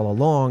Atlantis all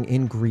along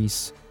in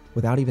Greece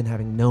without even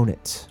having known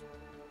it.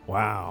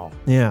 Wow.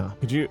 Yeah.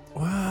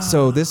 Wow.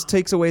 So this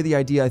takes away the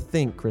idea, I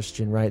think,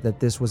 Christian, right, that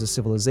this was a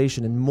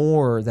civilization and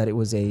more that it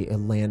was a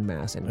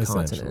landmass and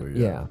continent.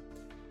 Yeah.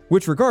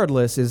 Which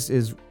regardless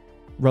is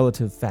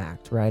relative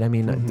fact, right? I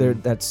mean,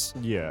 that's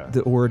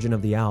the origin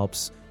of the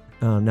Alps.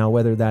 Now,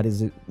 whether that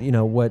is,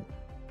 what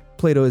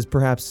Plato is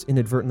perhaps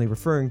inadvertently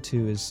referring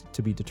to is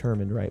to be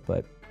determined, right?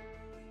 But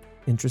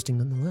interesting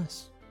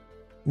nonetheless.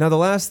 Now, the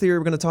last theory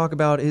we're going to talk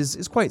about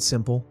is quite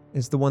simple.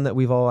 It's the one that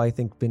we've all, I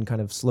think, been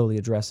kind of slowly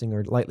addressing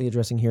or lightly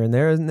addressing here and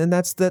there, and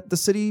that's that the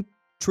city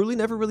truly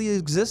never really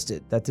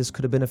existed, that this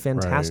could have been a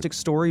fantastic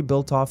story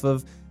built off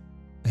of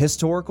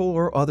historical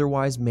or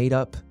otherwise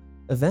made-up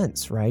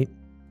events, right?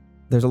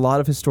 There's a lot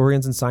of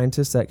historians and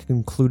scientists that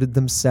concluded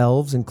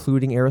themselves,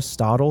 including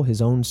Aristotle,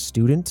 his own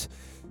student,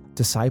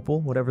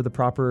 disciple, whatever the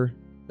proper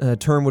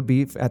term would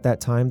be at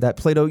that time, that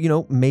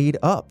Plato, made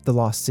up the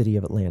lost city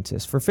of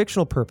Atlantis for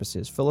fictional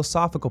purposes,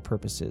 philosophical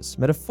purposes,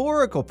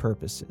 metaphorical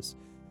purposes.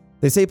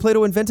 They say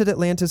Plato invented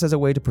Atlantis as a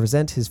way to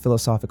present his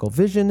philosophical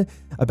vision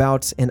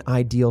about an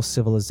ideal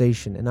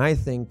civilization. And I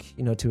think,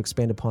 to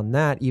expand upon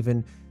that,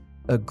 even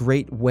a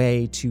great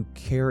way to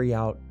carry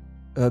out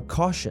a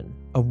caution,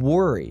 a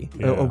worry,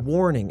 a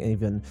warning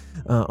even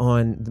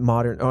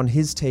on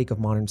his take of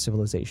modern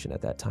civilization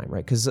at that time,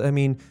 right? Because, I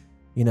mean,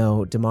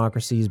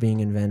 democracy is being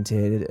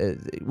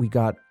invented. We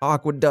got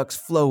aqueducts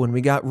flowing.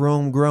 We got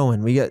Rome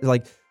growing. We got,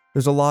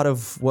 there's a lot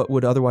of what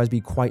would otherwise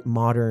be quite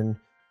modern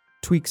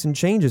tweaks and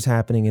changes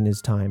happening in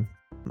his time.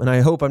 And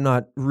I hope I'm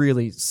not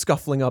really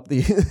scuffling up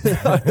the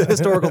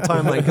historical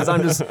timeline because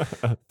I'm just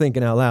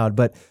thinking out loud.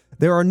 But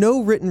there are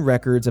no written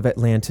records of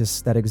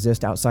Atlantis that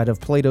exist outside of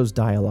Plato's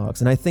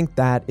dialogues. And I think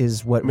that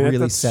is what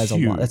really says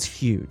huge. A lot. That's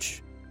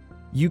huge.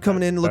 You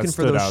coming in looking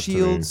for those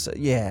shields,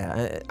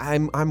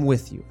 I'm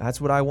with you.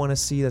 That's what I want to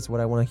see. That's what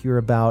I want to hear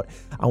about.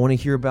 I want to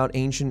hear about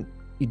ancient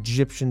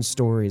Egyptian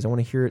stories. I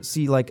want to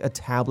see like a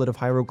tablet of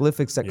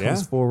hieroglyphics that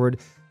comes forward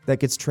that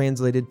gets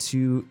translated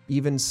to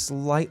even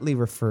slightly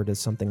refer to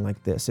something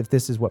like this. If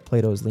this is what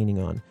Plato is leaning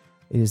on,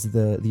 is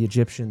the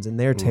Egyptians and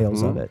their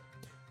tales of it.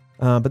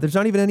 But there's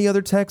not even any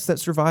other text that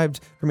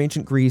survived from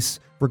ancient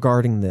Greece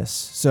regarding this.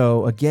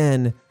 So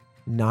again,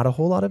 not a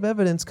whole lot of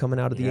evidence coming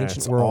out of the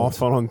ancient world.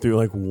 It's all funneled through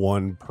like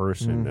one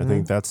person. I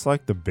think that's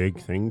like the big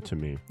thing to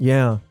me.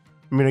 Yeah.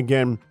 I mean,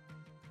 again,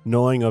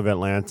 knowing of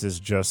Atlantis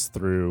just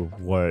through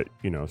what,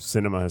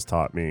 cinema has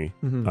taught me,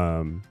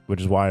 which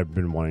is why I've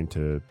been wanting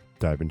to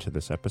dive into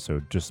this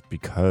episode, just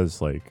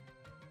because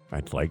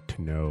I'd like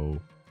to know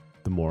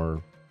the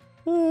more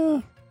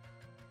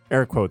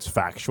air quotes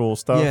factual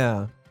stuff.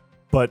 Yeah.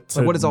 But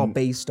what it's all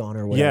based on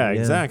or whatever. Yeah,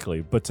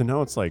 exactly. But to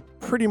know it's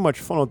pretty much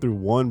funneled through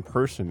one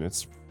person,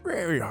 it's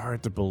very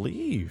hard to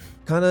believe.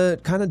 Kind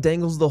of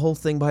dangles the whole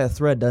thing by a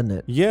thread, doesn't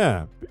it?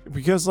 Yeah,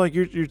 because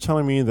you're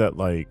telling me that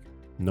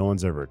no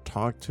one's ever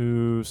talked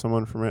to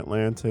someone from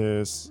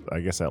Atlantis. I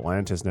guess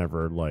Atlantis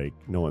never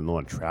no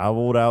one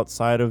traveled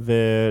outside of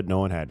it. No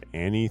one had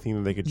anything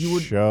that they could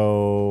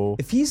show.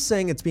 If he's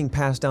saying it's being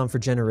passed down for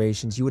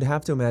generations, you would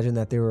have to imagine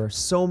that there were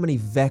so many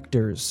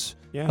vectors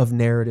of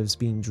narratives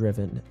being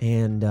driven.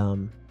 And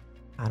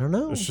I don't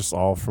know. It's just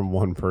all from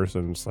one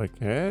person. It's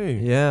hey.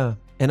 Yeah.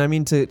 And I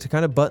mean, to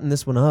kind of button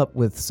this one up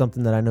with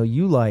something that I know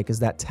you like is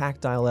that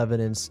tactile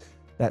evidence,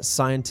 that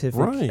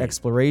scientific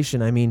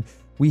exploration. I mean,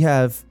 we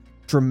have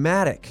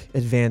dramatic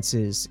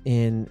advances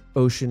in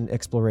ocean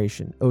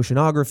exploration,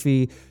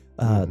 oceanography,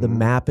 the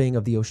mapping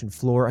of the ocean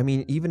floor. I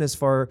mean, even as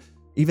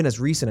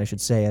recent, I should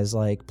say, as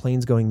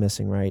planes going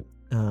missing, right?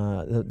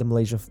 The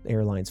Malaysia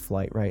Airlines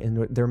flight, right?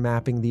 And they're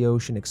mapping the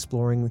ocean,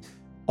 exploring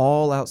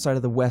all outside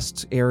of the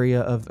west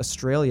area of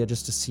Australia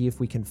just to see if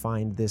we can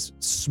find this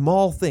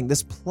small thing,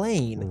 this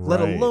plane,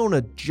 let alone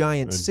a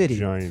giant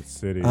city.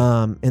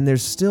 And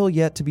there's still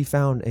yet to be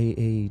found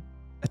a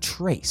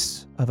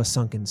trace of a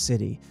sunken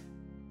city.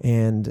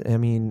 And I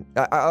mean,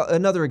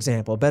 another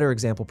example, a better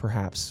example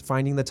perhaps,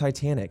 finding the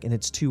Titanic in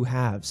its two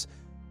halves.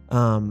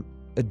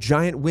 A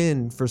giant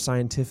win for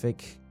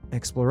scientific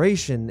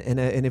exploration.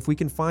 And if we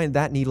can find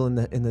that needle in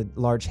the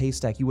large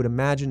haystack, you would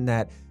imagine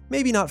that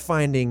maybe not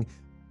finding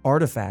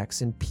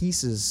artifacts and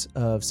pieces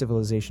of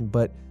civilization,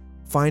 but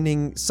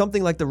finding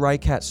something like the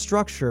Reikat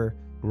structure,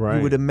 you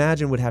would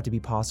imagine would have to be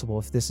possible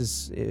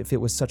if it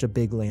was such a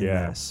big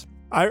landmass.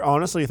 I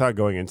honestly thought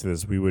going into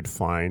this we would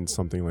find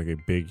something like a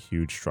big,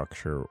 huge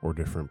structure or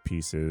different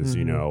pieces,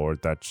 you know, or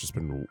that's just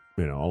been,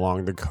 you know,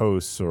 along the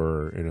coast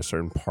or in a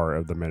certain part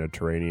of the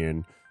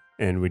Mediterranean,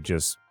 and we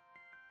just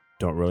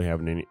don't really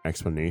have any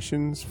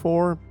explanations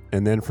for.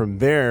 And then from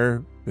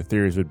there, the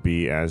theories would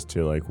be as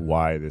to like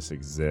why this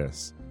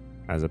exists,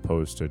 as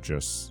opposed to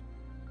just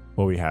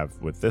what we have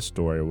with this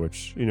story,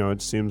 which, you know,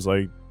 it seems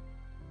like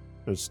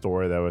a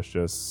story that was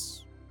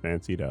just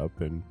fancied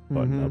up and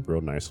buttoned up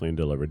real nicely and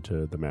delivered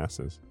to the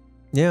masses.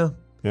 Yeah.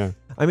 Yeah.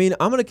 I mean,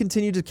 I'm going to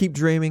continue to keep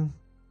dreaming.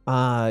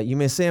 You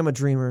may say I'm a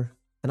dreamer,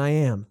 and I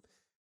am.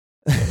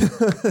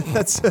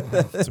 It's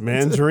a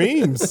man's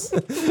dreams.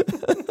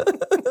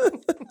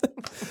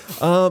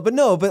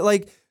 But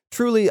like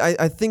truly,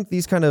 I think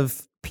these kind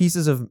of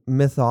pieces of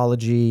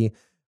mythology,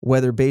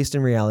 whether based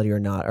in reality or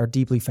not, are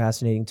deeply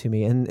fascinating to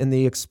me. And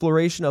the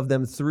exploration of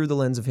them through the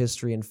lens of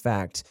history and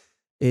fact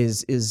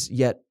is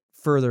yet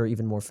further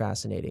even more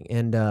fascinating.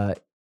 And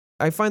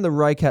I find the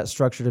Rycat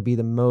structure to be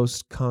the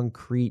most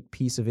concrete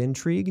piece of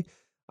intrigue.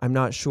 I'm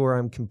not sure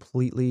I'm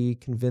completely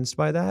convinced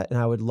by that, and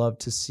I would love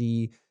to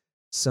see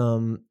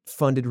some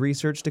funded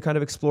research to kind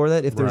of explore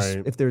that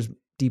if there's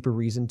deeper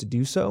reason to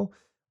do so.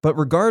 But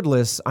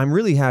regardless, I'm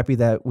really happy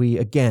that we,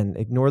 again,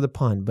 ignore the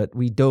pun, but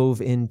we dove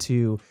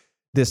into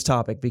this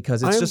topic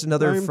because it's just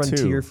another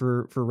frontier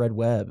for Red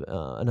Web,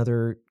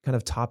 another kind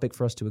of topic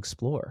for us to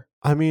explore.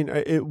 I mean,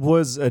 it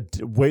was a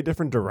way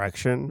different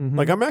direction.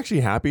 Like, I'm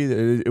actually happy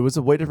that it was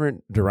a way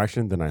different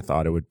direction than I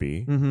thought it would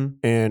be.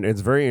 And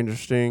it's very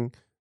interesting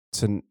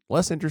to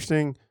less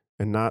interesting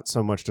and not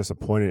so much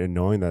disappointed in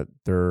knowing that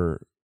there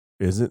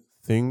isn't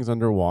things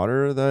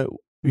underwater that,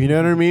 you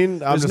know what I mean?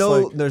 There's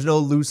no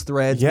loose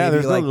threads. Yeah,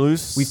 there's like, no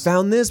loose. We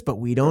found this, but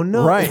we don't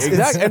know. Right,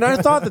 exactly. And I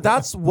thought that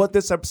that's what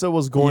this episode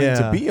was going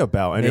to be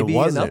about, and maybe it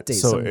wasn't. An update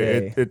so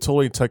someday. it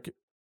totally took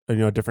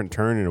a different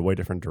turn in a way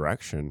different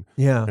direction.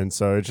 Yeah, and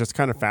so it's just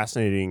kind of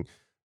fascinating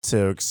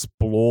to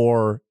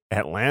explore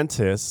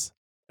Atlantis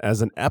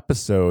as an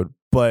episode,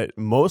 but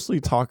mostly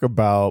talk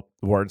about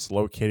where it's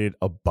located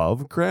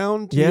above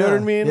ground. You know what I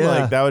mean?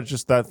 Yeah. Like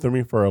that threw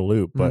me for a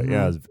loop. But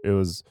yeah, it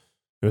was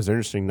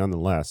interesting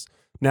nonetheless.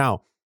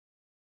 Now,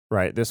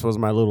 right, this was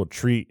my little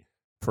treat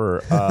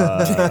for for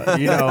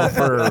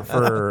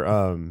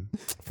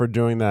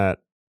doing that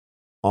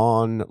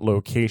on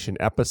location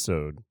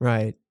episode.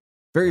 Right,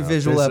 very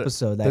visual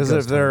episode. If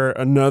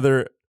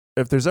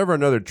there's ever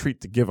another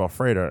treat to give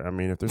Alfredo, I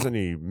mean, if there's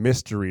any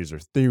mysteries or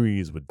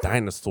theories with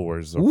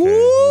dinosaurs,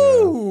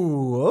 okay.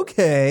 Ooh,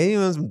 okay.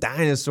 Some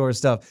dinosaur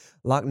stuff.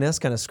 Loch Ness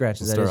kind of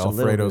scratches that itch a little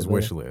bit. Alfredo's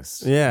wish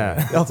list.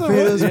 Yeah.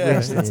 Alfredo's wish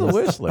list. It's a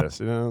wish list,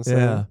 you know what I'm saying?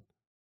 Yeah.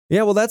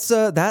 Yeah, well,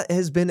 that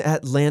has been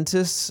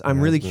Atlantis. I'm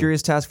really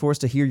curious, Task Force,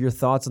 to hear your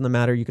thoughts on the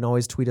matter. You can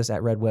always tweet us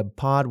at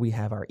RedWebPod. We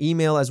have our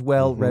email as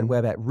well,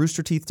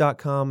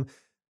 redweb@roosterteeth.com.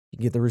 You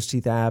can get the Rooster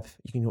Teeth app.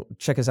 You can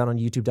check us out on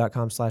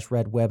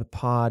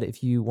youtube.com/RedWebPod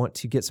if you want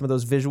to get some of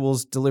those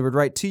visuals delivered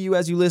right to you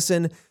as you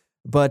listen.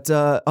 But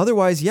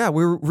otherwise, yeah,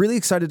 we're really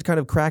excited to kind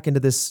of crack into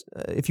this,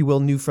 if you will,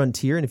 new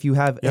frontier. And if you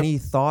have any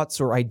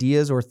thoughts or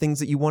ideas or things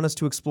that you want us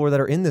to explore that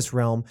are in this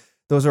realm,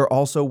 those are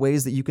also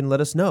ways that you can let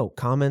us know.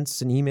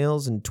 Comments and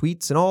emails and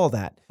tweets and all of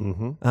that.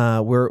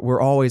 We're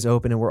always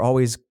open, and we're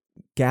always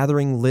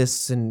gathering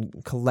lists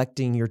and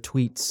collecting your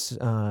tweets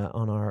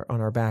on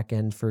our back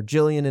end for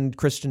Jillian and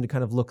Christian to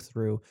kind of look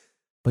through.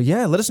 But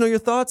yeah, let us know your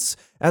thoughts.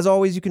 As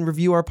always, you can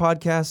review our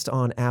podcast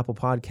on Apple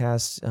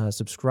Podcasts.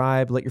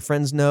 Subscribe. Let your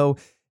friends know.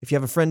 If you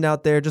have a friend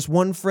out there, just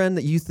one friend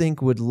that you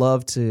think would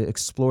love to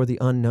explore the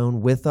unknown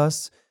with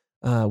us,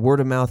 word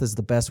of mouth is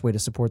the best way to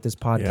support this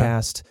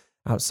podcast.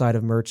 Outside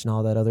of merch and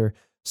all that other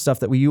stuff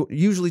that we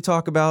usually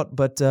talk about.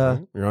 But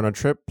you're on a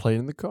trip, play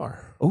in the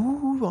car.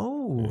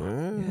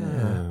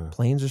 Yeah.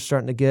 Planes are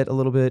starting to get a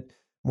little bit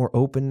more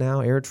open now.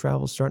 Air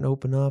travel's starting to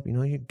open up. You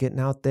know, you're getting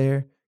out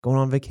there, going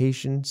on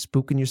vacation,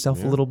 spooking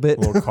yourself a little bit.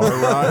 A little car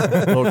ride.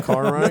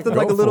 Nothing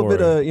like a little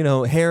bit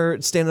of, hair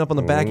standing up on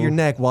the back of your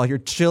neck while you're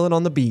chilling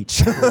on the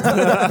beach.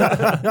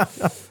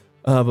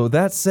 But with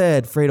that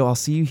said, Fredo, I'll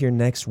see you here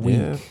next week.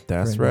 Yeah,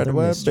 that's Red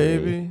Web,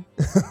 baby.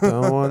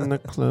 Don't want to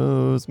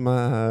close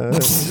my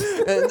eyes.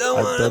 And don't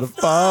I want better to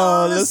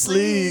fall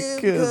asleep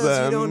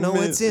because you don't know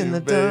what's in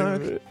the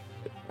dark.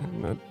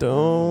 And I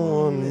don't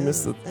want to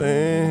miss a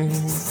thing.